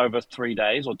cooldown over 3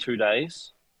 days or 2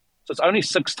 days? So it's only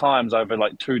 6 times over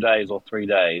like 2 days or 3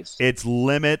 days. It's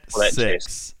limit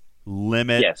 6.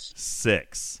 Limit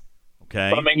 6.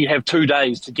 Okay? But I mean, you have 2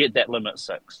 days to get that limit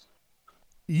 6.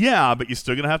 Yeah, but you're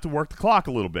still going to have to work the clock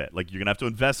a little bit. Like, you're going to have to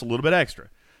invest a little bit extra.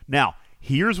 Now,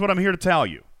 here's what I'm here to tell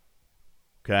you.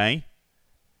 Okay?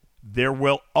 There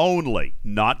will only,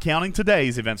 not counting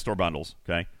today's event store bundles,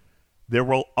 okay? There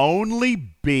will only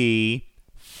be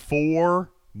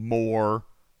 4 more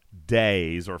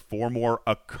days or 4 more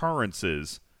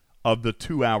occurrences of the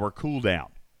 2-hour cooldown,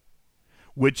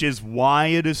 which is why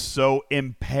it is so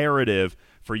imperative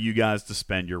for you guys to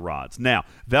spend your rods. Now,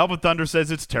 Velvet Thunder says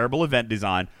it's terrible event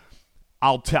design.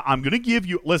 I'm going to give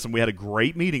you, listen, we had a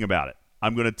great meeting about it.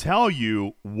 I'm going to tell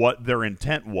you what their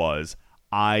intent was.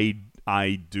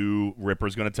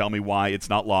 Ripper's going to tell me why it's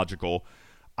not logical.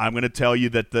 I'm going to tell you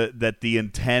that the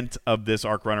intent of this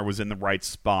Arc Runner was in the right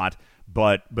spot,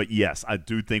 but yes, I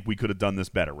do think we could have done this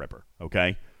better, Ripper.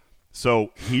 Okay,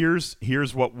 so here's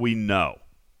what we know.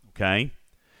 Okay,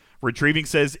 Retrieving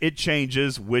says it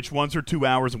changes which ones are 2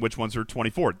 hours and which ones are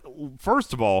 24.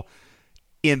 First of all,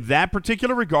 in that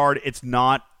particular regard,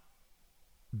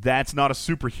 that's not a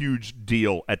super huge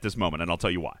deal at this moment, and I'll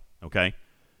tell you why. Okay.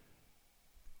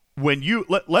 When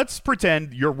let's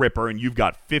pretend you're Ripper and you've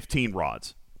got 15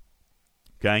 rods.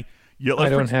 Okay? I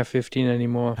don't have 15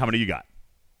 anymore. How many you got?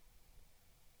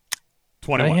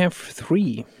 21. I have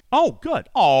 3. Oh, good.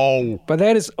 Oh. But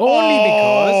that is only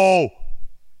because...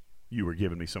 You were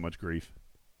giving me so much grief.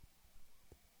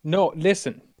 No,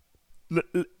 listen.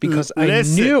 Because I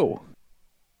knew...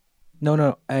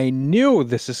 No, I knew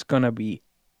this is going to be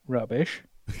rubbish.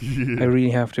 I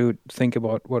really have to think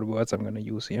about what words I'm going to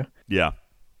use here. Yeah.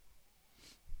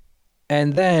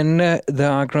 And then the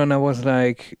Arc Runner was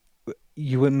like,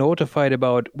 you were notified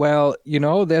about, well,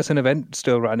 there's an event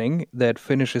still running that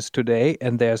finishes today,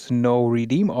 and there's no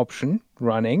redeem option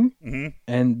running. Mm-hmm.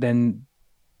 And then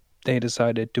they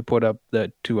decided to put up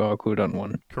the 2-hour cooldown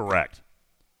one. Correct.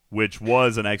 Which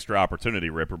was an extra opportunity,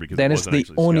 Ripper, because that it is wasn't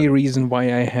the only scheduled. reason why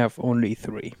I have only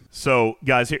 3. So,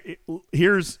 guys,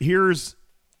 here's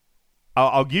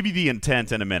I'll give you the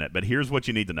intent in a minute, but here's what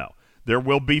you need to know. There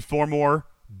will be 4 more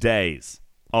days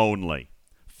only.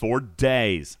 4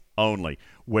 days only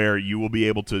where you will be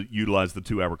able to utilize the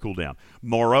 2-hour cooldown.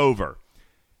 Moreover,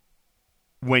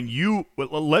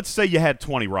 let's say you had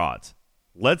 20 rods.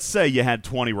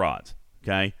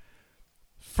 Okay?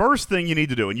 First thing you need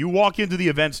to do, and you walk into the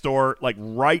event store like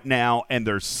right now, and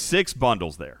there's 6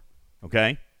 bundles there.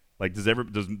 Okay? Like,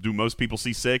 do most people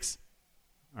see 6?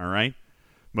 All right?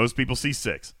 Most people see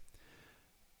 6.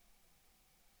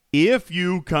 If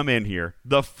you come in here,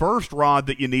 the first rod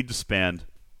that you need to spend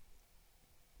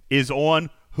is on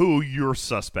who your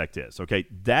suspect is. Okay,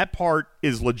 that part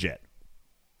is legit.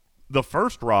 The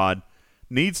first rod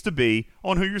needs to be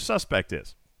on who your suspect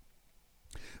is.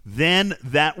 Then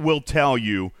that will tell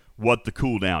you what the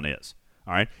cooldown is.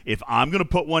 All right, if I'm going to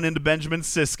put one into Benjamin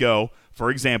Sisko,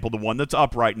 for example, the one that's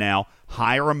up right now,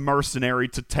 hire a mercenary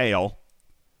to tail.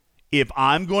 If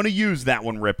I'm going to use that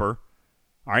one, Ripper,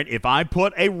 all right, if I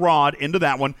put a rod into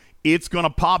that one, it's going to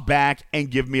pop back and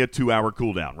give me a 2-hour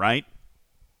cooldown, right?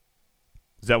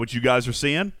 Is that what you guys are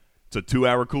seeing? It's a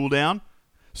 2-hour cooldown.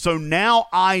 So now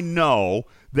I know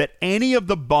that any of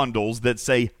the bundles that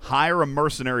say hire a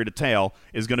mercenary to tail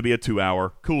is going to be a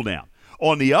 2-hour cooldown.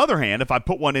 On the other hand, if I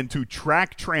put one into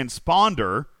track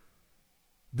transponder,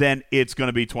 then it's going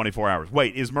to be 24 hours.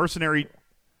 Wait, was mercenary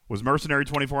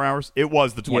 24 hours? It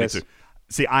was the 22. Yes.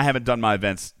 See, I haven't done my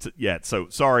events yet, so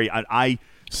sorry. I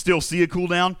still see a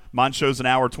cooldown. Mine shows an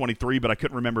hour 23, but I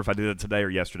couldn't remember if I did it today or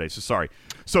yesterday, so sorry.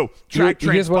 So track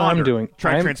transponder. Here's what I'm doing.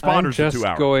 Track transponder's I'm just 2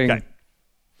 hours. Going okay.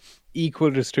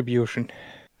 Equal distribution.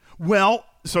 Well,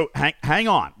 so hang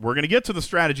on. We're going to get to the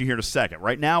strategy here in a second.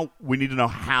 Right now, we need to know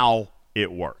how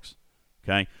it works.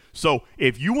 Okay? So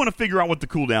if you want to figure out what the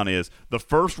cooldown is, the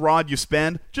first rod you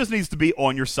spend just needs to be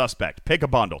on your suspect. Pick a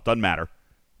bundle. Doesn't matter.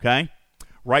 Okay?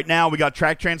 Right now, we got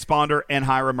track transponder and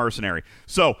hire a mercenary.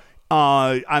 So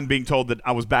I'm being told that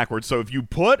I was backwards. So if you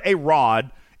put a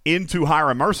rod into hire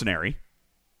a mercenary,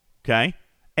 okay,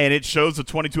 and it shows a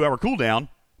 22-hour cooldown,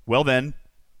 well then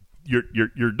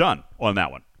you're done on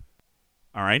that one.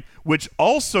 All right? Which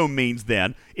also means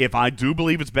then, if I do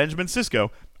believe it's Benjamin Sisko,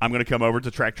 I'm going to come over to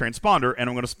track transponder and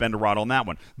I'm going to spend a rod on that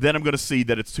one. Then I'm going to see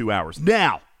that it's 2 hours.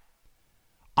 Now,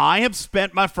 I have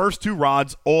spent my first 2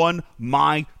 rods on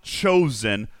my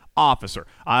chosen officer.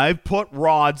 I've put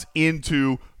rods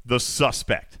into the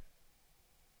suspect.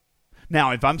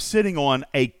 Now, if I'm sitting on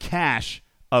a cache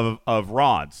of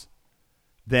rods,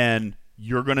 then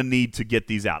you're going to need to get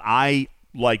these out. I,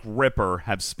 like Ripper,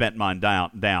 have spent mine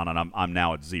down and I'm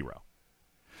now at 0.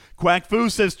 Quack Fu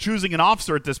says choosing an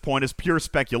officer at this point is pure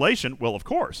speculation. Well, of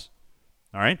course.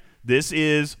 All right? This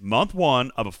is month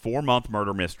 1 of a 4-month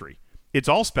murder mystery. It's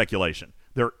all speculation.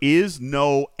 There is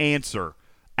no answer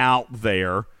out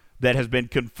there that has been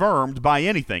confirmed by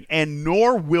anything, and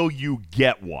nor will you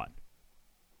get one.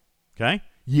 Okay?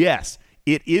 Yes,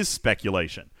 it is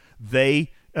speculation.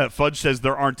 Fudge says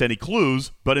there aren't any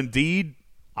clues, but indeed,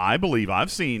 I believe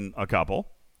I've seen a couple.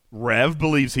 Rev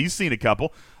believes he's seen a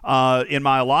couple. In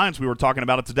my alliance, we were talking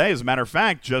about it today. As a matter of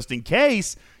fact, just in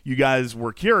case you guys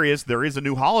were curious, there is a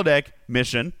new holodeck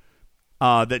mission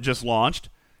that just launched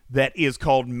that is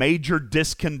called Major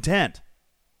Discontent.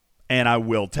 And I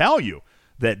will tell you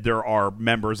that there are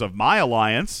members of my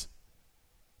alliance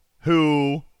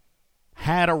who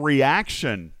had a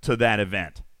reaction to that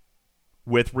event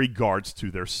with regards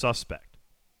to their suspect.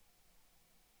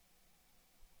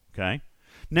 Okay?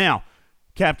 Now,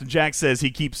 Captain Jack says he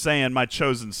keeps saying my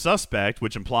chosen suspect,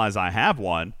 which implies I have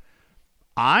one.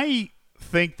 I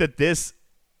think that this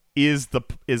is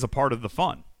a part of the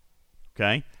fun.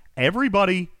 Okay?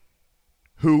 Everybody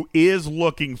who is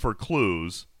looking for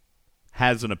clues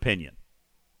has an opinion.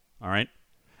 All right?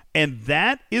 And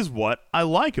that is what I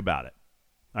like about it.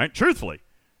 All right? Truthfully.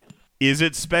 Is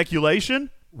it speculation?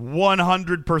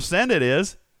 100% it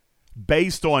is,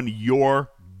 based on your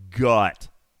gut.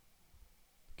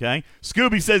 Okay?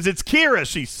 Scooby says it's Kira.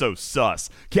 She's so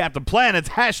sus. Captain Planet's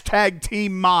hashtag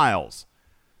Team Miles.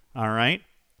 All right?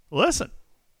 Listen.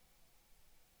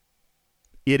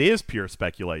 It is pure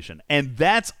speculation. And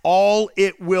that's all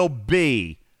it will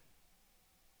be.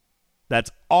 That's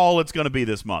all it's going to be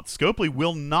this month. Scopely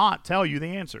will not tell you the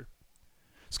answer.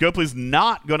 Scopely's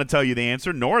not going to tell you the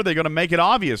answer, nor are they going to make it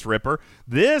obvious, Ripper.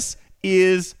 This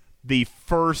is the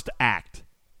first act.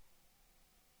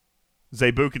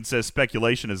 Zabukin says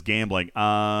speculation is gambling.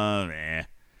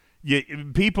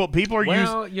 People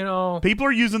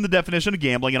are using the definition of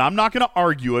gambling, and I'm not going to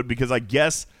argue it because I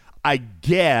guess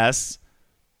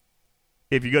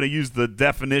if you're going to use the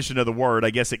definition of the word, I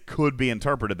guess it could be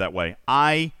interpreted that way.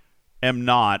 I am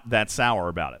not that sour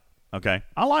about it. Okay?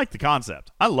 I like the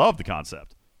concept. I love the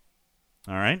concept.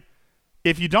 All right?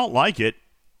 If you don't like it,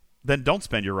 then don't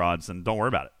spend your rods and don't worry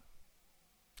about it.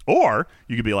 Or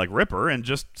you could be like Ripper and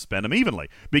just spend them evenly.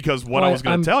 Because what I was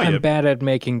going to tell you... I'm bad at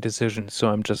making decisions, so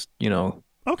I'm just,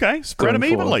 Okay, spread them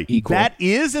evenly. Equal. That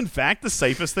is, in fact, the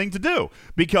safest thing to do.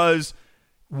 Because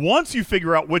once you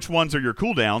figure out which ones are your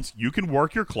cooldowns, you can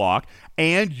work your clock,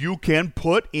 and you can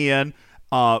put in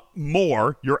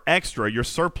more, your extra, your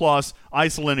surplus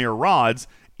isolinear rods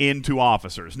into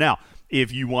officers. Now,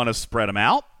 If you want to spread them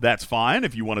out, that's fine.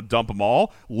 If you want to dump them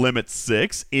all, limit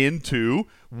 6 into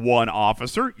one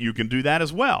officer, you can do that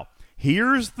as well.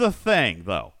 Here's the thing,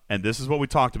 though, and this is what we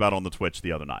talked about on the Twitch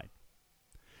the other night.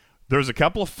 There's a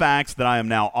couple of facts that I am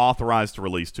now authorized to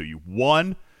release to you.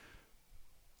 One,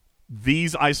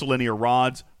 these isolinear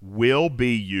rods will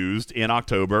be used in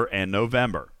October and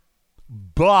November.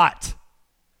 But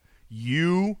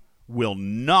you will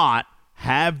not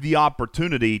have the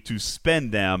opportunity to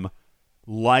spend them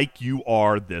like you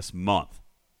are this month.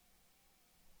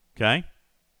 Okay?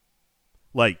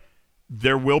 Like,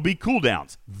 there will be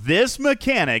cooldowns. This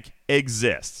mechanic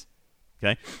exists.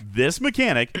 Okay? This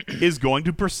mechanic is going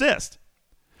to persist.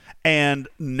 And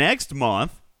next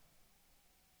month,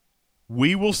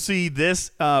 we will see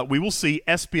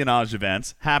espionage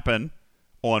events happen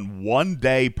on 1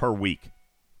 day per week.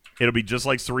 It'll be just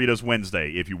like Cerritos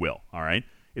Wednesday, if you will. All right?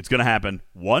 It's going to happen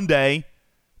 1 day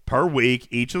per week,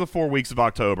 each of the 4 weeks of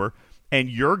October, and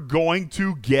you're going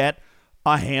to get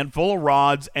a handful of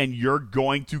rods, and you're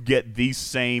going to get these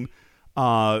same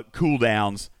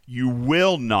cooldowns. You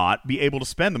will not be able to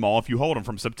spend them all if you hold them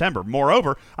from September.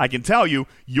 Moreover, I can tell you,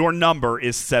 your number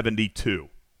is 72.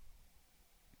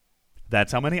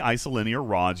 That's how many isolinear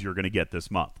rods you're going to get this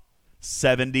month.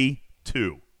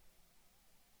 72.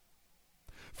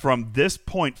 From this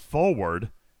point forward,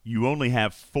 you only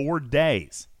have 4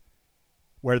 days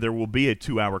where there will be a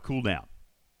 2-hour cooldown.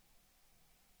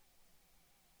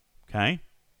 Okay?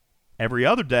 Every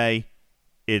other day,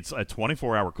 it's a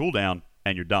 24-hour cooldown,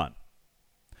 and you're done.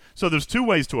 So there's 2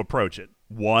 ways to approach it.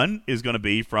 One is going to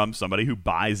be from somebody who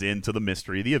buys into the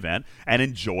mystery of the event and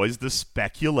enjoys the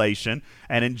speculation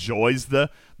and enjoys the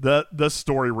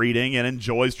story reading and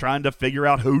enjoys trying to figure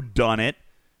out who done it.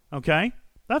 Okay?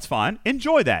 That's fine.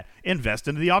 Enjoy that. Invest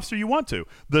into the officer you want to.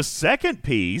 The second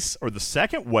piece, or the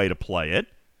second way to play it,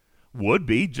 would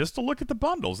be just to look at the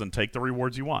bundles and take the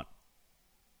rewards you want.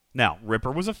 Now,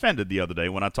 Ripper was offended the other day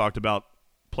when I talked about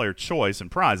player choice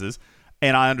and prizes,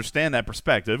 and I understand that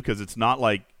perspective because it's not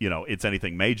like, it's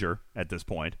anything major at this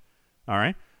point. All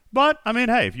right? But, I mean,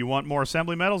 hey, if you want more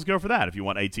assembly medals, go for that. If you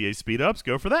want ATA speed-ups,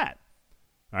 go for that.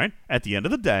 All right? At the end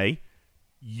of the day,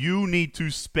 you need to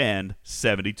spend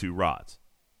 72 rods.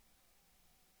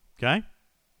 Okay?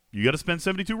 You got to spend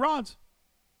 72 rods.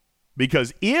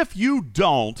 Because if you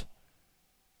don't,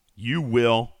 you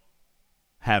will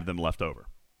have them left over.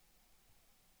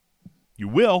 You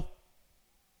will.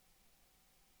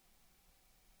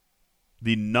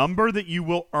 The number that you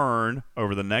will earn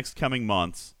over the next coming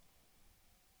months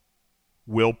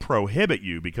will prohibit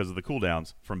you, because of the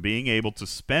cooldowns, from being able to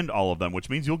spend all of them,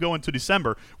 which means you'll go into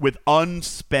December with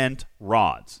unspent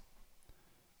rods.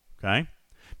 Okay?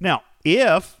 Now,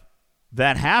 if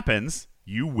that happens,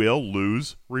 you will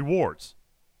lose rewards.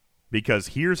 Because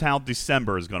here's how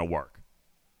December is going to work.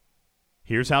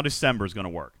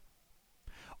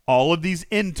 All of these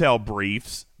intel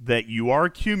briefs that you are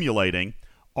accumulating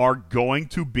are going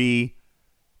to be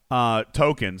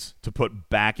tokens to put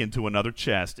back into another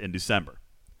chest in December.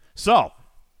 So,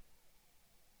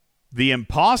 the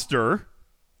imposter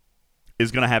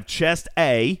is going to have chest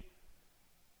A,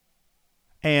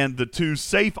 and the 2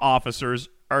 safe officers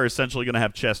are essentially going to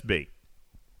have chest B.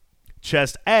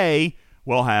 Chest A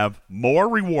will have more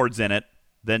rewards in it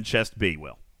than chest B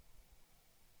will.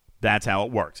 That's how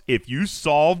it works. If you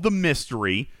solve the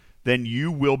mystery, then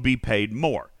you will be paid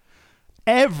more.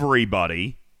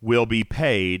 Everybody will be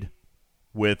paid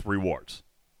with rewards.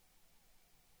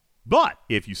 But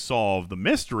if you solve the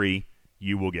mystery,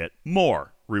 you will get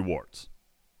more rewards.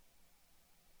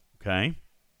 Okay?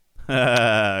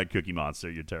 Cookie Monster,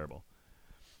 you're terrible.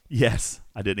 Yes,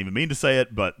 I didn't even mean to say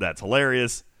it, but that's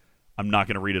hilarious. I'm not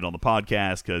going to read it on the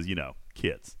podcast because,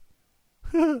 kids.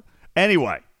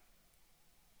 Anyway.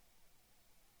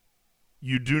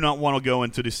 You do not want to go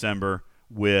into December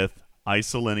with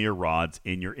isolinear rods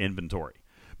in your inventory.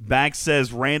 Back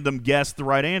says random guess the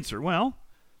right answer. Well,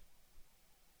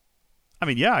 I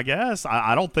mean, yeah, I guess.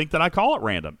 I don't think that I call it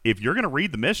random. If you're going to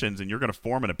read the missions and you're going to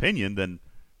form an opinion, then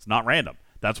it's not random.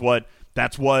 That's what,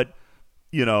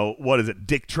 what is it,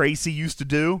 Dick Tracy used to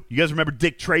do? You guys remember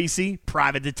Dick Tracy,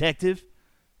 private detective?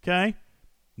 Okay?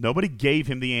 Nobody gave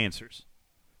him the answers.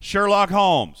 Sherlock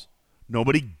Holmes,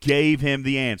 nobody gave him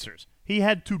the answers. He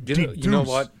had to deduce. You know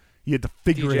what? He had to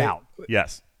figure it out.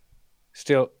 Yes.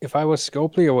 Still, if I was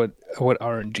Scopely, I would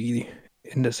RNG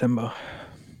in December.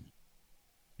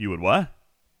 You would what?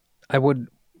 I would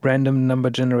random number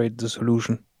generate the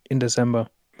solution in December.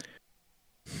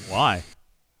 Why?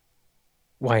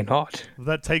 Why not?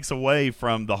 That takes away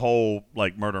from the whole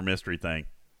murder mystery thing.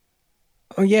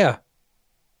 Oh yeah.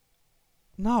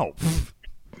 No.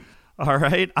 All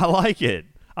right? I like it.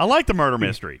 I like the murder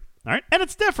mystery. All right? And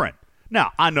it's different.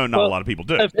 Now, I know not a lot of people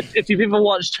do. If you've ever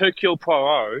watched Hercule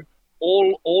Poirot,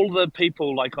 all the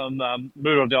people like on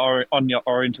Murder on the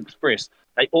Orient Express,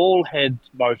 they all had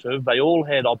motive, they all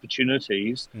had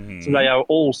opportunities, so they are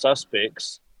all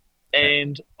suspects.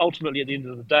 And ultimately, at the end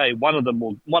of the day, one of them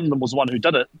was the one who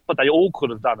did it, but they all could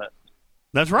have done it.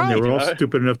 That's right. And they were all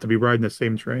stupid enough to be riding the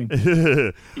same train.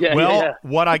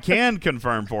 What I can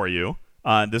confirm for you,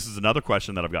 this is another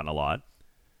question that I've gotten a lot.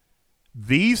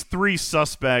 These 3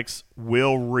 suspects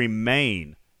will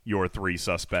remain your 3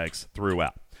 suspects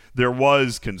throughout. There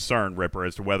was concern, Ripper,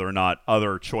 as to whether or not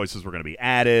other choices were going to be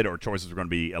added or choices were going to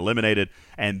be eliminated,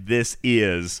 and this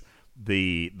is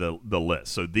the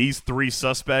list. So these 3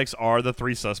 suspects are the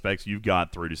 3 suspects you've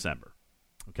got through December.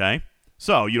 Okay?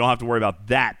 So you don't have to worry about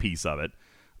that piece of it.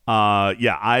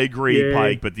 Yeah, I agree,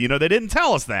 Pike, but, they didn't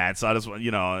tell us that, so I just,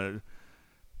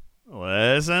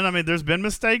 listen, I mean, there's been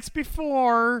mistakes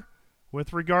before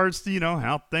with regards to,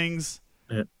 how things...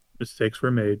 Mistakes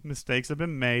were made. Mistakes have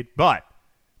been made, but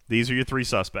these are your 3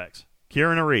 suspects.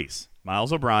 Kieran Reese,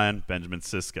 Miles O'Brien, Benjamin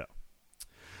Sisko.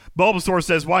 Bulbasaur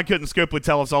says, why couldn't Scopely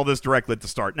tell us all this directly at the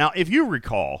start? Now, if you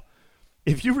recall,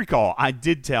 I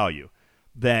did tell you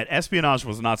that Espionage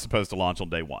was not supposed to launch on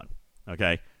day 1.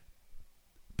 Okay?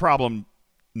 Problem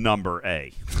number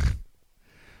A.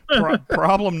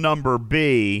 Problem number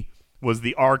B was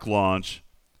the ARC launch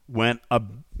went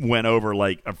over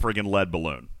like a friggin' lead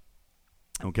balloon.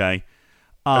 Okay?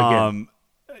 Yeah.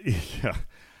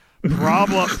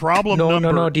 Problem no,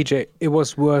 number... No, DJ. It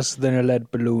was worse than a lead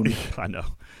balloon. I know.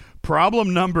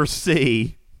 Problem number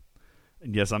C,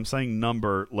 and yes, I'm saying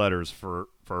number letters for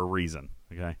a reason,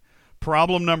 okay?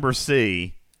 Problem number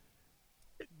C,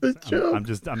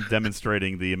 I'm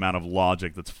demonstrating the amount of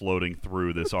logic that's floating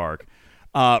through this arc.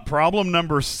 Problem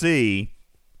number C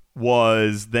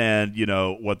was then,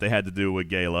 what they had to do with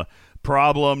Gala.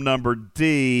 Problem number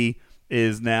D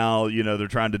is now, they're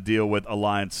trying to deal with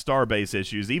Alliance Starbase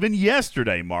issues. Even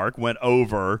yesterday, Mark, went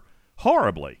over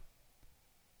horribly.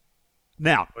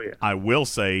 Now, I will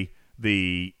say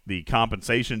the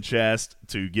compensation chest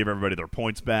to give everybody their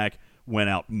points back went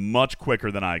out much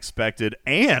quicker than I expected,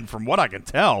 and from what I can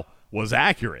tell, was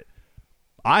accurate.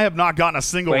 I have not gotten a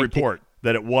single report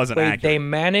that it wasn't accurate. They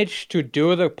managed to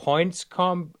do the points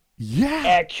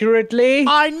accurately?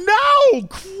 I know!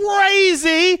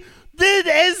 Crazy!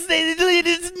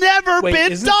 It's never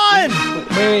been done!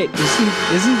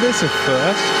 Isn't this a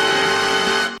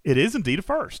first? It is indeed a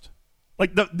first.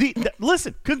 Like,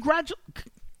 listen, congratulations!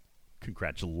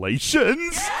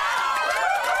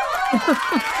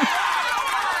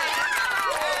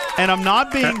 And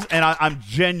I'm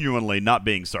genuinely not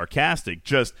being sarcastic,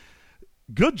 just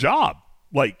good job.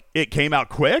 Like, it came out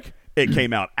quick, it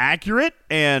came out accurate,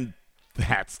 and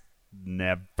that's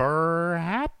never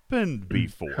happened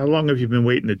before. How long have you been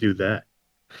waiting to do that?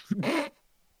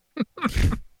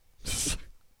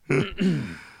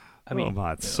 I mean, oh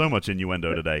my, it's so much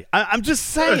innuendo today. I'm just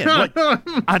saying. Like,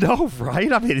 I know,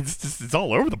 right? I mean, it's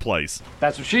all over the place.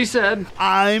 That's what she said.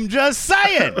 I'm just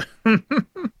saying.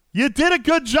 You did a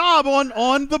good job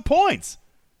on the points.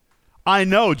 I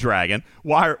know, Dragon.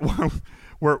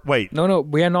 Wait. No,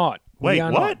 we are not. Wait, we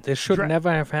are what? Not. This should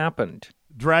never have happened.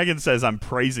 Dragon says I'm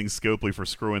praising Scopely for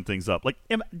screwing things up. Like,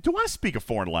 do I speak a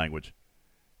foreign language?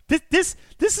 This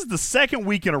is the second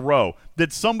week in a row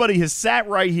that somebody has sat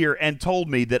right here and told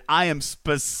me that I am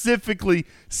specifically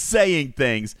saying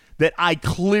things that I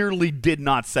clearly did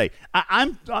not say.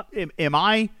 Am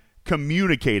I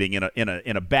communicating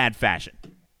in a bad fashion?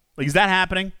 Like, is that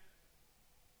happening?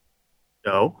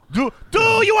 No. Do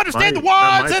you understand the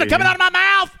words that are coming out of my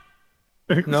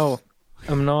mouth? No,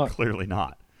 I'm not. Clearly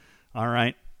not. All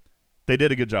right. They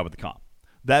did a good job with the comp.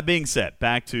 That being said,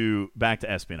 back to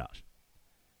Espionage.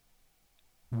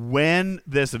 When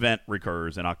this event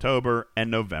recurs in October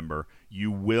and November,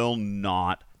 you will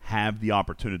not have the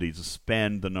opportunity to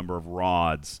spend the number of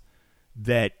rods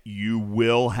that you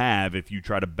will have if you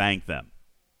try to bank them.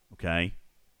 Okay?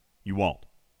 You won't.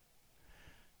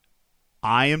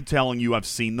 I am telling you, I've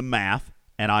seen the math,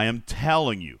 and I am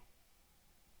telling you,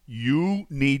 you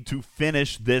need to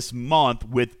finish this month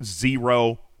with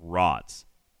 0 rods.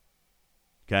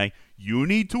 Okay? You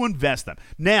need to invest them.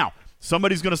 Now,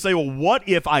 somebody's going to say, well, what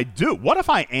if I do? What if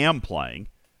I am playing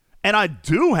and I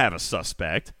do have a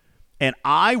suspect and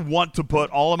I want to put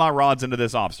all of my rods into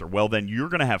this officer? Well, then you're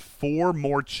going to have 4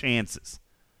 more chances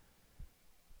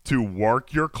to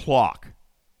work your clock.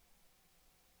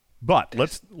 But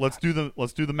let's do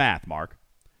the math, Mark.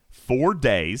 4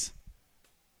 days,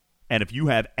 and if you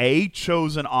have a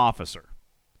chosen officer,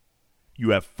 You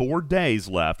have 4 days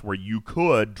left where you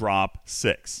could drop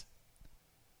 6.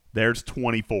 There's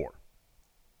 24.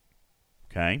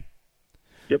 Okay?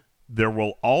 Yep. There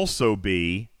will also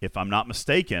be, if I'm not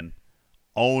mistaken,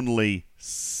 only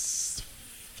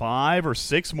 5 or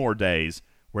 6 more days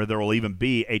where there will even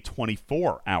be a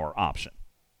 24-hour option.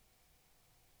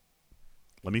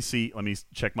 Let me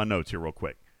check my notes here real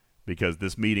quick, because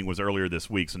this meeting was earlier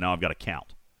this week, so now I've got to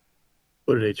count.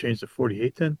 What, did they change to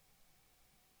 48 then?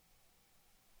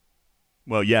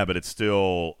 Well, yeah, but it's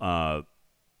still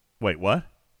wait, what?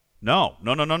 No.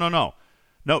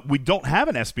 No, we don't have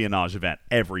an espionage event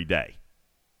every day.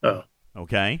 Oh.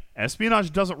 Okay?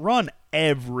 Espionage doesn't run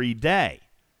every day.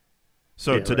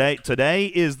 So Yeah, today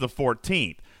is the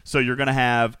 14th. So you're going to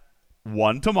have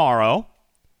one tomorrow,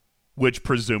 which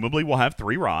presumably will have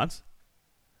 3 rods.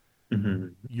 Mm-hmm.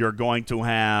 You're going to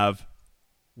have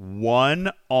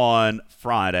one on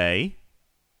Friday.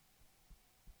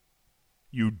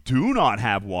 You do not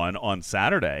have one on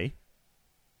Saturday.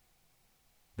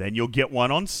 Then you'll get one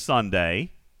on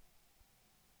Sunday.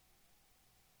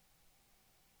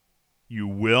 You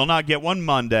will not get one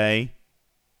Monday.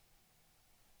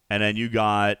 And then you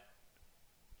got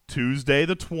Tuesday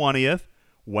the 20th,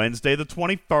 Wednesday the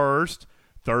 21st,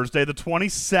 Thursday the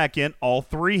 22nd. All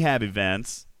 3 have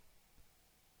events.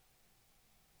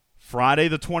 Friday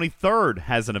the 23rd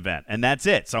has an event, and that's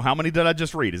it. So how many did I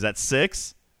just read? Is that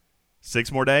 6?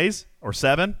 6 more days? Or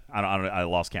 7? I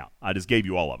lost count. I just gave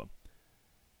you all of them.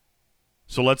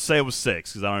 So let's say it was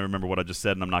 6, because I don't remember what I just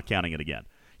said, and I'm not counting it again.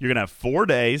 You're going to have 4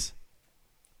 days.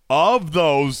 Of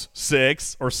those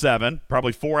 6 or 7,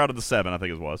 probably 4 out of the 7, I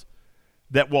think it was,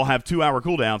 that will have 2-hour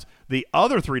cooldowns. The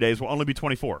other 3 days will only be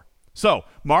 24. So,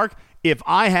 Mark, if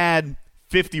I had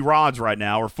 50 rods right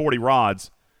now or 40 rods,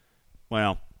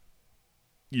 well,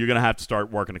 you're going to have to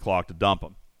start working the clock to dump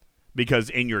them. Because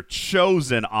in your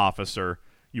chosen officer,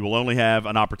 you will only have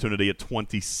an opportunity at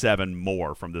 27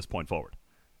 more from this point forward.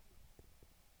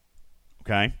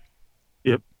 Okay?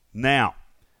 Yep. Now,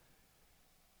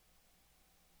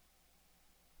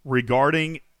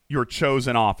 regarding your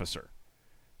chosen officer,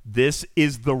 this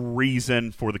is the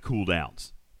reason for the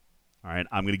cooldowns. All right,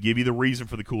 I'm going to give you the reason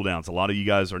for the cooldowns. A lot of you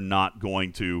guys are not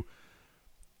going to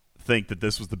think that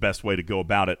this was the best way to go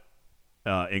about it,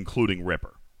 including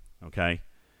Ripper. Okay?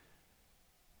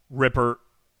 Ripper,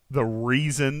 the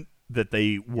reason that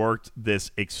they worked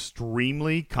this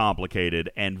extremely complicated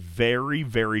and very,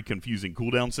 very confusing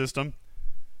cooldown system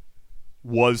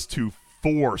was to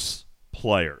force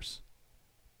players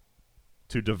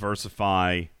to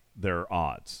diversify their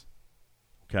odds.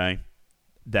 Okay?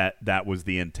 That was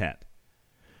the intent.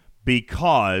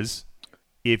 Because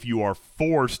if you are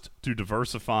forced to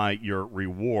diversify your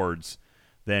rewards,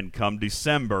 then come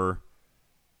December,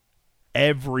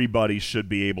 everybody should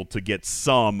be able to get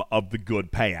some of the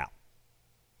good payout.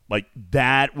 Like,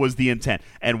 that was the intent.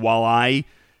 And while I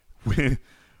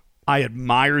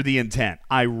admire the intent,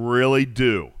 I really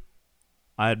do.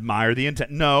 I admire the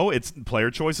intent. No, it's player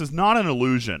choice is not an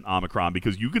illusion, Omicron,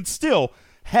 because you can still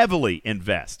heavily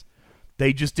invest.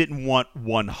 They just didn't want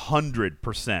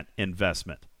 100%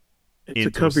 investment. It's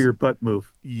a cover your butt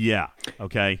move. Yeah.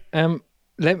 Okay.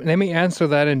 Let me answer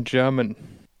that in German.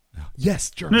 Yes,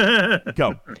 German.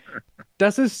 Go.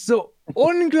 Das ist so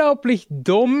unglaublich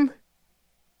dumm.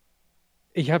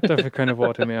 Ich habe dafür keine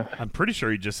Worte mehr. I'm pretty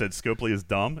sure you just said Scopely is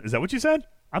dumb. Is that what you said?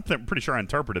 I'm pretty sure I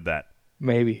interpreted that.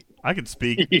 Maybe. I can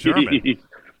speak German.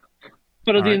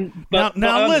 But right.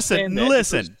 Now listen.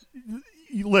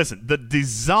 The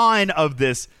design of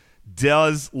this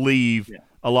does leave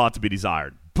a lot to be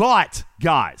desired. But,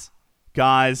 guys,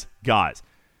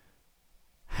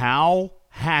 how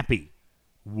happy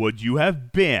would you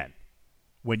have been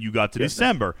when you got to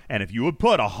December, and if you would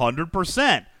put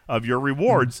 100% of your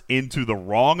rewards into the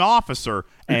wrong officer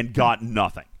and got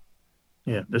nothing?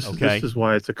 Yeah, this is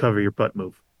why it's a cover your butt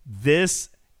move. This,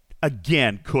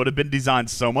 again, could have been designed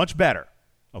so much better.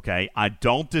 Okay, I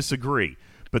don't disagree.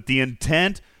 But the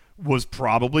intent was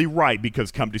probably right,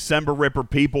 because come December, Ripper,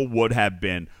 people would have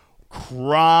been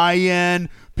crying.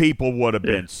 People would have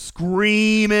been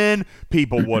screaming.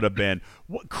 People would have been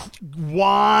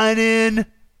whining.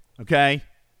 Okay?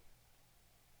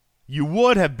 You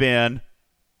would have been.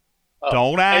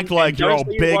 Don't act like you're all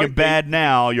big and bad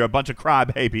now. You're a bunch of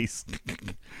crybabies.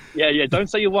 Yeah, don't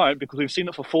say you won't, because we've seen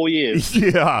it for 4 years.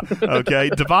 Yeah, okay.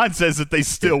 Divine says that they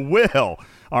still will.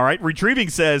 All right, Retrieving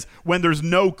says when there's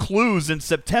no clues in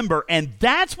September, and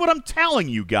that's what I'm telling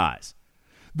you guys.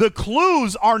 The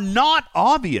clues are not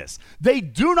obvious. They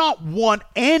do not want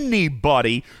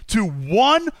anybody to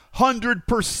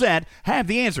 100% have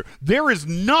the answer. There is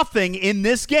nothing in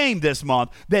this game this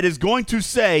month that is going to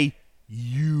say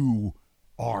you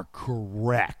are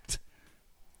correct.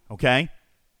 Okay?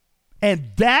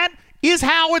 And that is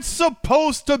how it's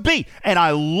supposed to be. And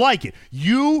I like it.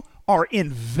 You are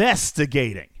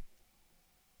investigating.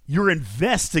 You're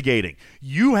investigating.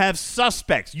 You have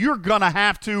suspects. You're going to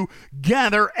have to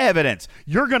gather evidence.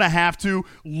 You're going to have to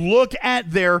look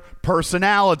at their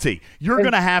personality. You're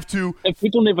going to have to... Have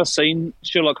people never seen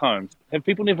Sherlock Holmes? Have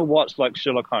people never watched like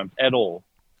Sherlock Holmes at all?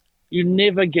 You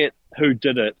never get who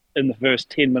did it in the first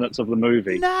 10 minutes of the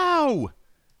movie. No.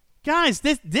 Guys,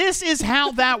 this is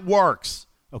how that works,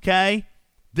 okay?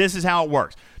 This is how it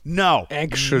works. No,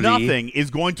 actually, nothing is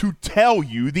going to tell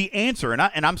you the answer. And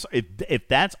I'm if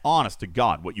that's honest to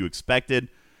God what you expected,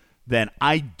 then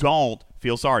I don't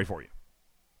feel sorry for you.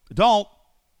 I don't,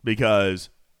 because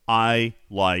I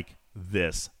like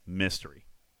this mystery.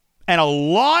 And a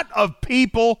lot of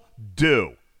people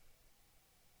do.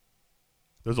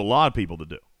 There's a lot of people that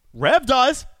do. Rev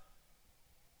does.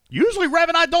 Usually Rev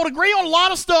and I don't agree on a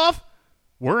lot of stuff.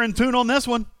 We're in tune on this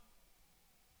one.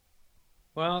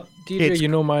 Well, DJ, you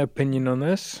know my opinion on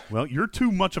this. Well, you're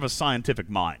too much of a scientific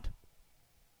mind.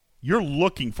 You're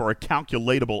looking for a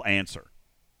calculatable answer.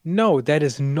 No, that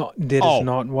is not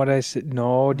what I said.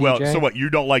 No, DJ. Well, so what? You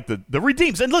don't like the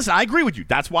redeems. And listen, I agree with you.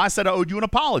 That's why I said I owed you an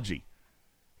apology.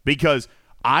 Because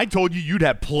I told you you'd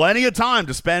have plenty of time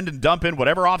to spend and dump in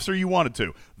whatever officer you wanted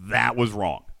to. That was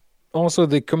wrong. Also,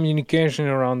 the communication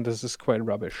around this is quite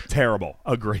rubbish. Terrible.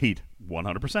 Agreed.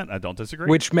 100%. I don't disagree.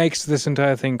 Which makes this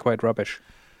entire thing quite rubbish.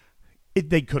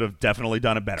 They could have definitely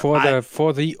done it better.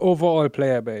 For the overall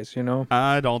player base, you know?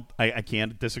 I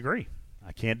can't disagree.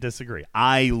 I can't disagree.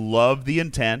 I love the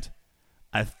intent.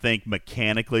 I think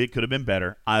mechanically it could have been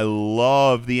better. I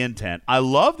love the intent. I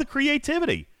love the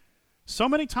creativity. So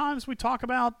many times we talk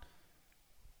about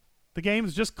the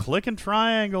game's just clicking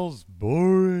triangles,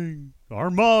 boring,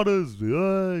 armadas.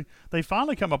 They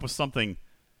finally come up with something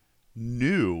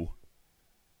new.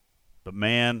 But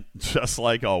man, just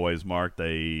like always, Mark,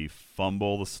 they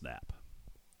fumble the snap.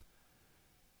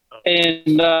 And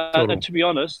to be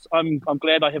honest, I'm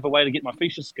glad I have a way to get my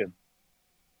Fisher skin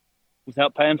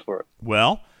without paying for it.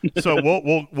 Well, so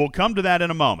we'll come to that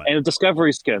in a moment. And a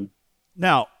Discovery skin.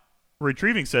 Now,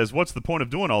 Retrieving says, what's the point of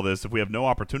doing all this if we have no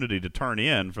opportunity to turn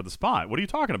in for the spot? What are you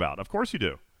talking about? Of course you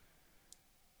do.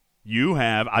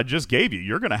 I just gave you,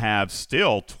 you're going to have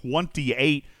still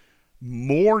 28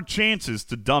 more chances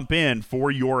to dump in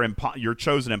for your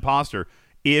chosen imposter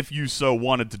if you so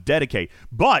wanted to dedicate.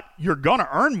 But you're going to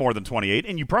earn more than 28,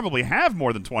 and you probably have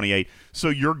more than 28, so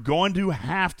you're going to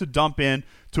have to dump in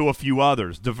to a few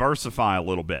others, diversify a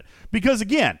little bit. Because,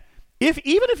 again, even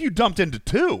if you dumped into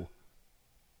 2,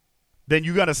 then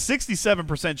you got a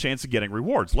 67% chance of getting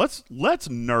rewards. Let's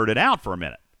nerd it out for a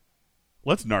minute.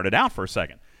 Let's nerd it out for a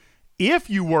second.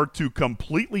 If you were to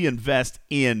completely invest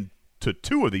into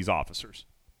 2 of these officers,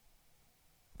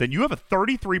 then you have a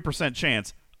 33%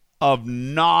 chance of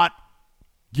not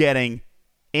getting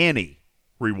any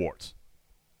rewards.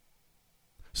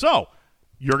 So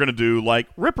you're going to do like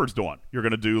Ripper's doing. You're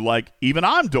going to do like even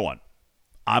I'm doing.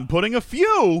 I'm putting a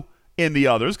few in the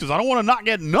others because I don't want to not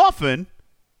get nothing.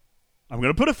 I'm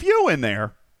going to put a few in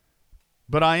there.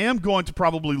 But I am going to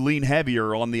probably lean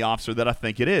heavier on the officer that I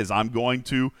think it is. I'm going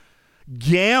to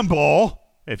gamble,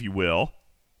 if you will.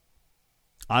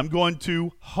 I'm going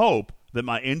to hope that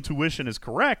my intuition is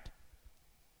correct.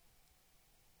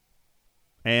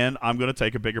 And I'm going to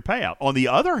take a bigger payout. On the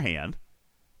other hand,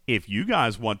 if you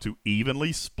guys want to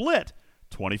evenly split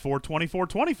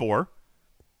 24-24-24,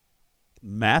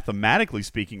 mathematically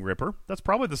speaking, Ripper, that's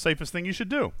probably the safest thing you should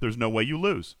do. There's no way you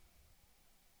lose.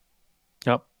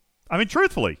 Yep. I mean,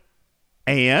 truthfully.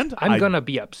 And I'm going to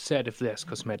be upset if there's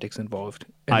cosmetics involved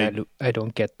and I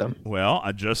don't get them. Well,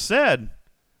 I just said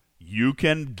you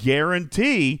can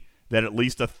guarantee that at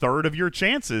least a third of your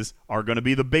chances are going to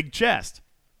be the big chest.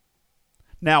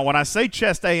 Now, when I say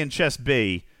chest A and chest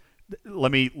B,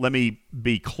 let me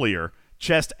be clear.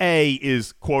 Chest A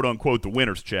is quote unquote the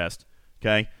winner's chest.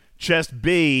 Okay, chest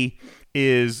B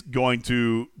is going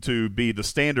to be the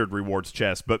standard rewards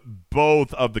chest, but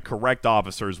both of the correct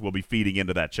officers will be feeding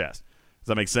into that chest. Does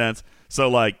that make sense? So,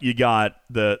 like, you got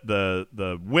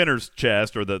the winner's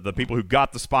chest, or the people who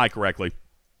got the spy correctly,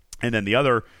 and then the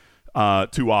other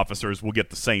 2 officers will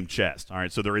get the same chest. All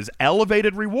right, so there is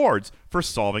elevated rewards for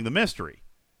solving the mystery.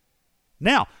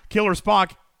 Now, Killer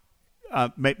Spock,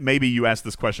 maybe you asked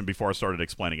this question before I started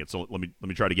explaining it, so let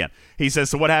me try it again. He says,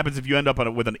 so what happens if you end up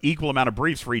with an equal amount of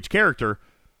briefs for each character?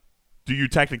 Do you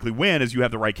technically win as you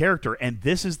have the right character? And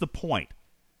this is the point.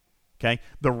 Okay?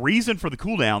 The reason for the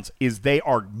cooldowns is they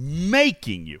are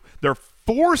making you, they're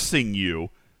forcing you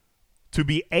to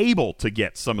be able to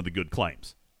get some of the good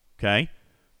claims. Okay?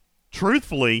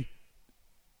 Truthfully,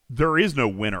 there is no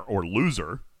winner or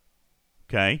loser.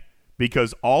 Okay?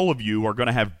 Because all of you are going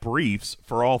to have briefs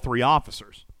for all 3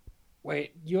 officers.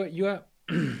 Wait, you have...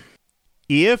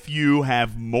 If you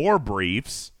have more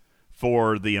briefs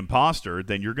for the imposter,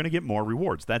 then you're going to get more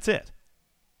rewards. That's it.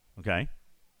 Okay?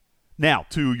 Now,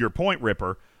 to your point,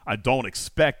 Ripper, I don't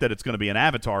expect that it's going to be an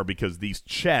avatar because these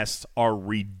chests are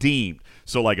redeemed.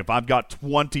 So, like, if I've got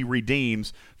 20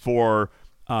 redeems for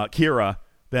Kira,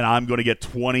 then I'm going to get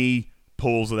 20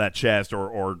 pulls of that chest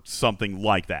or something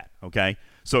like that. Okay?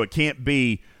 So it can't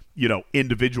be,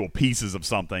 individual pieces of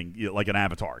something like an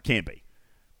avatar. It can't be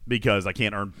because I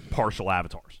can't earn partial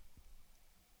avatars.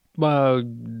 Well,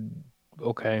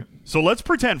 okay. So let's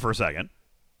pretend for a second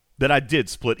that I did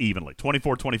split evenly,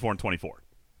 24, 24, and 24.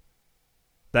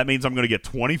 That means I'm going to get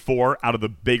 24 out of the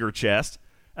bigger chest,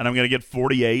 and I'm going to get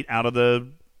 48 out of the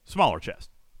smaller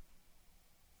chest.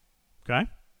 Okay?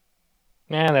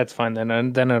 Yeah, that's fine. Then I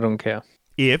don't care.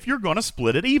 If you're going to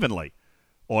split it evenly.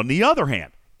 On the other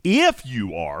hand, if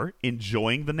you are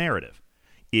enjoying the narrative,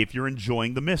 if you're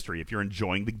enjoying the mystery, if you're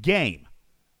enjoying the game,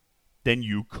 then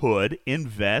you could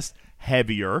invest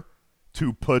heavier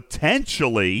to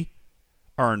potentially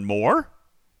earn more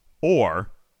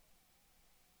or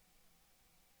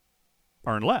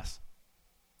earn less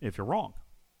if you're wrong.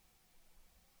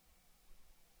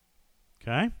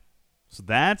 Okay? So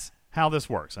that's how this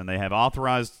works. And they have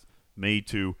authorized me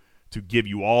to give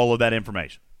you all of that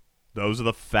information. Those are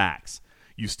the facts.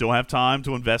 You still have time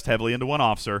to invest heavily into one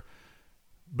officer,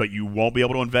 but you won't be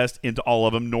able to invest into all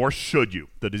of them, nor should you.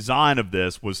 The design of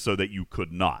this was so that you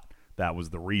could not. That was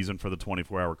the reason for the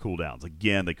 24-hour cooldowns.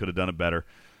 Again, they could have done it better.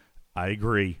 I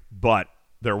agree, but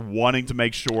they're wanting to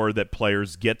make sure that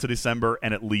players get to December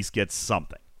and at least get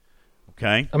something.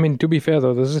 Okay? I mean, to be fair,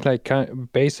 though, this is like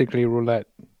basically roulette.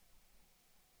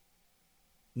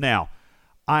 Now,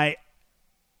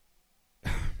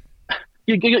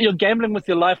 You're gambling with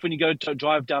your life when you go to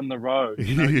drive down the road.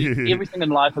 Everything in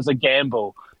life is a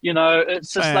gamble.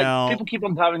 It's just like people keep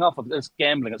on blowing off of it's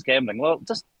gambling. Well,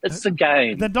 it's a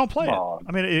game. Then don't play it.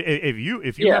 I mean,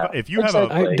 if you have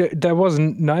that was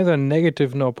neither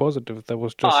negative nor positive. That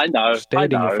was just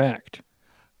stating a fact.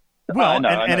 Well,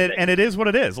 and it is what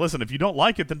it is. Listen, if you don't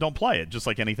like it, then don't play it. Just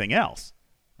like anything else.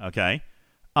 Okay.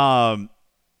 Now,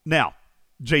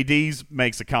 JD's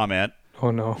makes a comment. Oh,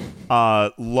 no.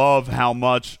 Love how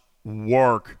much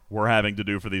work we're having to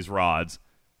do for these rods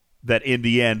that in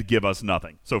the end give us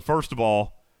nothing. So first of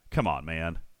all, come on,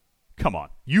 man. Come on.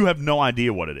 You have no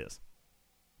idea what it is.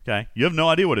 Okay? You have no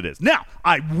idea what it is. Now,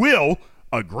 I will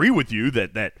agree with you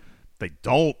that they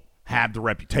don't have the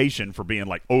reputation for being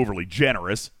like overly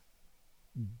generous.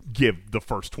 Give the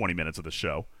first 20 minutes of the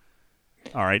show.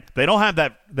 All right? They don't have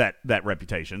that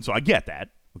reputation, so I get that.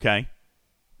 Okay?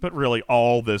 But really,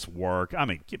 all this work, I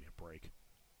mean, give me a break.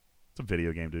 It's a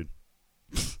video game, dude.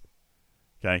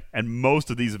 Okay? And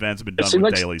most of these events have been done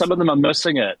with dailies. Some of them are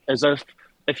missing it, as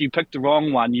if you pick the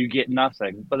wrong one, you get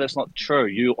nothing. But that's not true.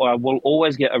 You will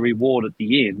always get a reward at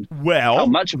the end. Well, how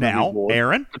much of a now, reward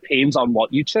Aaron, depends on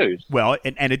what you choose. Well,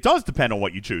 and it does depend on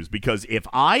what you choose, because if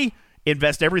I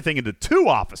invest everything into 2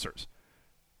 officers,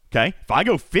 okay, if I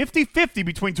go 50-50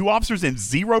 between 2 officers and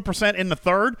 0% in the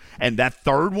third, and that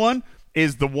third one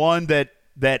is the one that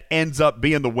ends up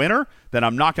being the winner, then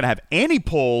I'm not going to have any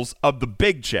pulls of the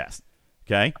big chest.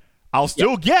 Okay? I'll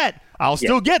still get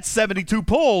 72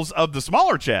 pulls of the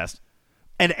smaller chest.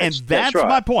 And that's right.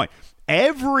 My point.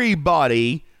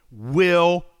 Everybody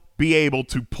will be able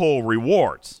to pull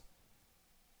rewards.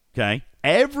 Okay?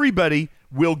 Everybody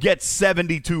will get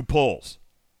 72 pulls.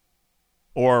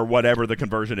 Or whatever the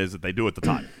conversion is that they do at the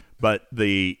time. But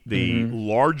the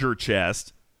larger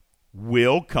chest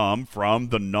will come from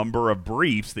the number of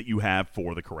briefs that you have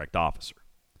for the correct officer.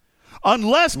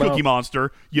 Unless, Cookie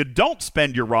Monster, you don't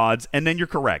spend your rods, and then you're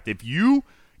correct. If you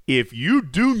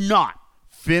do not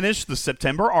finish the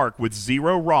September arc with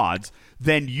 0 rods,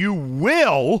 then you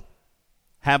will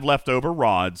have leftover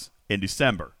rods in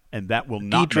December, and that will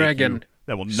not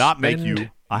make you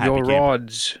a happy camper.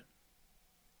 Rods.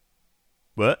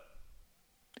 What?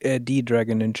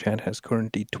 D-Dragon in chat has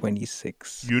currently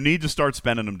 26. You need to start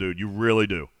spending them, dude. You really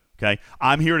do. Okay?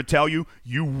 I'm here to tell you,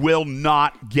 you will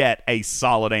not get a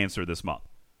solid answer this month.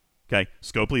 Okay?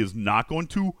 Scopely is not going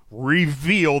to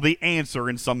reveal the answer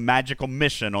in some magical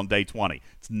mission on day 20.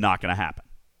 It's not going to happen.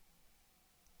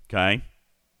 Okay?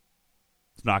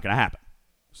 It's not going to happen.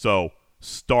 So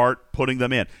start putting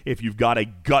them in. If you've got a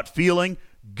gut feeling,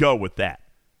 go with that.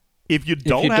 If you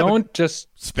don't, just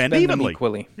spend evenly. Them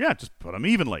equally. Yeah, just put them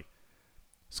evenly.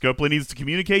 Scopely needs to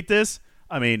communicate this.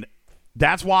 I mean,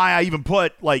 That's why I even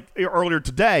put, like, earlier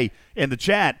today in the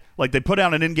chat, like, they put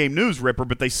out an in-game news ripper,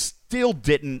 but they still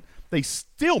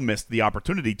missed the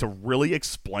opportunity to really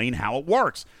explain how it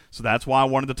works. So that's why I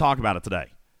wanted to talk about it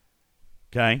today.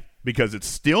 Okay? Because it's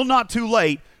still not too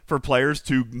late for players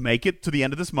to make it to the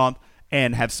end of this month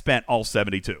and have spent all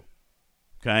 72.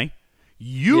 Okay?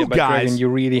 You but guys, Dragon, you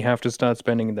really have to start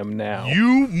spending them now.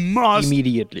 You must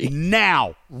immediately.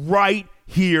 Now, right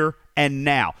here and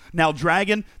now. Now,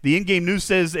 Dragon, the in-game news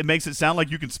says it makes it sound like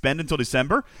you can spend until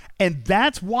December, and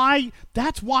that's why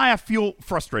I feel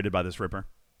frustrated by this, Ripper.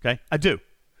 Okay? I do.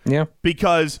 Yeah.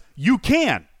 Because you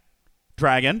can,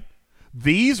 Dragon.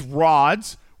 These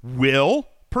rods will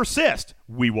persist.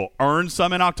 We will earn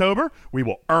some in October. We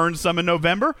will earn some in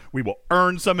November. We will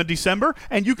earn some in December.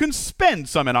 And you can spend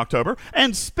some in October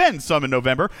and spend some in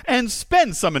November and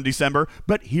spend some in December.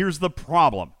 But here's the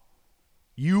problem.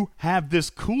 You have this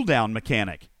cooldown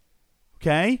mechanic.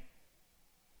 Okay?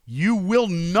 You will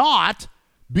not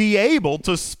be able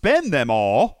to spend them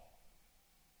all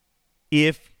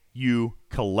if you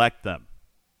collect them.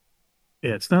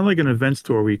 Yeah, it's not like an event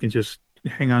store where you can just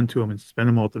hang on to them and spend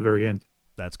them all at the very end.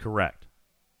 That's correct.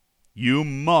 You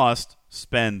must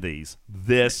spend these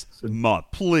this month.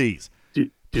 Please. Do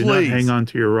not hang on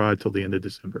to your rod till the end of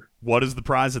December. What is the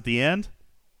prize at the end?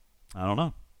 I don't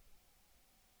know.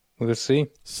 Let's see.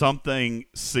 Something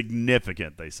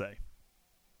significant, they say.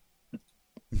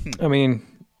 I mean,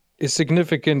 is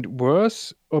significant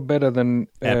worse or better than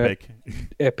Epic?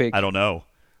 Epic. I don't know.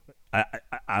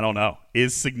 I don't know.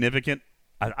 Is significant?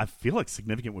 I feel like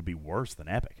significant would be worse than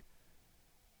epic.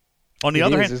 On the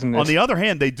other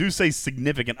hand, they do say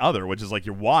significant other, which is like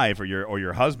your wife or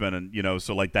your husband, and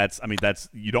so like that's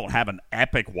you don't have an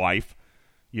epic wife,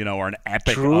 or an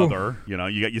epic other. You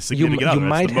got your significant other. You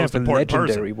might the most have a important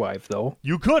legendary person. wife, though.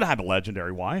 You could have a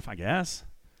legendary wife, I guess.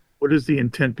 What is the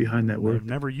intent behind that word? I've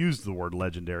never used the word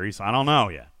legendary, so I don't know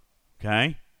yet.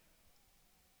 Okay?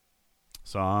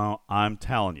 So I'm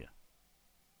telling you.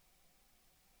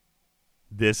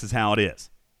 This is how it is.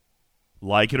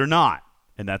 Like it or not,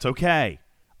 and that's okay.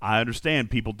 I understand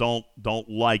people don't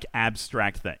like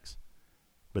abstract things.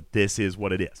 But this is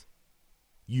what it is.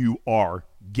 You are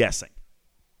guessing.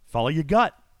 Follow your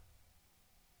gut.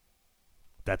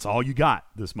 That's all you got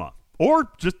this month. Or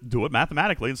just do it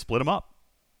mathematically and split them up.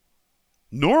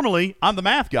 Normally, I'm the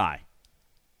math guy.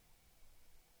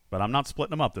 But I'm not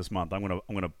splitting them up this month. I'm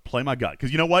gonna play my gut.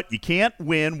 Because you know what? You can't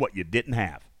win what you didn't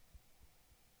have.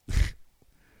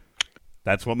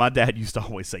 That's what my dad used to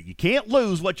always say. You can't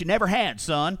lose what you never had,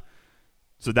 son.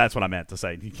 So that's what I meant to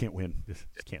say. You can't win. You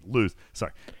can't lose.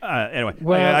 Sorry. Anyway,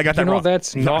 well, I got that wrong.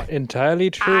 That's not entirely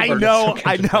true. I know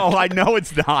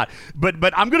it's not. But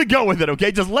I'm going to go with it,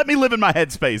 okay? Just let me live in my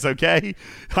headspace, okay?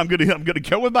 I'm going to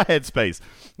go with my headspace.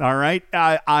 All right?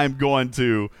 I'm going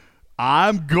to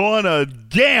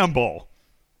gamble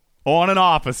on an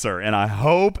officer, and I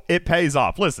hope it pays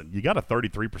off. Listen, you got a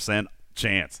 33%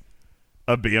 chance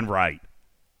of being right.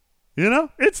 You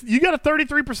got a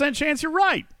 33% chance you're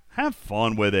right. Have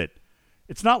fun with it.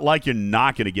 It's not like you're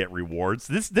not going to get rewards.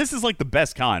 This is like the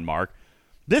best kind, Mark.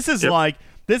 This is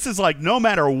like no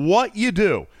matter what you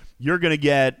do, you're going to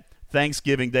get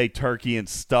Thanksgiving Day turkey and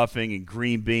stuffing and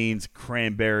green beans,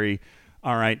 cranberry.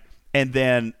 All right. And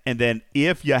then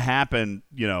if you happen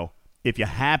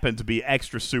to be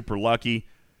extra super lucky,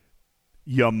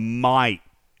 you might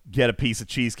get a piece of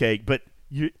cheesecake, but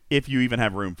if you even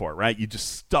have room for it, right? You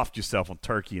just stuffed yourself on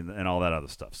turkey and all that other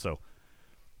stuff. So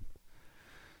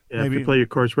maybe, if you play your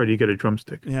cards right, you get a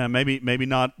drumstick. Yeah, maybe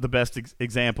not the best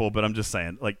example, but I'm just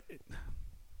saying, like,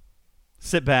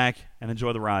 sit back and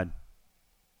enjoy the ride.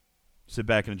 Sit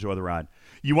back and enjoy the ride.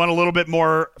 You want a little bit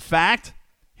more fact?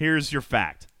 Here's your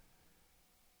fact.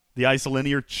 The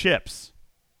isolinear chips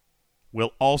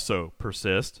will also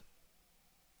persist.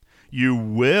 You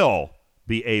will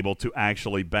be able to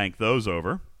actually bank those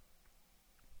over.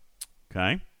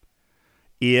 Okay?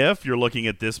 If you're looking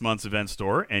at this month's event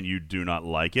store and you do not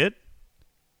like it,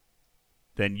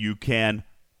 then you can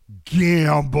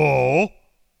gamble.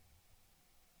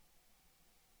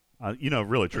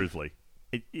 Really truthfully,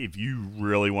 if you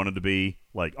really wanted to be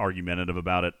like argumentative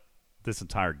about it, this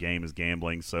entire game is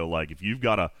gambling. So like if you've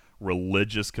got a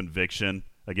religious conviction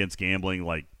against gambling,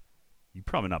 like you're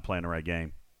probably not playing the right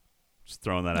game. Just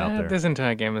throwing that out there. This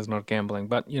entire game is not gambling,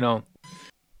 but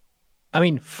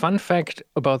fun fact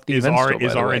about the event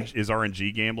store, is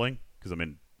RNG gambling? Because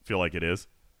feel like it is.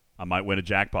 I might win a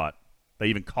jackpot. They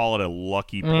even call it a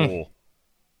lucky pull.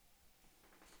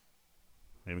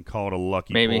 They even call it a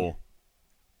lucky pull.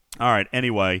 All right.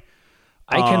 Anyway,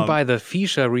 I can buy the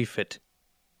Fisha refit.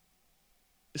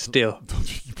 Still,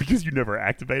 because you never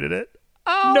activated it.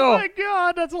 Oh, No. my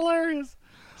God. That's hilarious.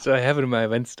 So I have it in my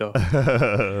event store.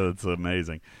 That's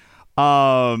amazing.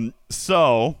 The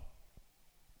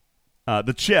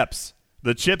chips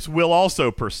will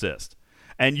also persist,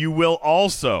 and you will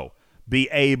also be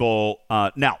able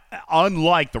now,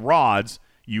 unlike the rods,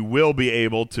 you will be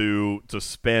able to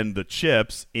spend the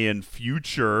chips in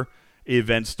future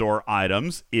event store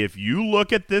items. If you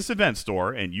look at this event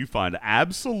store and you find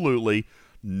absolutely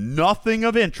nothing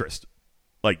of interest,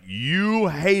 like you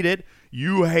hate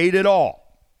it all,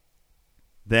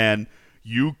 then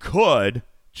you could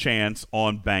chance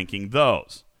on banking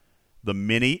those. The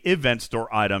mini event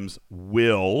store items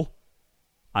will,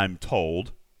 I'm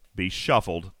told, be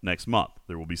shuffled next month.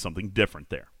 There will be something different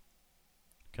there.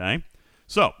 Okay?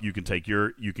 So you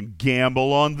can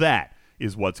gamble on that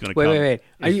is what's going to come. Wait.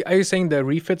 Are you saying the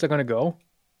refits are going to go?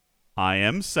 I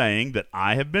am saying that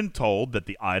I have been told that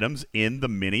the items in the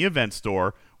mini event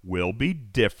store will be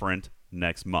different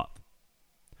next month.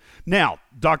 Now,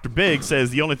 Dr. Big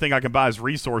says the only thing I can buy is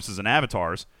resources and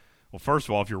avatars. Well, first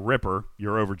of all, if you're Ripper,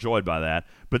 you're overjoyed by that.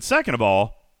 But second of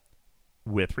all,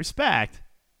 with respect,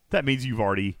 that means you've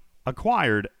already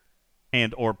acquired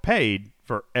and or paid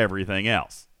for everything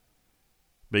else.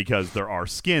 Because there are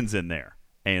skins in there,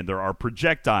 and there are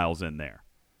projectiles in there.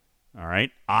 All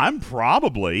right? I'm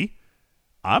probably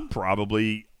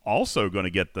also going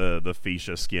to get the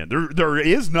Fisha skin. There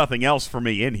is nothing else for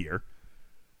me in here.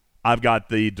 I've got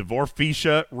the Dvorf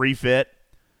Fisha refit,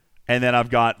 and then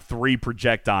I've got 3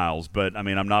 projectiles. But, I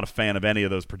mean, I'm not a fan of any of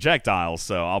those projectiles,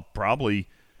 so I'll probably...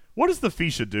 What does the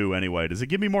Fisha do anyway? Does it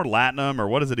give me more Latinum, or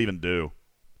what does it even do?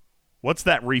 What's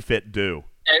that refit do?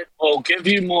 It will give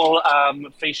you more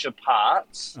Fisha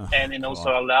parts, and then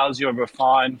also allows you to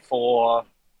refine for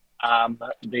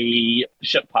the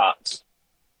ship parts.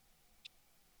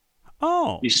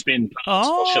 Oh. You spend parts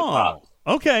for ship parts.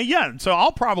 Okay, yeah. So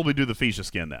I'll probably do the Fisha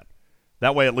skin then.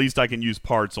 That way at least I can use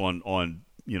parts on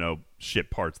ship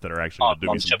parts that are actually going to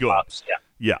do me some good. Parts,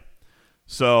 yeah.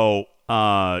 So,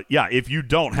 if you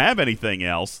don't have anything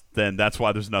else, then that's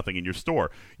why there's nothing in your store.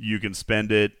 You can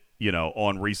spend it,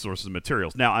 on resources and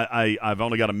materials. Now, I've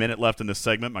only got a minute left in this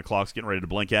segment. My clock's getting ready to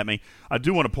blink at me. I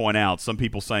do want to point out, some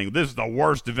people saying, this is the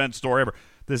worst event store ever.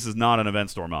 This is not an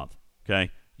event store month, okay?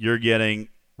 You're getting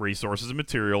resources and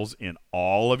materials in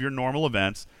all of your normal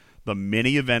events. The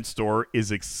mini event store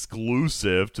is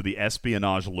exclusive to the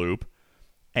espionage loop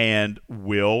and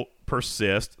will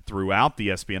persist throughout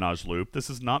the espionage loop. This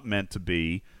is not meant to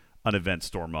be an event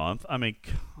store month. I mean,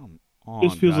 come on.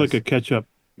 This feels guys. like a catch-up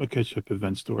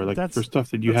event store, like for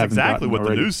stuff that you haven't exactly gotten what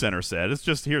already. the news center said. It's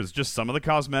just here's just some of the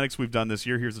cosmetics we've done this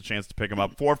year. Here's a chance to pick them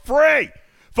up for free,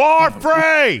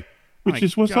 which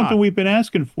is something we've been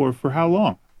asking for how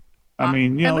long? I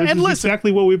mean, this is listen,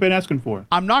 exactly what we've been asking for.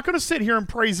 I'm not going to sit here and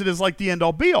praise it as like the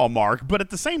end-all be-all, Mark, but at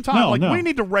the same time, we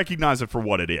need to recognize it for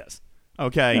what it is.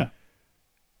 Okay? Yeah.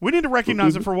 We need to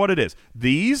recognize it for what it is.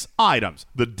 These items,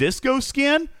 the disco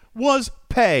skin was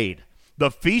paid. The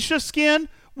Fisha skin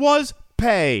was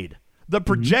paid. The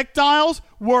projectiles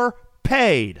were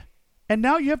paid. And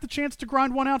now you have the chance to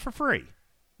grind one out for free.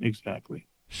 Exactly.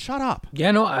 Shut up. Yeah,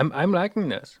 no, I'm liking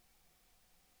this.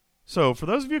 So for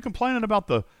those of you complaining about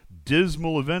the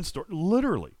dismal event store,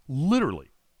 literally.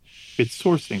 It's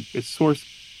sourcing. It's sourcing.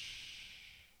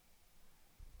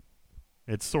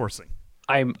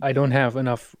 I don't have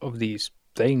enough of these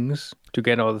things to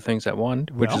get all the things I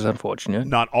want, which is unfortunate.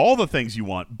 Not all the things you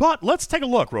want, but let's take a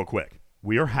look real quick.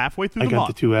 We are halfway through the month. I got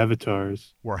the 2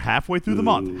 avatars. We're halfway through the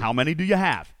month. How many do you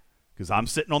have? Because I'm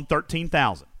sitting on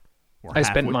 13,000. I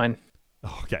spent mine.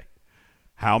 Okay.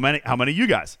 How many you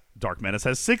guys? Dark Menace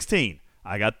has 16.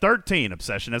 I got 13.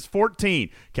 Obsession has 14.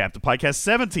 Captain Pike has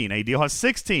 17. ADL has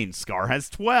 16. Scar has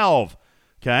 12.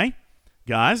 Okay?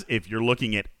 Guys, if you're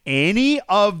looking at any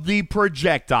of the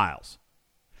projectiles,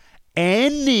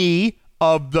 any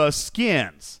of the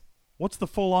skins, what's the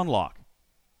full unlock?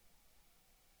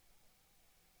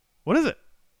 What is it?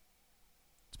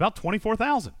 It's about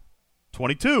 24,000.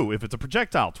 22 if it's a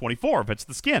projectile. 24 if it's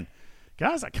the skin.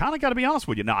 Guys, I kind of got to be honest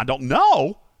with you. Now, I don't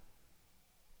know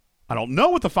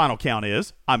what the final count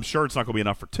is. I'm sure it's not going to be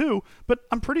enough for 2, but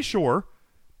I'm pretty sure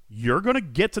you're going to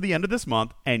get to the end of this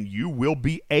month and you will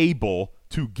be able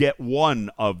to get one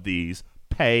of these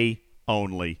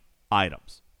pay-only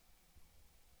items.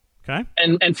 Okay?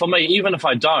 And for me, even if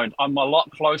I don't, I'm a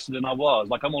lot closer than I was.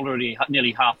 Like, I'm already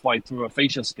nearly halfway through a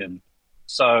Fisha skin.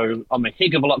 So I'm a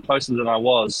heck of a lot closer than I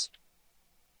was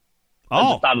at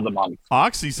the start of the month.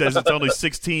 Oxy says it's only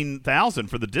 16,000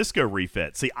 for the disco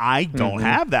refit. See, I don't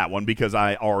have that one because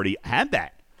I already had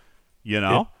that.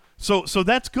 So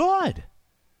that's good.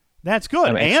 That's good.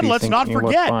 I'm And let's not thinking about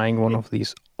forget buying one of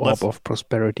these Orb of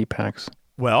Prosperity packs.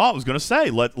 Well, I was going to say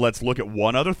let's look at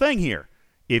one other thing here.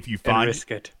 If you find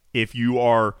risk it. If you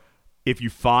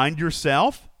find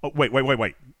yourself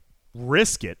wait.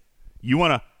 Risk it. You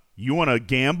want to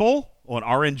gamble on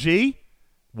RNG?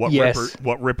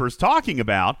 What Ripper's talking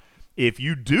about. If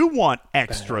you do want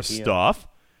extra stuff,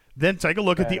 then take a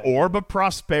look at the Orb of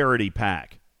Prosperity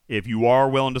pack. If you are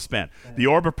willing to spend. The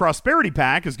Orb of Prosperity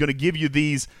pack is going to give you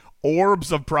these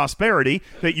orbs of prosperity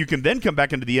that you can then come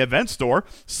back into the event store,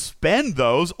 spend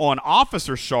those on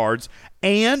officer shards,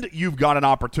 and you've got an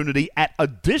opportunity at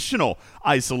additional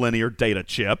isolinear data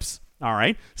chips. All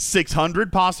right,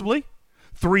 600 possibly,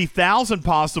 3,000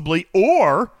 possibly,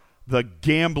 or the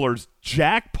gambler's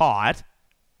jackpot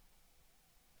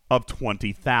of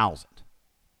 20,000.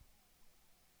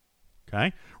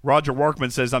 Okay. Roger Workman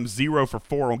says, I'm 0 for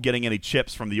 4 on getting any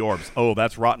chips from the orbs. Oh,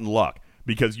 that's rotten luck,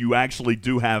 because you actually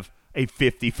do have a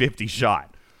 50-50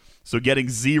 shot. So getting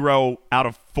 0 out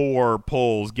of 4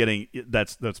 pulls,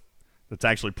 that's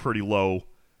actually pretty low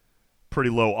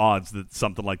odds that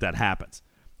something like that happens.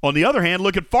 On the other hand,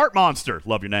 look at Fart Monster.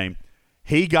 Love your name.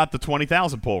 He got the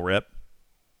 20,000 pull, Rip.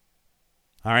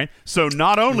 All right. So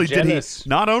not only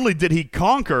did he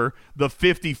conquer the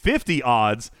 50-50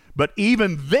 odds, but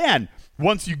even then,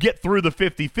 once you get through the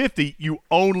 50-50, you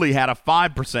only had a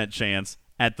 5% chance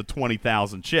at the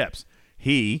 20,000 chips.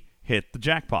 He hit the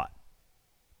jackpot.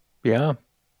 Yeah.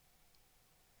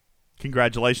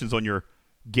 Congratulations on your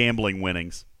gambling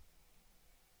winnings.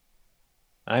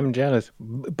 I'm jealous,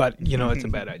 but it's a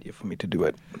bad idea for me to do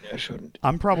it. I shouldn't.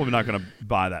 I'm probably not going to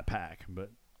buy that pack,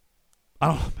 but I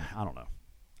don't know.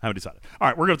 I haven't decided. All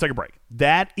right, we're going to take a break.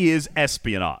 That is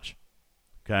espionage.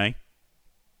 Okay.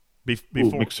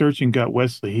 McSurgeon got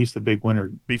Wesley. He's the big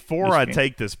winner. Before I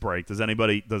take this break, does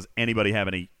anybody have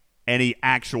any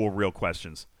actual real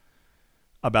questions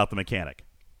about the mechanic?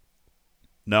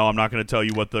 No, I'm not going to tell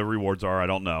you what the rewards are. I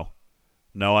don't know.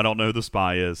 No, I don't know who the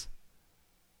spy is.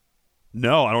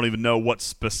 No, I don't even know what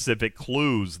specific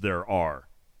clues there are.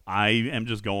 I am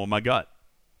just going with my gut.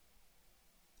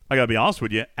 I got to be honest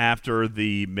with you, after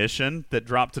the mission that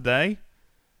dropped today,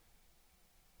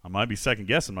 I might be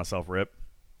second-guessing myself, Rip.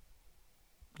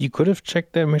 You could have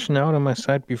checked that mission out on my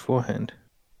site beforehand.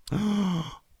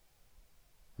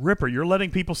 Ripper, you're letting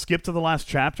people skip to the last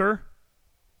chapter?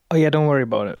 Oh, yeah, don't worry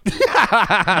about it.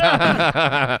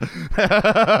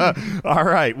 All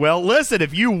right. Well, listen,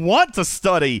 if you want to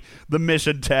study the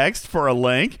mission text for a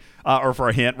link, or for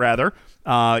a hint, rather,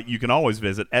 you can always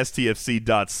visit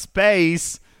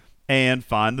stfc.space and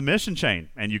find the mission chain,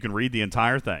 and you can read the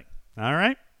entire thing. All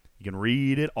right? You can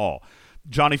read it all.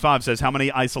 Johnny 5 says, how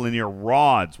many isolinear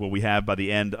rods will we have by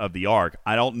the end of the arc?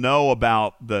 I don't know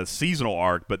about the seasonal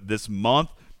arc, but this month,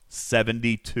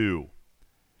 72.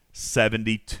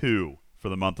 72 for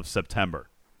the month of September.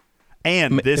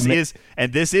 And this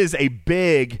is a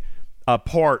big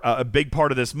part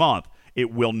of this month.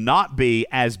 It will not be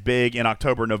as big in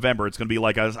October and November. It's going to be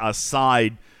like a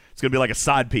side. It's going to be like a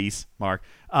side piece, Mark.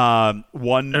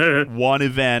 One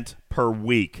event per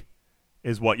week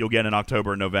is what you'll get in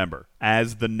October and November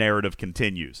as the narrative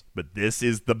continues. But this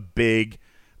is the big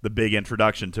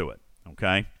introduction to it.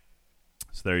 Okay,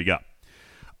 so there you go.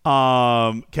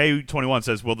 K21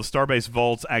 says, will the Starbase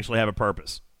vaults actually have a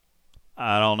purpose?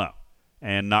 I don't know,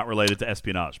 and not related to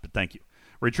espionage. But thank you.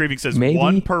 Retrieving says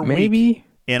one per week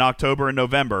in October and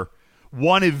November.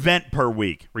 One event per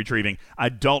week. Retrieving. I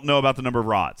don't know about the number of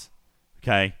rods.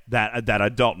 Okay, that I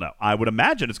don't know. I would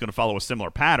imagine it's going to follow a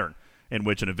similar pattern in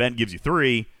which an event gives you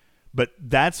 3, but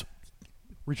that's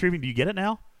Retrieving. Do you get it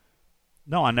now?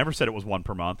 No, I never said it was 1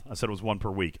 per month. I said it was 1 per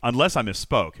week. Unless I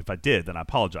misspoke. If I did, then I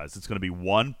apologize. It's going to be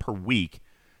 1 per week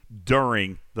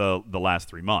during the last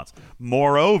 3 months.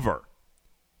 Moreover,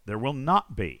 there will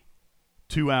not be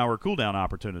 2-hour cooldown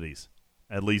opportunities,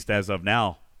 at least as of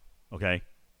now, okay,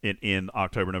 in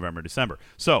October, November, December.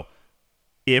 So,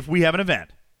 if we have an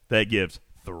event that gives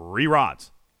 3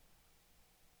 rods,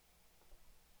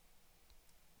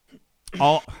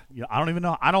 I don't even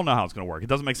know. I don't know how it's going to work. It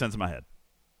doesn't make sense in my head.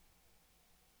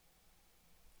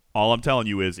 All I'm telling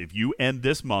you is if you end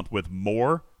this month with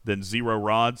more than 0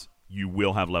 rods, you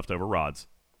will have leftover rods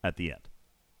at the end.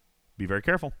 Be very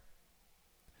careful.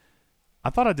 I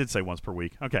thought I did say once per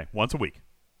week. Okay, once a week.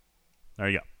 There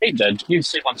you go. He did. You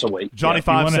say once a week. Johnny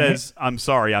 5 says, I'm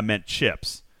sorry, I meant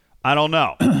chips. I don't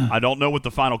know. I don't know what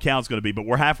the final count's going to be, but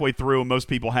we're halfway through, and most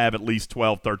people have at least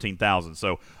 12, 13,000.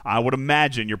 So I would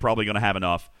imagine you're probably going to have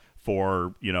enough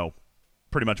for,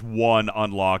 pretty much one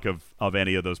unlock of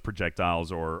any of those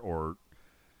projectiles or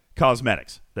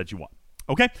cosmetics that you want.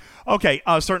 Okay? Okay,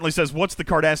 certainly says, what's the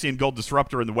Cardassian Gold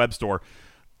Disruptor in the web store?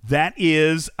 That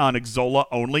is an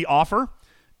Xsolla-only offer.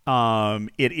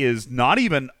 It is not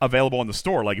even available in the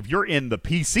store. Like, if you're in the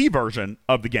PC version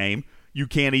of the game, you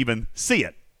can't even see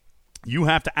it. You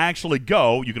have to actually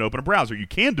go. You can open a browser. You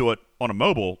can do it on a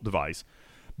mobile device,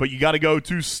 but you got to go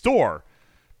to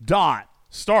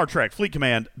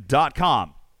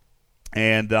store.StarTrekFleetCommand.com.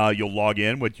 And you'll log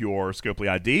in with your Scopely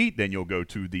ID. Then you'll go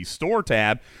to the Store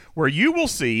tab where you will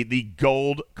see the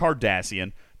Gold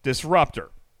Cardassian Disruptor.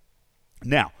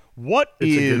 Now, It's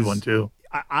a good one, too.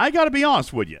 I got to be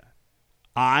honest with you.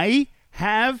 I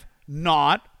have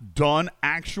not done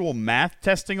actual math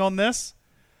testing on this,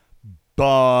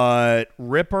 but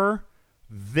Ripper,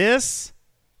 this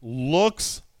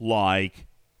looks like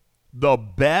the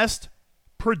best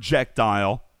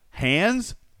projectile,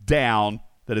 hands down,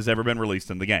 that has ever been released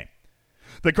in the game.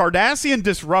 The Cardassian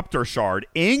Disruptor Shard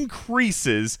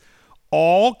increases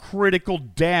all critical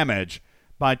damage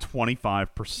by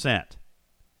 25%.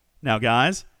 Now,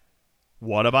 guys,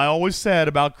 what have I always said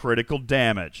about critical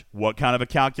damage? What kind of a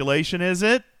calculation is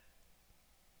it?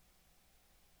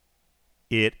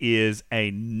 It is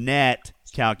a net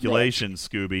calculation,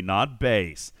 Scooby, not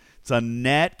base. It's a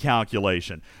net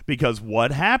calculation because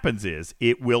what happens is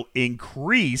it will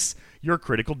increase your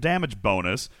critical damage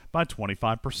bonus by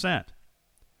 25%.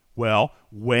 Well,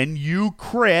 when you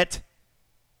crit,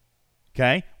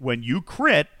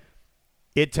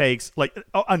 it takes like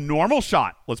a normal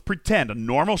shot. Let's pretend a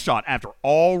normal shot after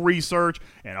all research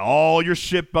and all your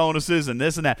ship bonuses and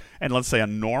this and that. And let's say a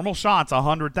normal shot's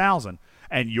 100,000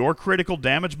 and your critical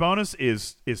damage bonus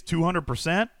is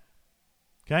 200%.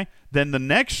 Okay? Then the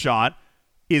next shot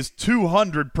is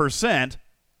 200%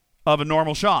 of a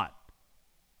normal shot.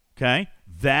 Okay?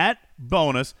 That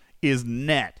bonus is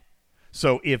net.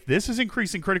 So if this is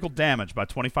increasing critical damage by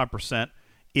 25%,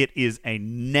 it is a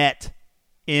net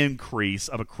increase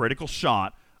of a critical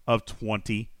shot of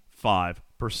 25%.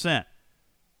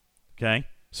 Okay?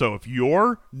 So if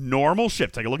your normal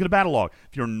ship, take a look at a battle log.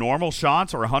 If your normal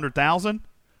shots are 100,000,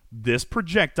 this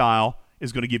projectile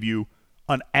is going to give you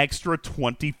an extra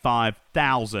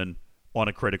 25,000 on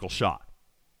a critical shot.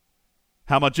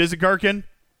 How much is it, Gherkin?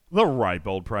 The right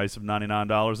bold price of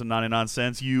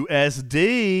 $99.99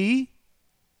 USD.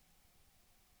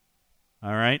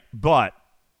 All right? But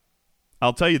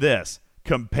I'll tell you this.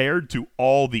 Compared to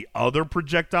all the other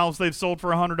projectiles they've sold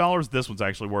for $100, this one's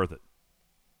actually worth it.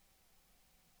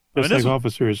 Just like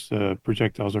officers'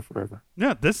 projectiles are forever.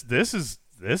 Yeah, this is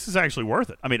actually worth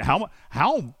it. I mean, how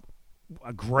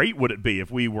great would it be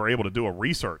if we were able to do a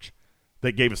research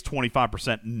that gave us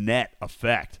 25% net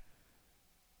effect?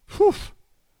 Whew.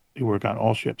 They work on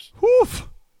all ships. Whew.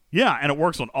 Yeah, and it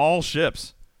works on all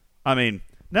ships. I mean,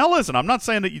 now listen, I'm not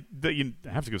saying that you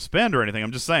have to go spend or anything.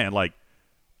 I'm just saying, like,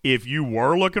 if you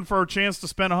were looking for a chance to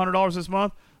spend $100 this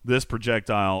month, this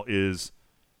projectile is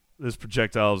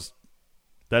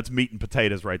that's meat and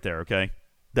potatoes right there, okay?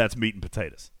 That's meat and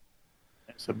potatoes.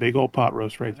 It's a big old pot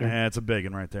roast right there. Yeah, it's a big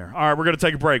one right there. All right, we're going to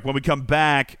take a break. When we come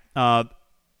back,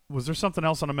 was there something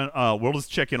else on a minute? We'll just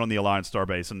check in on the Alliance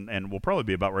Starbase, and we'll probably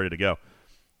be about ready to go.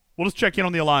 We'll just check in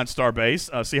on the Alliance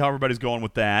Starbase, see how everybody's going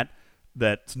with that.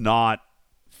 That's not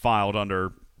filed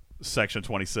under Section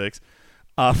 26.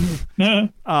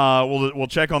 We'll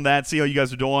check on that, see how you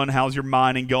guys are doing. How's your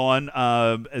mining going?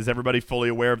 Is everybody fully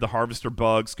aware of the harvester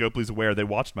bug? Scopely's aware. They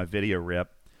watched my video, Rip.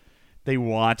 They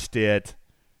watched it.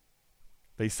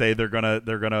 They say they're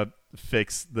gonna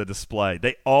fix the display.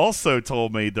 They also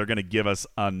told me they're gonna give us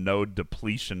a node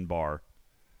depletion bar.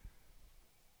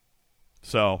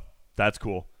 So that's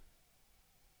cool.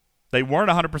 They weren't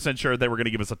 100% sure they were going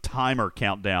to give us a timer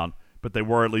countdown, but they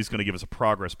were at least going to give us a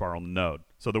progress bar on the node.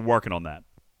 So they're working on that.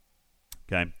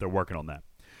 Okay, they're working on that.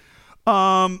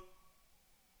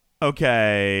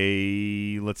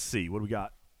 Okay, let's see. What do we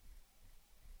got?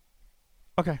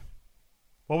 Okay.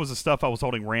 What was the stuff I was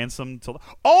holding ransom till?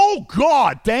 Oh,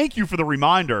 God, thank you for the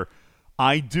reminder.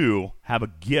 I do have a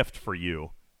gift for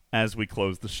you as we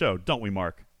close the show, don't we,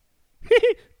 Mark?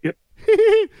 Yep.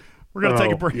 We're going to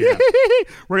take a break. Yeah.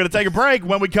 We're going to take a break.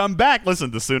 When we come back,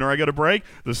 listen, the sooner I get a break,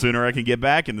 the sooner I can get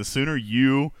back, and the sooner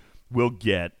you will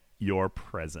get your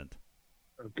present.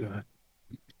 Oh, God.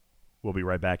 We'll be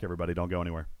right back, everybody. Don't go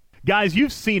anywhere. Guys,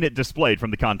 you've seen it displayed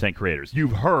from the content creators.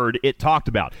 You've heard it talked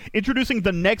about. Introducing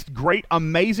the next great,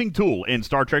 amazing tool in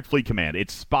Star Trek Fleet Command.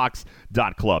 It's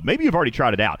Spox.club. Maybe you've already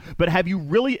tried it out, but have you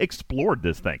really explored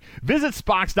this thing? Visit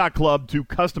Spox.club to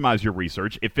customize your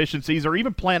research, efficiencies, or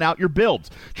even plan out your builds.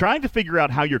 Trying to figure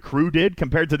out how your crew did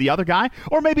compared to the other guy,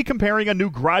 or maybe comparing a new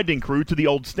grinding crew to the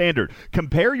old standard.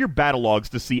 Compare your battle logs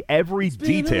to see every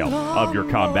detail of your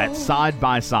combat side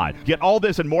by side. Get all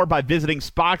this and more by visiting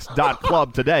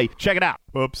Spox.club today. Check it out.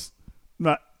 Whoops.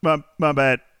 My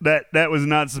bad. That was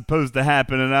not supposed to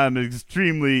happen, and I'm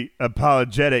extremely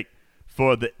apologetic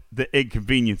for the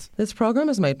inconvenience. This program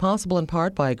is made possible in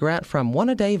part by a grant from One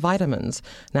A Day Vitamins,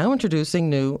 now introducing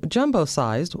new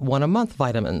jumbo-sized one-a-month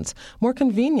vitamins. More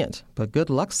convenient, but good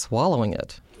luck swallowing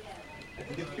it.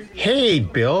 Hey,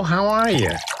 Bill, how are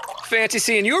you? Fancy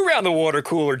seeing you around the water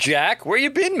cooler, Jack. Where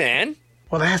you been, man?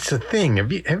 Well, that's the thing.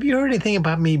 Have you heard anything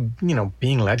about me,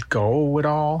 being let go at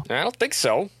all? I don't think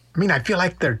so. I mean, I feel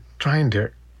like they're trying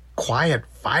to quiet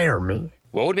fire me.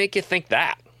 What would make you think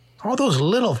that? All those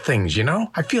little things,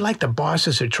 I feel like the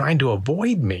bosses are trying to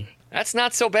avoid me. That's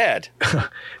not so bad.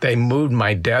 They moved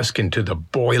my desk into the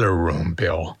boiler room,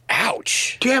 Bill.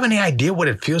 Ouch. Do you have any idea what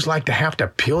it feels like to have to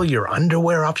peel your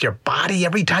underwear off your body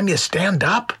every time you stand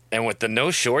up? And with the no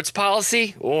shorts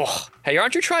policy? Ugh. Hey,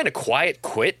 aren't you trying to quiet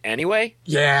quit anyway?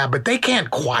 Yeah, but they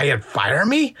can't quiet fire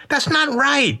me. That's not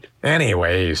right.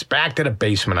 Anyways, back to the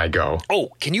basement I go.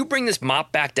 Oh, can you bring this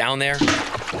mop back down there?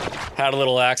 Had a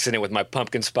little accident with my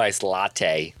pumpkin spice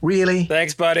latte. Really?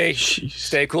 Thanks, buddy. Jeez.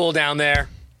 Stay cool down there.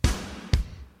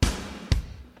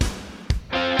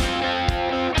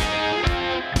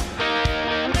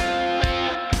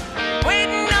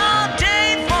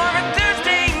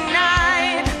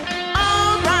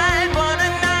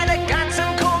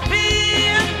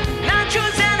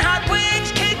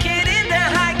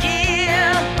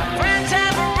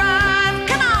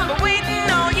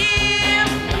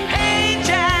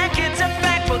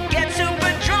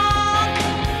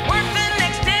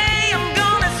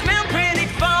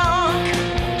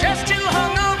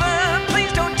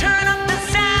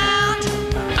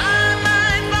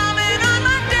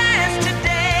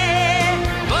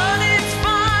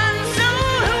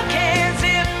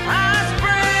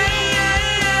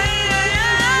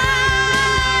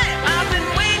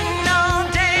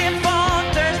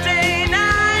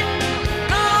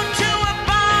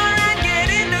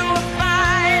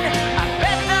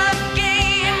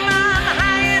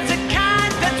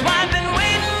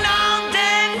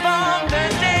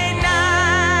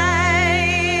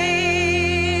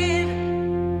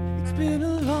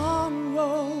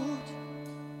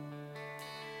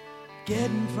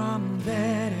 Getting from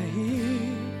there to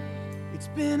here, it's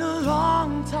been a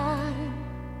long time,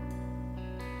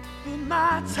 but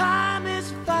my time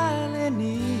is finally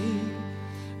near,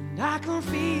 and I can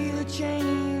feel a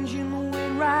change in the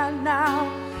wind right now.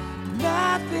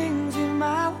 Nothing's in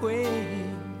my way,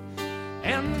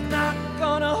 and they're not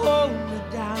gonna hold me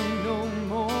down no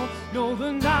more. No,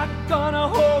 they're not gonna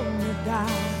hold me down.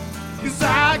 'Cause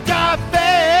I got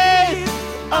faith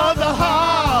of the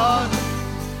heart.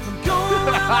 I'm going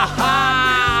where my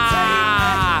heart will take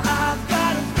me. I've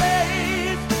got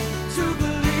faith to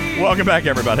believe. Welcome back,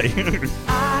 everybody.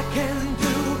 I can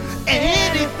do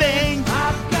anything.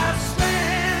 I've got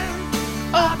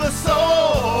strength of the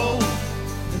soul.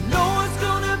 No one's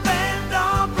gonna bend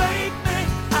or break me.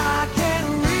 I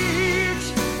can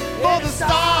reach for the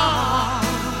stars.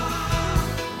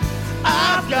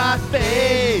 I've got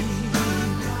faith.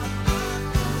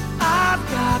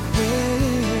 I've got faith.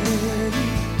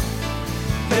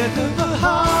 Faith in the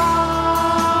heart.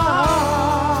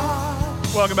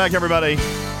 Welcome back, everybody.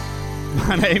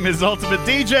 My name is Ultimate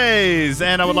DJs,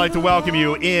 and I would like to welcome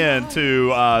you into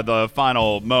the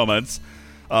final moments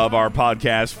of our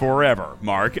podcast forever,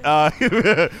 Mark.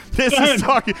 This is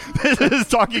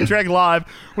Talking Trek Live.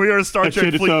 We are Star Trek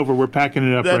Fleet. It's over. We're packing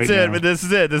it up right now. That's it. This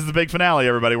is it. This is the big finale,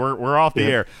 everybody. We're off the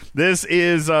air. This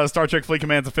is Star Trek Fleet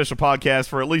Command's official podcast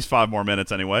for at least 5 more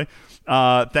minutes anyway.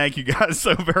 Thank you guys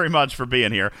so very much for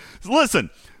being here. Listen.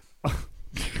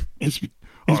 It's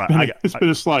been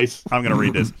a slice. I'm going to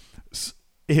read this.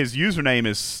 His username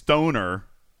is Stoner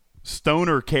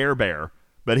Care Bear.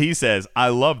 But he says, I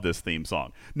love this theme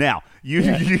song. Now, you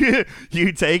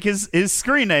take his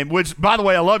screen name, which, by the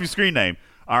way, I love your screen name.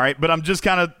 All right, but I'm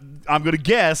going to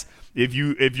guess if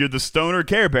you're the Stoner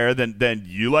Care Bear, then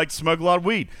you like to smoke a lot of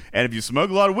weed. And if you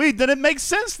smoke a lot of weed, then it makes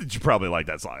sense that you probably like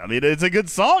that song. I mean, it's a good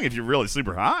song if you're really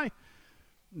super high.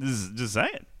 This is just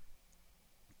saying.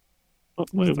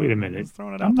 Wait a minute.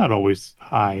 I'm not always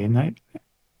high, and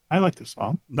I like the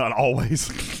song. Not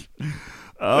always.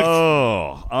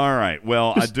 Oh, all right.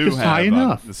 Well, I do just have. high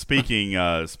enough. Speaking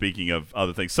of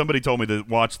other things, somebody told me to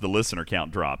watch the listener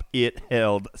count drop. It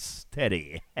held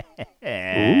steady.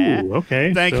 Ooh,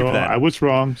 okay. Thank you for that. I was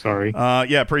wrong. Sorry.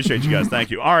 Yeah, appreciate you guys.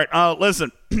 Thank you. All right.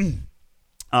 Listen.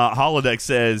 Holodeck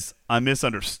says I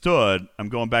misunderstood. I'm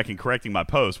going back and correcting my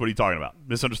post. What are you talking about?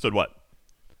 Misunderstood what?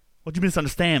 What'd you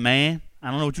misunderstand, man?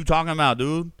 I don't know what you're talking about,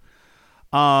 dude.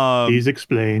 Please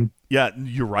explain. Yeah,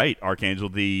 you're right, Archangel.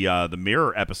 The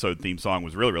Mirror episode theme song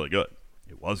was really, really good.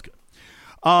 It was good.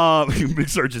 Big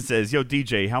Surgeon says, "Yo,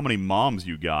 DJ, how many moms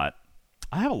you got?"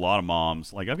 I have a lot of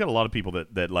moms. Like, I've got a lot of people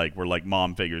that like were like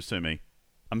mom figures to me.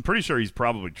 I'm pretty sure he's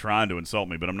probably trying to insult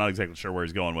me, but I'm not exactly sure where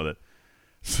he's going with it.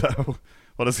 So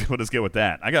we'll just get with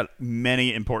that. I got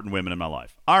many important women in my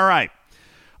life. All right.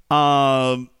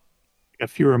 Got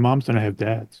fewer moms than I have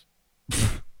dads.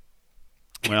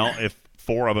 Well, if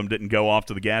 4 of them didn't go off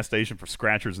to the gas station for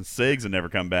scratchers and cigs and never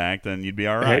come back, then you'd be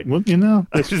all right. Hey, well, you know,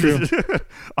 that's true.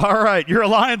 All right, your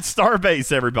Alliance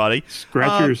Starbase, everybody.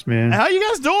 Scratchers, man. How you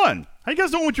guys doing? How you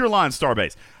guys doing with your Alliance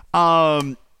Starbase?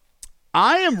 I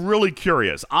am really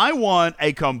curious. I want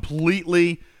a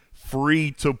completely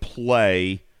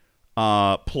free-to-play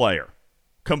player.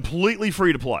 Completely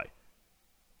free-to-play.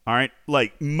 All right,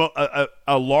 like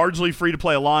a largely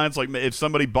free-to-play alliance. Like if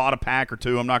somebody bought a pack or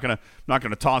two, I'm not gonna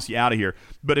toss you out of here.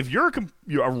 But if you're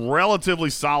a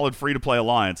relatively solid free-to-play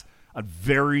alliance, I'd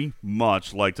very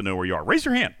much like to know where you are. Raise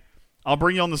your hand. I'll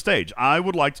bring you on the stage. I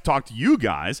would like to talk to you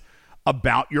guys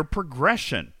about your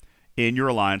progression in your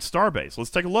Alliance Starbase. Let's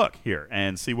take a look here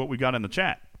and see what we got in the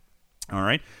chat. All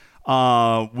right,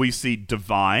 we see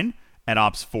Divine at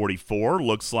Ops 44.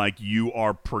 Looks like you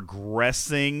are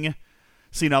progressing.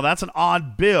 See, now that's an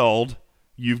odd build.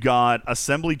 You've got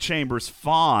Assembly Chambers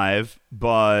 5,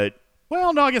 but,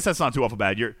 well, no, I guess that's not too awful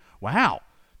bad. Wow.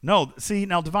 No, see,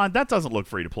 now, Divine, that doesn't look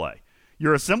free to play.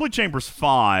 Your Assembly Chambers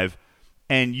 5,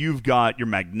 and you've got your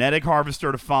Magnetic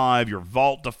Harvester to 5, your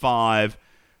Vault to 5,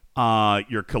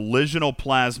 your Collisional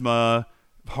Plasma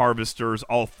Harvesters.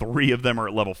 All 3 of them are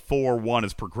at level 4. 1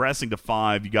 is progressing to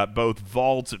 5. You got both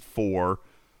Vaults at 4.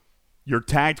 Your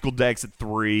tactical decks at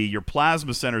 3, your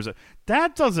plasma centers.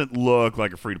 That doesn't look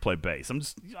like a free-to-play base. I'm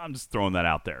just throwing that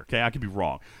out there. Okay, I could be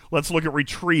wrong. Let's look at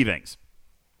retrievings.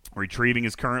 Retrieving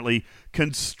is currently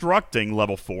constructing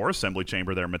level 4 assembly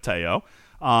chamber there, Mateo.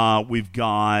 We've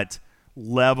got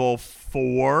level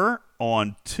 4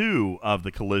 on 2 of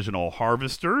the collisional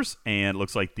harvesters, and it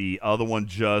looks like the other one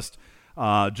just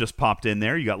popped in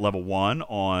there. You got level 1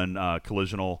 on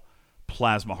collisional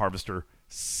plasma harvester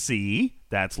C.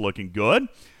 That's looking good.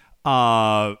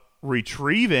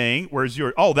 Retrieving, where's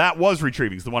your... Oh, that was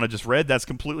Retrieving. It's the one I just read. That's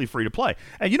completely free to play.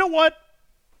 And you know what,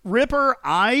 Ripper?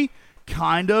 I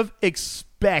kind of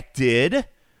expected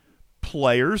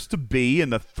players to be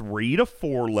in the 3 to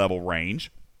 4 level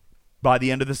range by the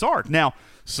end of this arc. Now,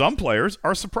 some players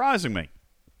are surprising me.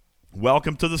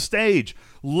 Welcome to the stage.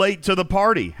 Late to the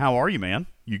party. How are you, man?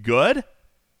 You good?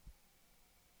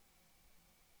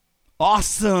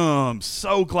 Awesome.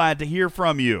 So glad to hear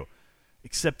from you.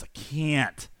 Except I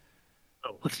can't.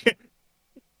 Oh,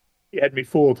 you had me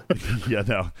fooled. Yeah,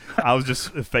 no. I was just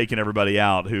faking everybody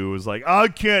out who was like, I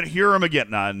can't hear him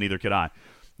again. Nah, neither could I.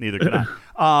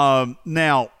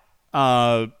 Now,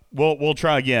 we'll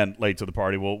try again late to the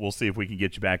party. We'll see if we can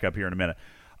get you back up here in a minute.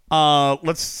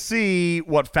 Let's see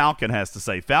what Falcon has to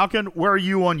say. Falcon, where are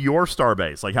you on your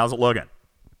Starbase? Like, how's it looking?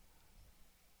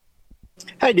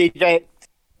 Hey, DJ.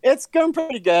 It's going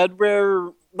pretty good. We're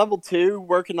level 2,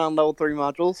 working on level 3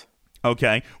 modules.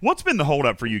 Okay. What's been the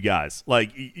holdup for you guys?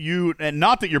 Like, and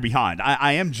not that you're behind.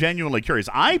 I am genuinely curious.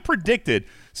 I predicted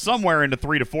somewhere in the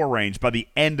 3 to 4 range by the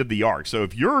end of the arc. So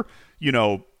if you're,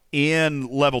 in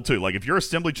level 2, like if you're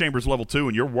Assembly Chambers level 2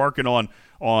 and you're working on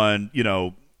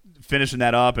finishing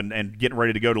that up and getting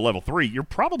ready to go to level 3, you're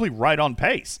probably right on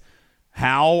pace.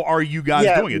 How are you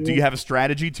guys doing it? Do you have a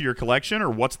strategy to your collection, or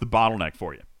what's the bottleneck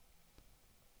for you?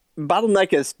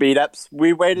 Bottleneck is speed ups.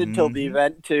 We waited till the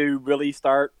event to really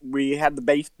start. We had the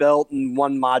base built in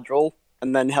one module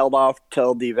and then held off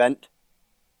till the event.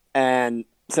 And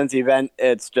since the event,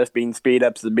 it's just been speed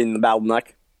ups has been the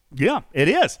bottleneck. Yeah, it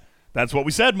is. That's what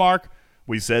we said, Mark.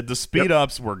 We said the speed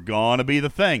ups were gonna be the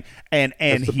thing. And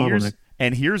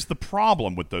here's the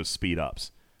problem with those speed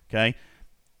ups. Okay,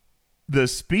 the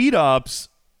speed ups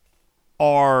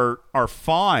are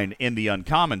fine in the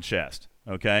uncommon chest.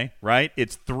 Okay, right?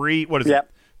 It's 3, what is it?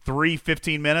 3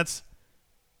 15 minutes?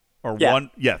 Or 3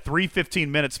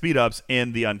 15-minute speed ups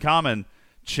in the uncommon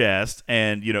chest,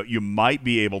 and you might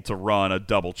be able to run a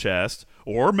double chest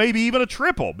or maybe even a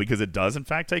triple, because it does in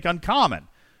fact take uncommon,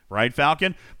 right,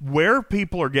 Falcon? Where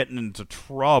people are getting into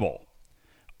trouble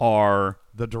are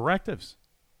the directives.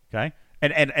 Okay,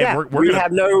 and Yeah, we're we gonna,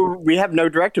 have no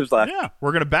directives left. Yeah,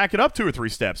 we're gonna back it up 2 or 3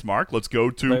 steps. Mark, let's go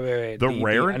to Wait. the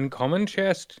rare the uncommon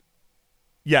chest.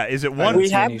 Yeah, is it one? We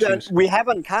have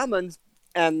uncommons,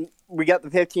 and we got the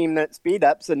 15-minute speed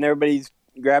ups, and everybody's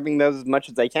grabbing those as much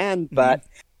as they can. But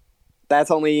that's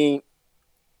only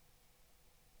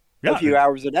a few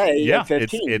hours a day. Yeah, at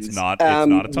 15. it's not a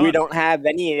ton. We don't have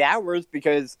any 8 hours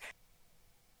because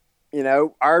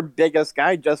our biggest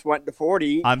guy just went to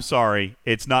 40. I'm sorry,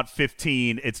 it's not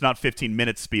 15. It's not 15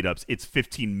 minutes speed ups. It's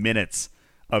 15 minutes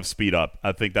of speed up.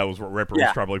 I think that was what Ripper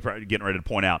was probably getting ready to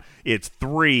point out. It's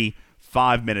 3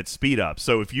 5-minute speed ups.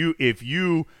 So if you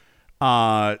do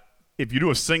a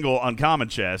single uncommon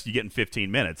chest, you get in 15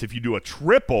 minutes. If you do a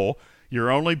triple, you're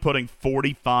only putting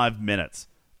 45 minutes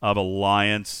of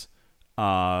Alliance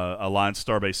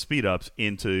Starbase speed ups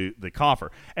into the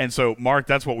coffer. And so, Mark,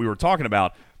 that's what we were talking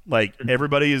about. Like,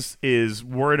 everybody is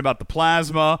worried about the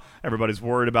plasma. Everybody's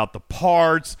worried about the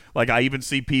parts. Like, I even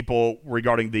see people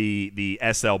regarding the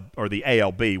SL or the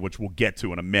ALB, which we'll get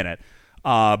to in a minute.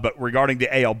 But regarding the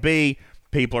ALB,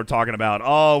 people are talking about,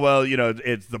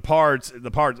 it's the parts.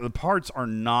 The parts are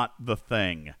not the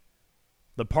thing.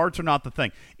 The parts are not the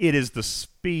thing. It is the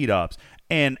speed ups.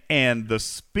 And the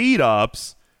speed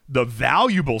ups, the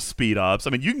valuable speed ups, I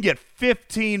mean, you can get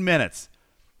 15 minutes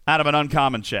out of an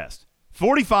uncommon chest.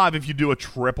 45 if you do a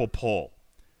triple pull.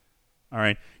 All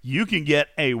right. You can get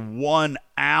a 1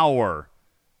 hour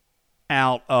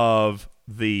out of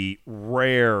the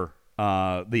rare,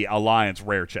 the Alliance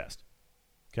rare chest.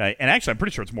 Okay. And actually, I'm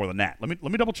pretty sure it's more than that. Let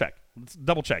me double check. Let's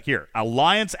double check here.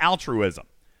 Alliance Altruism.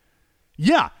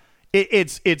 Yeah.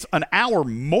 It's an hour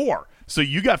more. So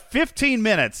you got 15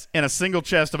 minutes in a single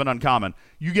chest of an uncommon.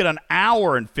 You get an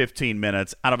hour and 15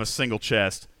 minutes out of a single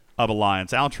chest of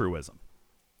Alliance Altruism.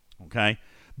 Okay?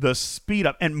 The speed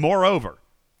up. And moreover,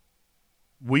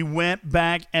 we went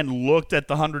back and looked at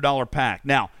the $100 pack.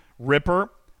 Now,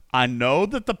 Ripper, I know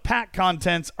that the pack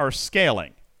contents are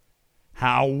scaling.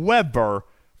 However,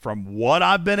 from what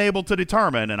I've been able to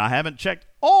determine, and I haven't checked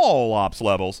all ops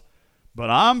levels, but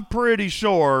I'm pretty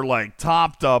sure, like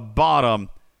top to bottom,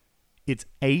 it's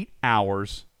 8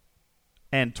 hours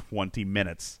and 20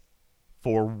 minutes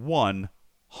for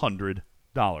 $100.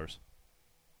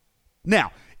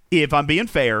 Now, if I'm being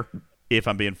fair,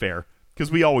 because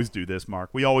we always do this, Mark,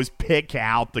 we always pick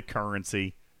out the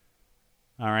currency.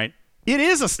 All right? It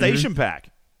is a station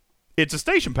pack. It's a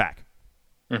station pack.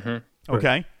 Mm-hmm. Okay?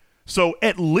 Right. So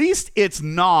at least it's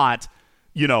not,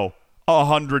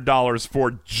 $100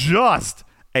 for just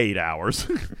 8 hours.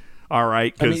 All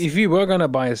right? I mean, if you were going to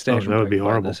buy a station that would pack, be buy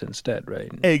horrible. this instead, right?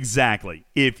 Exactly.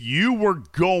 If you were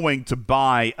going to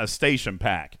buy a station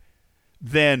pack,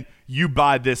 then you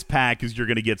buy this pack because you're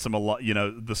going to get some,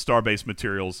 the Starbase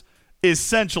materials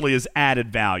essentially as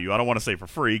added value. I don't want to say for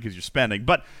free because you're spending.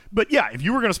 But yeah, if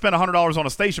you were going to spend $100 on a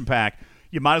station pack,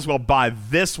 you might as well buy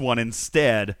this one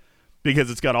instead because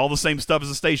it's got all the same stuff as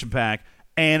a station pack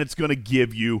and it's going to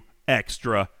give you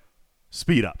extra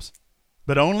speed ups.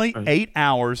 But only 8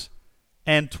 hours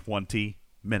and 20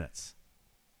 minutes.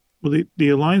 Well, the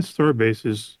Alliance Starbase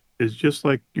is just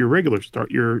like your regular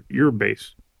your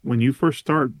base. When you first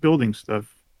start building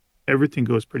stuff, everything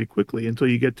goes pretty quickly until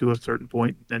you get to a certain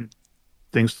point, then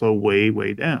things slow way,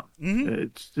 way down. Mm-hmm.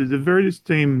 It's the very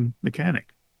same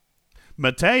mechanic.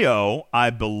 Mateo, I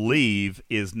believe,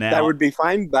 is now... That would be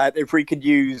fine, but if we could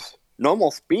use normal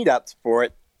speed ups for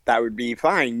it, that would be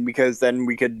fine, because then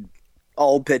we could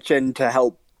all pitch in to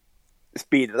help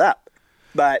speed it up.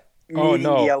 But... Oh,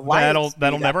 no.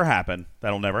 That'll never happen.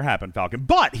 That'll never happen, Falcon.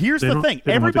 But here's the thing.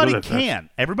 Everybody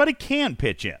can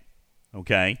pitch in.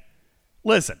 Okay?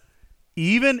 Listen,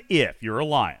 even if your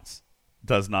Alliance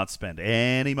does not spend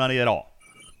any money at all,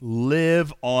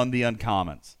 live on the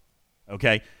uncommons.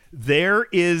 Okay? There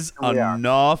is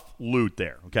enough loot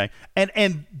there. Okay?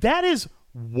 And that is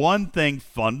one thing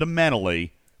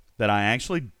fundamentally that I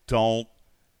actually don't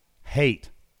hate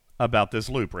about this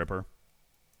loop, Ripper.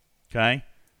 Okay?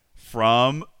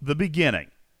 From the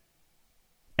beginning,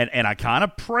 and I kind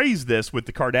of praised this with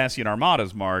the Cardassian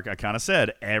Armadas, Mark. I kind of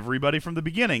said everybody from the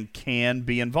beginning can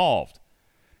be involved,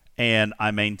 and I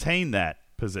maintain that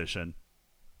position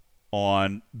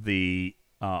on the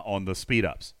speed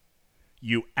ups.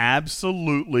 You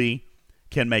absolutely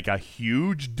can make a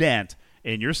huge dent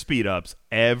in your speed ups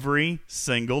every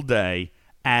single day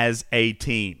as a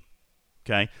team.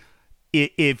 Okay,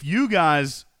 if you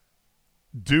guys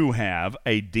do have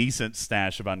a decent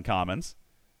stash of uncommons,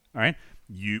 all right?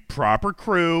 You proper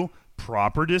crew,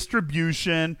 proper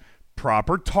distribution,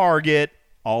 proper target,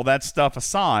 all that stuff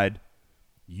aside,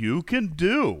 you can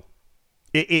do.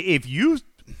 If you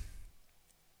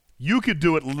you could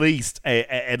do at least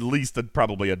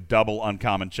probably a double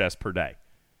uncommon chest per day.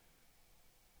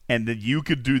 And then you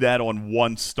could do that on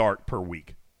one start per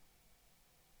week.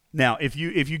 Now, if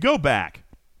you go back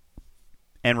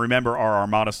and remember our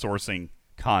Armada sourcing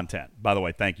content, by the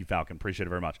way, thank you, Falcon, appreciate it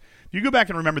very much. If you go back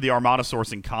and remember the Armada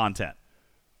sourcing content,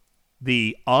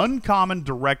 the uncommon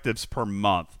directives per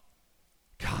month,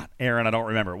 God, Aaron, I don't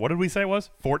remember. What did we say it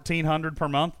was? 1,400 per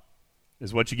month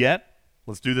is what you get?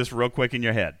 Let's do this real quick in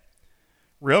your head.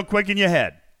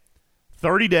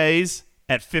 30 days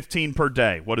at 15 per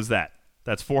day. What is that?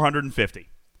 That's 450.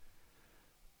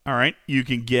 All right. You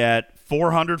can get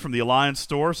 400 from the Alliance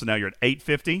store, so now you're at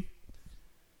 850.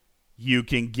 You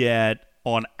can get,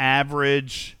 on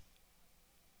average,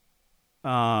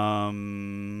 there's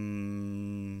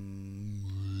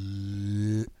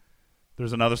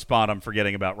another spot I'm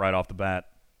forgetting about right off the bat.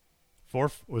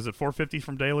 Was it 450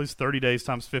 from dailies? 30 days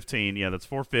times 15. Yeah, that's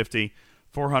 450.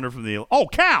 400 from the... Oh,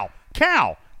 Cow!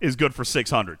 Cow is good for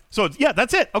 600. So, yeah,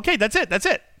 that's it. Okay, that's it.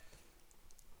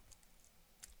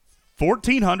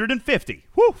 1,450.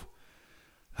 Whew.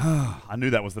 I knew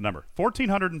that was the number.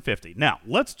 1,450. Now,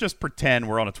 let's just pretend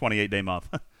we're on a 28-day month.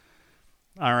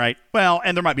 All right. Well,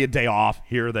 and there might be a day off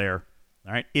here or there.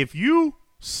 All right. If you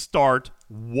start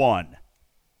one,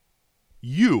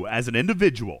 you as an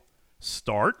individual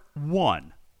start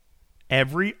one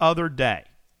every other day,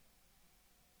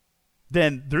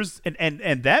 then there's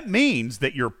and that means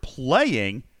that you're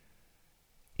playing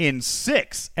in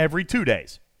 6 every 2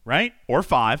 days, right? Or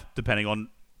 5, depending on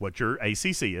what your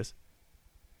ACC is.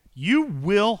 You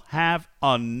will have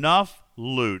enough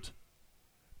loot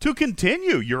to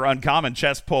continue your uncommon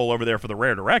chest pull over there for the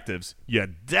rare directives. You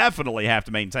definitely have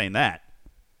to maintain that.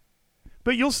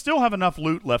 But you'll still have enough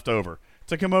loot left over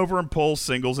to come over and pull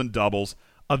singles and doubles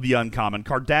of the uncommon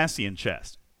Cardassian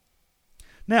chest.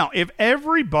 Now, if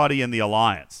everybody in the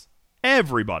Alliance,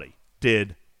 everybody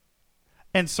did,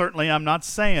 and certainly I'm not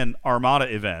saying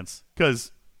Armada events,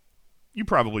 because you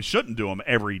probably shouldn't do them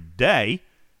every day.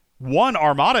 One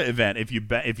Armada event, if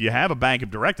you have a bank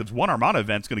of directives, one Armada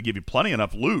event is going to give you plenty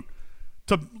enough loot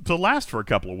to last for a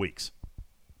couple of weeks.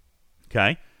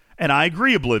 Okay? And I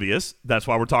agree, Oblivious. That's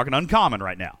why we're talking uncommon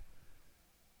right now.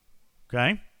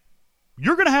 Okay?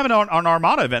 You're going to have an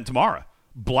Armada event tomorrow.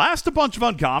 Blast a bunch of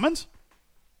uncommons,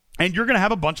 and you're going to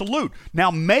have a bunch of loot. Now,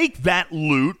 make that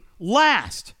loot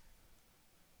last.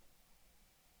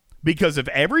 Because if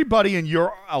everybody in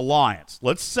your alliance,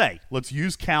 let's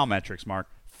use Cal metrics, Mark,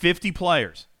 50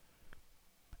 players,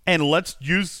 and let's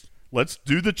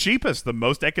do the cheapest, the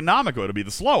most economical. It'll be the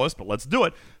slowest, but let's do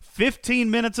it. 15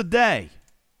 minutes a day.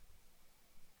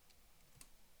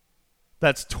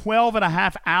 That's 12 and a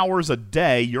half hours a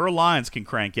day your alliance can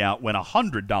crank out when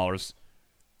 $100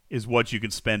 is what you can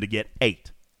spend to get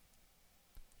 8.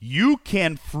 You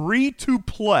can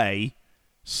free-to-play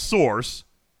source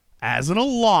as an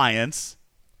alliance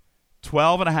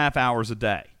 12 and a half hours a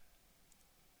day.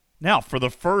 Now, for the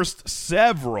first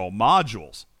several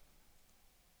modules,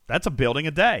 that's a building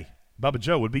a day. Bubba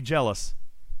Joe would be jealous.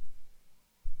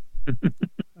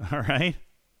 All right.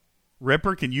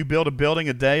 Ripper, can you build a building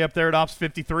a day up there at Ops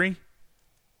 53?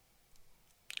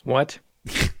 What?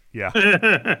 Yeah.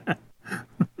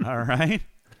 All right.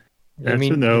 I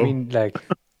mean, like,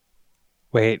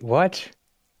 wait, what?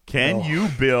 Can you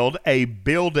build a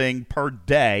building per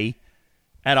day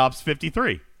at Ops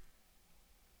 53?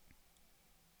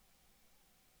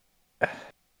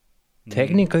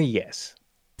 Technically, yes.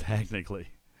 Technically.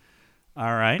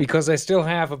 All right. Because I still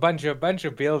have a bunch of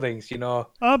buildings, you know.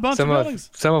 A bunch of buildings.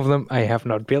 Some of them I have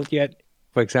not built yet.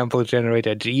 For example,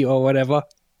 Generator G or whatever.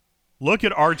 Look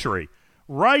at archery.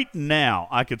 Right now,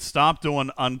 I could stop doing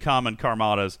uncommon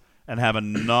Karmadas and have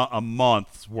a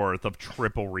month's worth of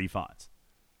triple refines.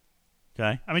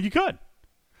 Okay? I mean, you could.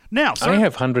 Now, I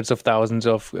have hundreds of thousands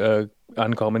of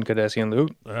uncommon Cardassian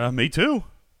loot. Me too.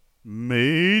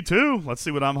 Me too. Let's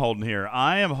see what I'm holding here.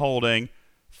 I am holding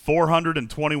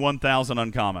 421,000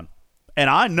 uncommon. And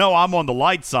I know I'm on the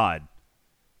light side.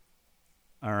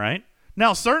 All right?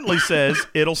 Now, certainly says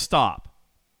it'll stop.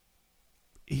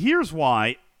 Here's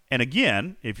why. And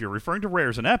again, if you're referring to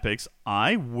rares and epics,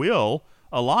 I will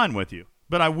align with you.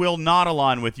 But I will not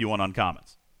align with you on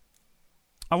uncommons.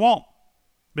 I won't.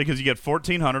 Because you get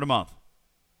 1,400 a month.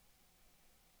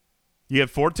 You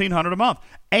get 1,400 a month.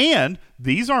 And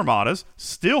these armadas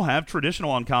still have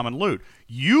traditional uncommon loot.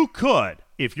 You could,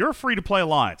 if you're a free-to-play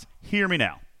alliance, hear me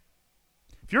now.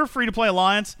 If you're a free-to-play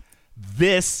alliance,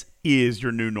 this is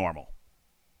your new normal.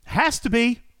 Has to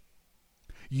be.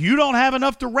 You don't have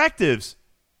enough directives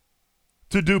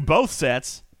to do both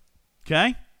sets.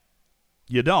 Okay?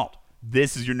 You don't.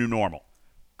 This is your new normal.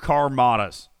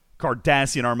 Karmadas.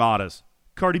 Cardassian armadas.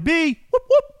 Cardi B, whoop,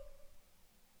 whoop.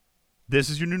 This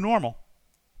is your new normal.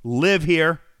 Live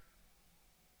here.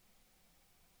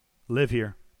 Live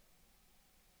here.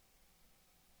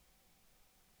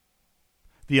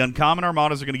 The uncommon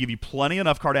armadas are going to give you plenty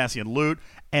enough Cardassian loot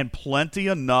and plenty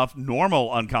enough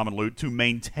normal uncommon loot to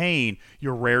maintain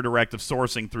your rare directive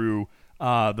sourcing through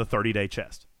the 30-day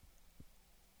chest.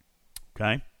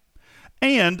 Okay?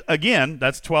 And, again,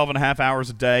 that's 12 and a half hours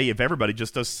a day if everybody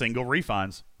just does single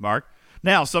refines, Mark.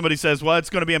 Now, somebody says, well, it's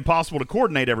going to be impossible to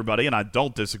coordinate everybody, and I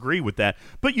don't disagree with that.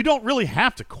 But you don't really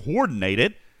have to coordinate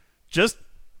it. Just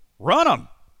run them.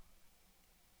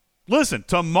 Listen,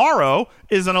 tomorrow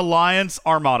is an Alliance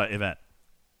Armada event.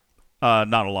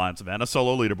 Not Alliance event, a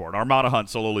solo leaderboard. Armada Hunt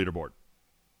solo leaderboard.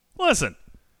 Listen,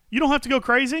 you don't have to go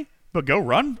crazy, but go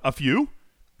run a few.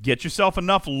 Get yourself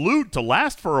enough loot to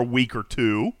last for a week or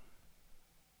two.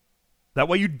 That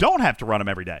way you don't have to run them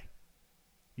every day.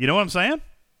 You know what I'm saying?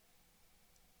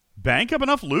 Bank up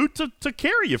enough loot to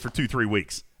carry you for 2-3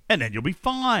 weeks, and then you'll be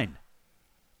fine.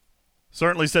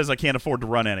 Certainly says I can't afford to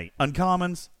run any.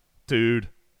 Uncommons? Dude.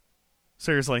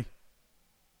 Seriously?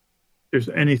 There's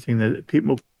anything that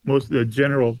people, most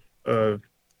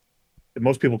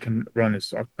people can run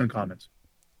is uncommons.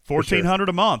 $1,400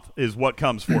 a month is what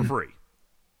comes for free.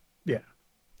 Yeah.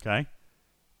 Okay.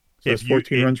 So that's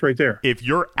 14 runs right there. If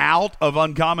you're out of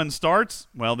uncommon starts,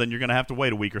 well, then you're going to have to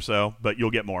wait a week or so, but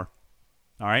you'll get more.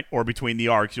 All right? Or between the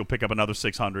arcs, you'll pick up another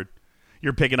 600.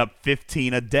 You're picking up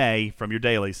 15 a day from your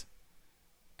dailies.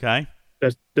 Okay?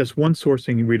 That's one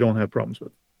sourcing we don't have problems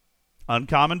with.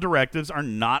 Uncommon directives are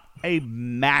not a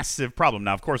massive problem.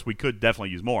 Now, of course, we could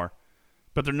definitely use more,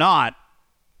 but they're not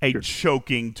a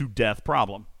choking to death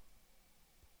problem.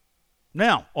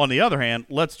 Now, on the other hand,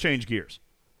 let's change gears.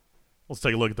 Let's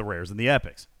take a look at the rares and the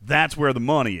epics. That's where the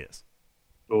money is.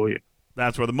 Oh, yeah.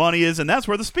 That's where the money is, and that's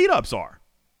where the speed-ups are.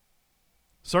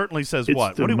 Certainly says It's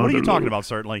what? the What are you talking loot. about,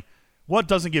 Certainly? What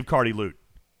doesn't give Cardi loot?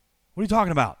 What are you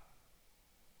talking about?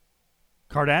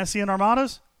 Cardassian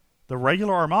armadas? The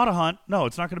regular Armada hunt? No,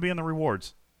 it's not going to be in the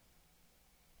rewards.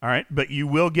 All right, but you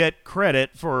will get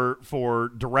credit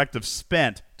for directive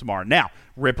spent tomorrow. Now,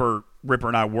 Ripper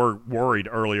and I were worried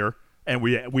earlier, and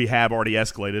we have already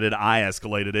escalated it. I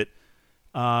escalated it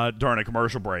during a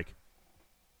commercial break.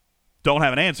 Don't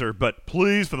have an answer, but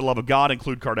please, for the love of God,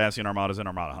 include Cardassian armadas in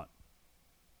Armada hunt.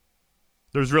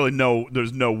 There's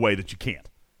no way that you can't.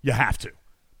 You have to.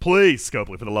 Please,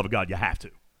 Scopely, for the love of God, you have to.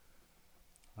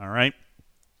 All right?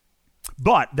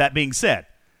 But, that being said,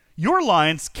 your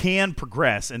alliance can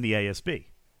progress in the ASB,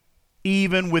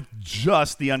 even with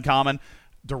just the uncommon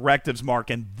directives, Mark,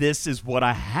 and this is what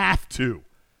I have to.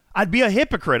 I'd be a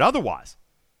hypocrite otherwise.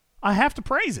 I have to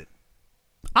praise it.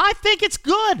 I think it's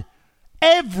good.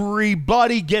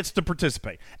 Everybody gets to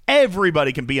participate.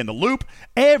 Everybody can be in the loop.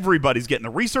 Everybody's getting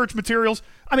the research materials.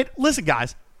 I mean, listen,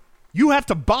 guys, you have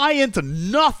to buy into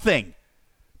nothing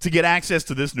to get access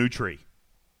to this new tree.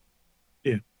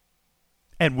 Yeah.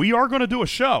 And we are going to do a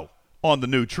show on the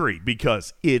new tree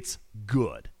because it's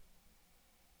good.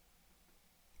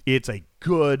 It's a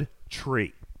good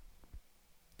tree.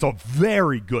 It's a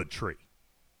very good tree.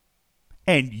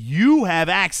 And you have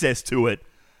access to it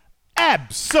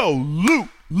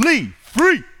absolutely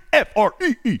free.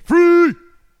 F-R-E-E, free.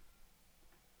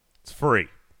 It's free.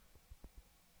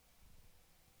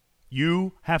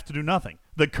 You have to do nothing.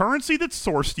 The currency that's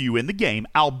sourced to you in the game,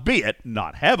 albeit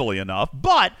not heavily enough,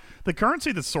 but the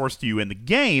currency that's sourced to you in the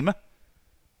game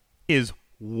is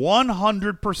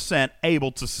 100%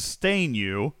 able to sustain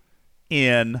you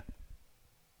in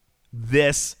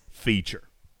this feature.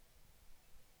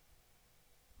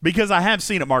 Because I have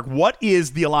seen it, Mark. What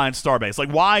is the Alliance Starbase?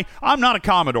 Like, why? I'm not a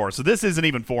Commodore, so this isn't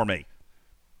even for me.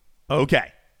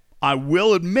 Okay. I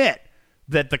will admit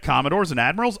that the Commodores and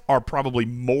Admirals are probably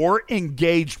more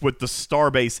engaged with the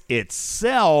Starbase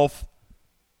itself,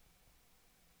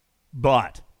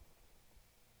 but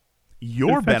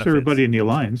your benefits, everybody in the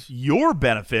Alliance. Your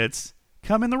benefits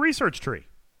come in the research tree.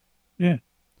 Yeah.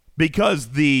 Because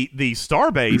the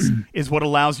Starbase is what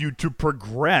allows you to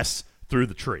progress through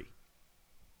the tree.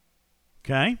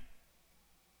 Okay?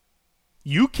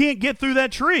 You can't get through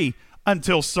that tree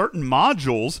until certain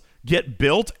modules get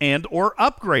built and or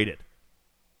upgraded.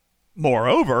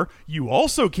 Moreover, you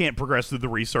also can't progress through the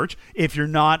research if you're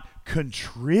not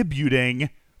contributing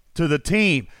to the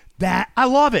team. I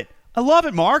love it. I love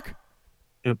it, Mark.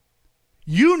 Yep.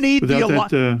 You need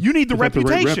you need the reputation.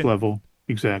 The right rep level.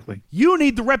 Exactly. You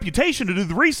need the reputation to do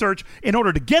the research. In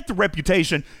order to get the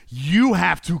reputation, you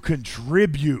have to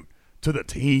contribute to the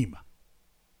team.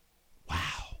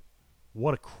 Wow.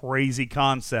 What a crazy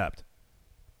concept.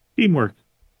 Teamwork.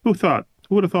 Who thought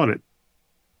Who would have thought it?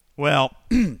 Well,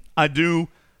 I do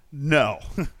know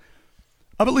of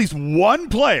at least one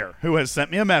player who has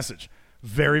sent me a message.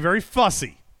 Very, very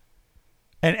fussy.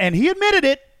 And he admitted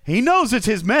it. He knows it's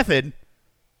his method.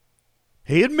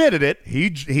 He admitted it.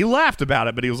 He laughed about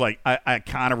it, but he was like, I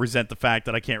kind of resent the fact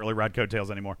that I can't really ride coattails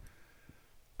anymore.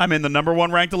 I'm in the number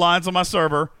 1 ranked alliance on my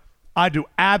server. I do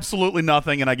absolutely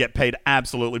nothing, and I get paid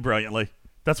absolutely brilliantly.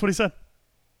 That's what he said.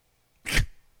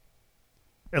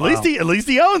 At least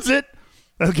he owns it.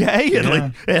 Okay?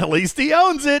 Yeah. At least he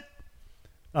owns it.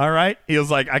 All right? He was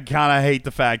like, I kind of hate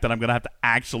the fact that I'm going to have to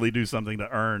actually do something to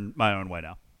earn my own way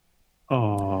now.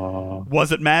 Oh.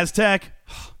 Was it Maztec?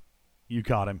 You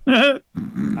caught him.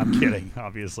 I'm kidding.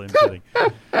 Obviously, I'm kidding.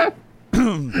 What's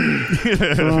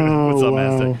up,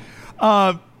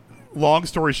 Maztec? Long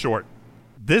story short,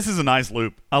 this is a nice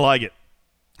loop. I like it.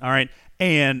 All right?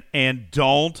 And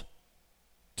don't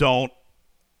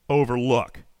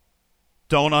overlook.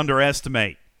 Don't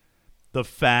underestimate the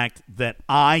fact that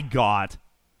I got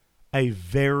a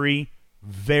very,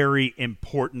 very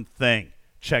important thing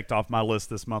checked off my list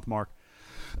this month, Mark.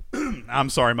 I'm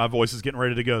sorry, my voice is getting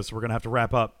ready to go, so we're going to have to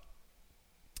wrap up.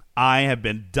 I have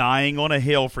been dying on a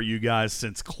hill for you guys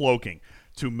since cloaking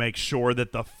to make sure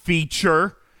that the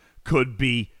feature could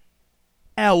be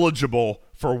eligible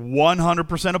for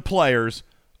 100% of players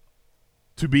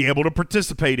to be able to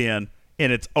participate in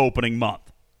its opening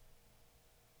month.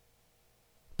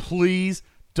 Please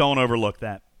don't overlook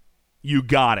that. You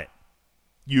got it.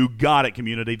 You got it,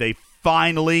 community. They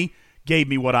finally gave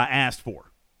me what I asked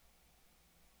for.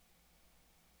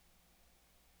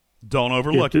 Don't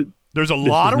overlook it. There's a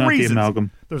lot of reasons.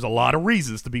 There's a lot of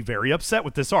reasons to be very upset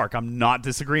with this arc. I'm not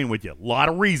disagreeing with you. A lot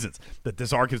of reasons that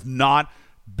this arc has not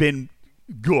been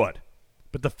good.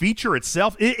 But the feature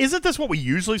itself, isn't this what we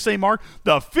usually say, Mark?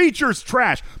 The feature's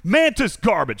trash. Mantis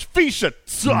garbage. Fuchsia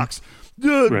sucks.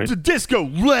 The disco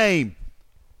lame.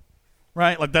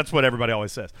 Right? Like that's what everybody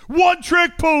always says. One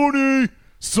Trick Pony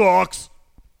sucks.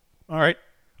 All right.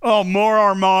 Oh, more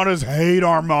armadas. Hate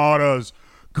armadas.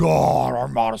 God,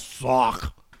 armadas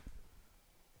suck.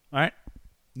 All right.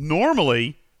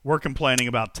 Normally, we're complaining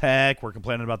about tech. We're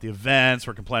complaining about the events.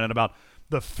 We're complaining about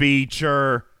the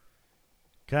feature.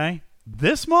 Okay?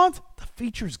 This month, the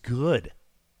feature's good.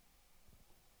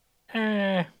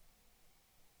 Here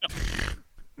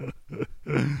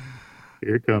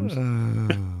it comes.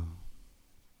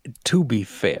 To be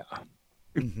fair,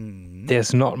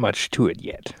 there's not much to it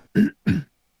yet.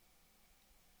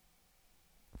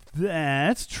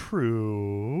 That's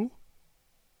true.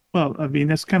 Well, I mean,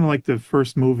 that's kind of like the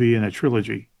first movie in a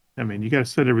trilogy. I mean, you got to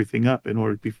set everything up in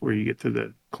order before you get to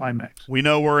the climax. We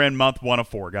know we're in month 1 of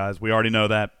 4, guys. We already know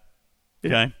that.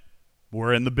 Okay? Yeah.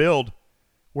 We're in the build.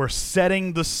 We're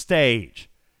setting the stage.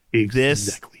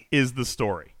 Exactly. This is the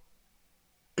story.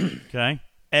 Okay?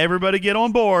 Everybody get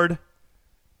on board.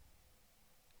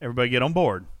 Everybody get on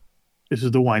board. This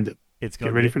is the wind-up. It's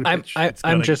get ready for the pitch.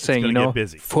 I'm just saying, you know,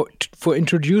 for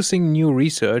introducing new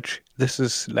research, this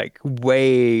is like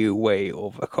way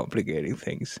overcomplicating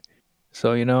things.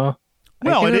 So, you know, I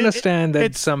can understand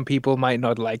that some people might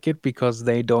not like it because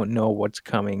they don't know what's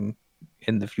coming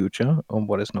in the future or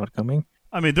what is not coming.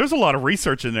 I mean, there's a lot of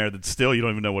research in there that still you don't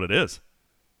even know what it is.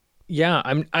 Yeah,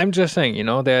 I'm just saying, you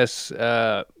know, there's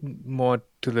more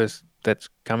to this that's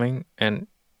coming, and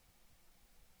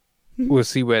we'll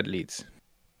see where it leads.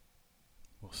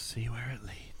 We'll see where it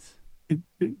leads.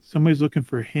 Somebody's looking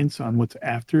for hints on what's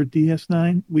after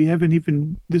DS9. We haven't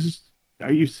even.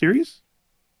 Are you serious?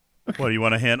 What, do you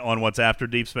want a hint on what's after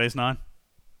Deep Space Nine?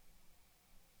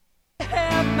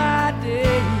 Have my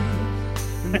day,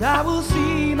 and I will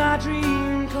see my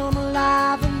dream come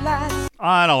alive and last.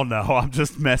 I don't know. I'm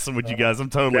just messing with you guys. I'm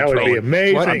totally That would trolling. be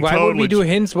amazing. Why would we do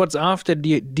hints what's after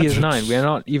DS9? We're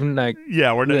not even like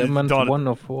we're month 1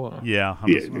 or 4. Yeah, I'm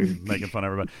just making fun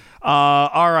of everybody.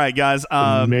 All right, guys.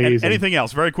 Anything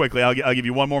else? Very quickly. I'll give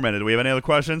you one more minute. Do we have any other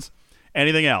questions?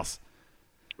 Anything else?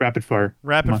 Rapid fire.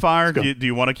 Rapid fire. Do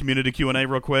you want a community Q&A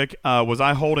real quick? Was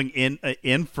I holding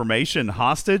information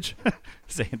hostage?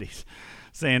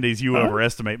 Sandy's, you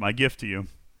overestimate my gift to you.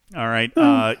 All right.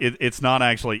 It's not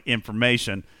actually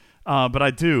information, but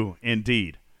I do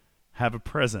indeed have a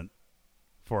present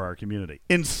for our community.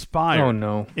 Inspired. Oh,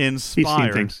 no.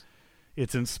 Inspired.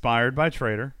 It's inspired by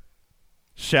Trader.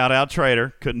 Shout out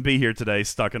Trader. Couldn't be here today.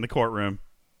 Stuck in the courtroom.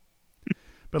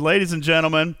 But ladies and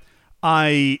gentlemen,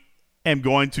 I am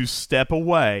going to step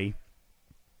away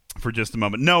for just a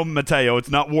moment. No, Mateo,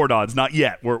 it's not War Dogs. Not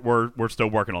yet. We're still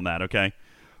working on that, okay?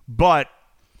 But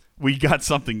we got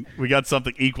something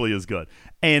equally as good.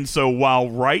 And so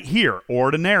while right here,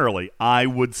 ordinarily, I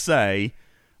would say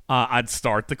I'd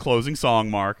start the closing song,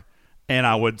 Mark, and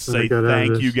I would say got out of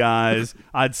thank this. you guys.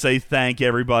 I'd say thank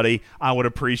everybody. I would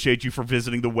appreciate you for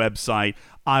visiting the website.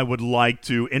 I would like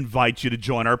to invite you to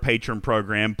join our Patreon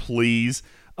program. Please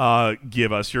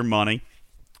give us your money.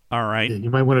 All right. Yeah, you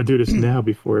might want to do this now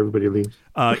before everybody leaves.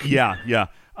 Yeah.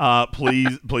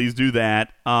 Please do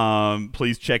that.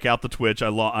 Please check out the Twitch.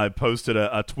 I posted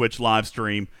a Twitch live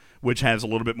stream, which has a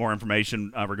little bit more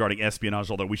information regarding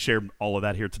espionage, although we shared all of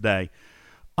that here today.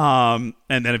 And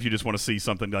then if you just want to see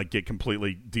something like get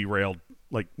completely derailed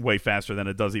like way faster than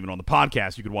it does even on the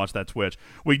podcast, you could watch that Twitch.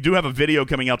 We do have a video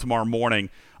coming out tomorrow morning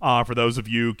for those of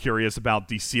you curious about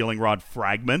the sealing rod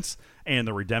fragments and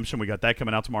the redemption. We got that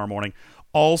coming out tomorrow morning.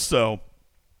 Also,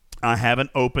 I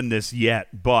haven't opened this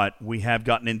yet, but we have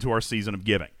gotten into our season of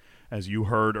giving, as you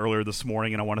heard earlier this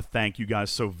morning, and I want to thank you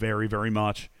guys so very, very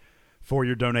much for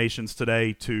your donations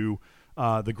today to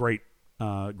the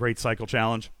Great Cycle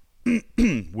Challenge.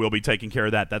 We'll be taking care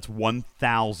of that. That's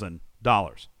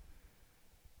 $1,000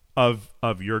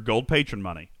 of your gold patron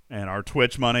money and our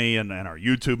Twitch money and our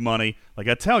YouTube money. Like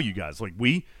I tell you guys, like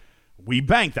we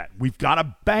bank that. We've got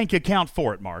a bank account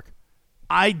for it, Mark.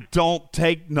 I don't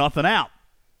take nothing out.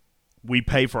 We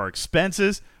pay for our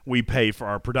expenses. We pay for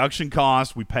our production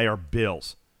costs. We pay our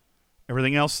bills.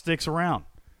 Everything else sticks around.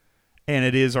 And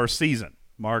it is our season.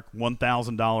 Mark,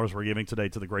 $1,000 we're giving today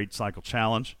to the Great Cycle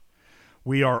Challenge.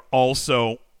 We are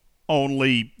also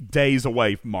only days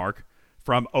away, Mark,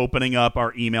 from opening up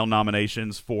our email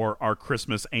nominations for our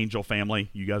Christmas Angel family.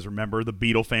 You guys remember the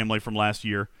Beetle family from last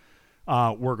year.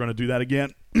 We're going to do that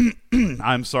again.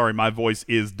 I'm sorry, my voice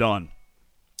is done.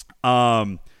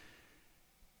 So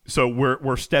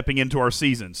we're stepping into our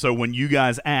season. So when you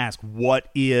guys ask what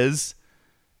is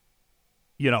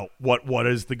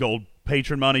the gold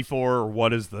patron money for, or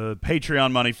what is the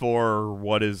Patreon money for, or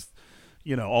what is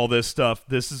all this stuff,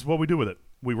 this is what we do with it.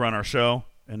 We run our show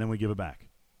and then we give it back.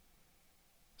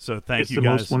 So thank you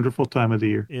guys. It's the most wonderful time of the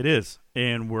year. It is.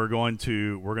 And we're going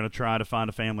to try to find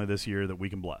a family this year that we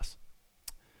can bless.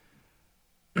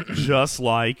 Just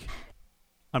like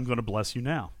I'm going to bless you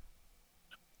now.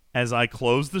 As I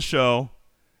close the show,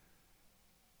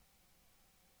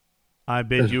 I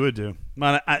bid you adieu.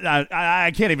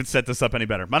 I can't even set this up any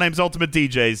better. My name's Ultimate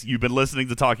DJs. You've been listening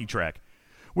to Talking Trek.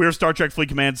 We're Star Trek Fleet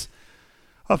Command's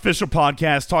official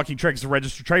podcast. Talking Trek is a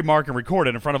registered trademark and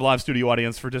recorded in front of a live studio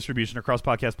audience for distribution across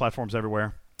podcast platforms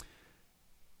everywhere.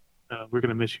 We're going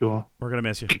to miss you all. We're going to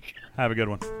miss you. Have a good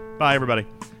one. Bye, everybody.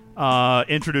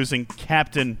 Introducing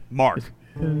Captain Mark.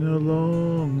 In a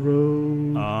long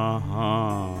road.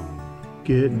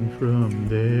 Getting from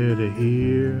there to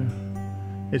here.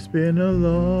 It's been a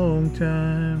long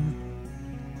time,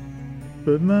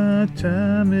 but my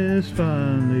time is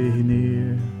finally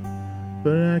near.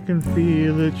 But I can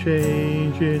feel a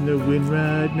change in the wind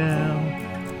right now.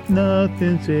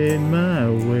 Nothing's in my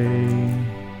way,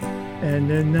 and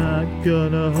they're not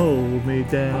gonna hold me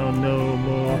down no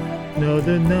more. No,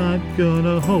 they're not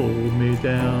gonna hold me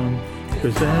down.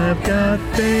 'Cause I've got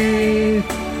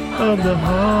faith of the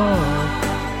heart.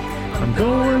 I'm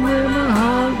going where my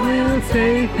heart will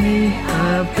take me.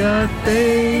 I've got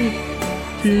faith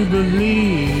to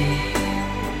believe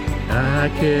I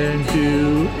can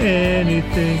do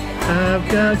anything. I've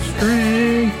got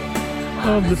strength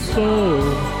of the soul,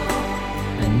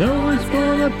 and no one's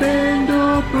gonna bend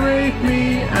or break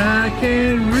me. I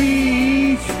can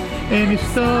reach any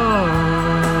star.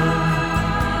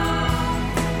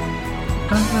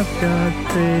 I've got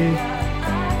faith.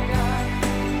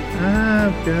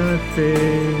 I've got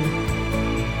faith.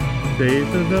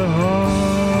 Faith of the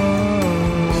heart.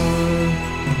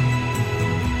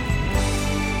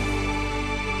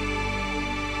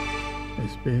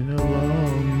 It's been a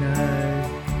long night,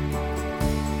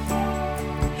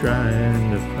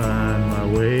 trying to find my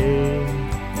way.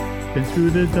 Been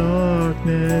through the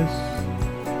darkness,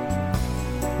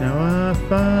 now I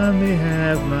finally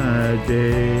have my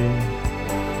day.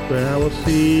 But I will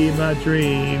see my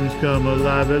dreams come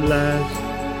alive at last.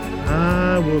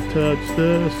 I will touch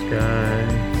the sky,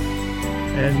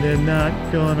 and they're not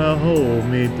gonna hold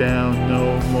me down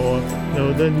no more.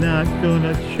 No, they're not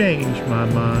gonna change my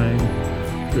mind.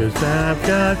 'Cause I've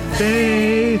got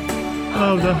faith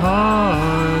of the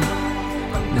heart.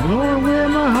 Going where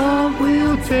my heart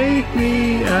will take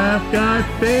me. I've got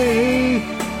faith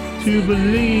to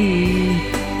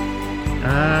believe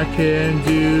I can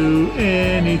do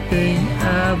anything.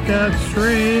 I've got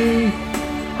strength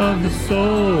of the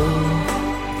soul,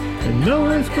 and no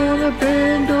one's gonna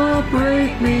bend or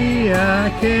break me.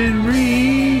 I can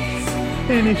reach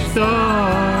any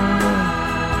star.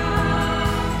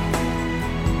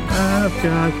 I've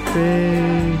got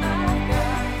faith.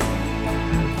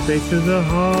 Straight to the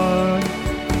heart.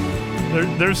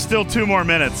 There's still 2 more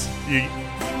minutes.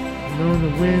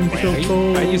 The wind's so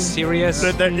cold. Are you serious?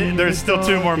 There's still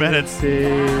 2 more minutes.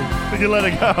 You let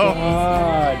it go.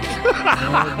 All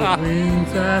the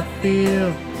winds I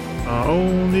feel are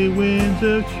only winds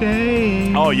of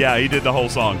change. Oh, yeah, he did the whole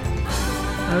song.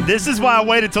 This is why I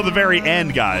waited till the very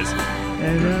end, guys.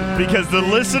 Because the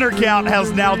listener count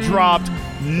has now dropped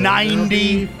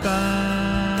 90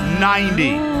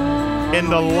 in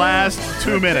the last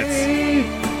 2 minutes.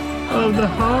 Of the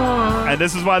heart. And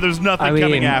this is why there's nothing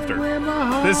coming after.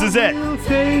 This is it.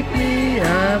 Take me,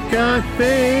 I've got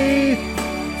faith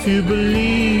to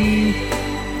believe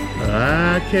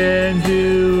I can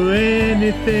do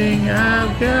anything.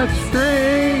 I've got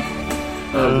strength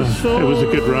of the soul. It was a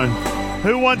good run.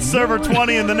 Who wants server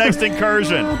 20 in the next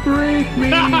incursion? Break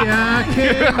me, I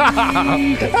can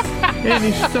reach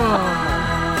any star.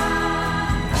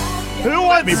 Who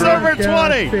wants server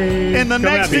 20 in the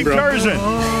next incursion?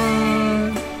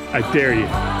 I dare you.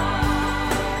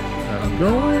 I'm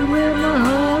going where my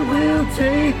heart will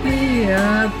take me.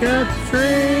 I've got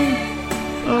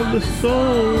strength of the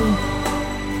soul.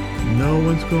 No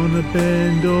one's gonna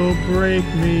bend or break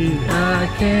me. I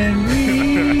can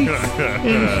reach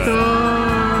any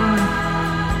star.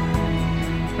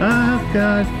 I've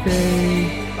got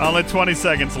faith. Only 20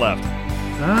 seconds left.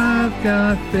 I've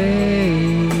got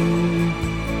faith.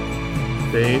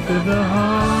 Faith of the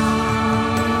heart.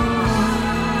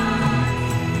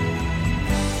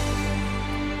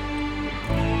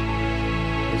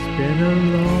 Been a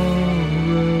long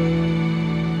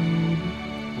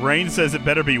road. Rain says it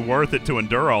better be worth it to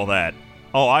endure all that.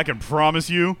 Oh, I can promise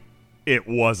you, it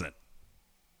wasn't.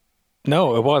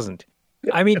 No, it wasn't.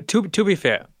 I mean, to be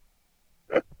fair,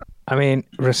 I mean,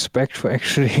 respect for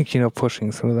actually,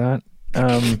 pushing through that.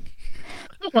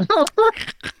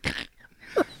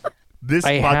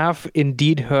 I have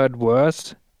indeed heard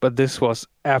worse, but this was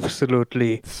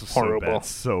absolutely horrible.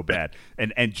 So bad.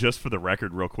 And just for the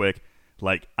record, real quick,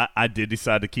 like I did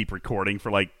decide to keep recording for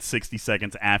like 60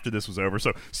 seconds after this was over.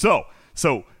 So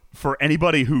for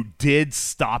anybody who did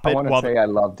stop it, I want to say I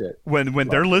loved it. When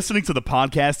they're listening to the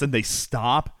podcast and they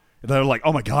stop, they're like,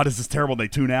 "Oh my God, is this terrible?" And they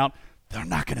tune out. They're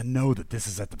not going to know that this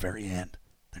is at the very end.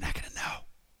 They're not going to know.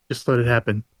 Just let it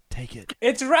happen. Take it.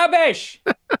 It's rubbish.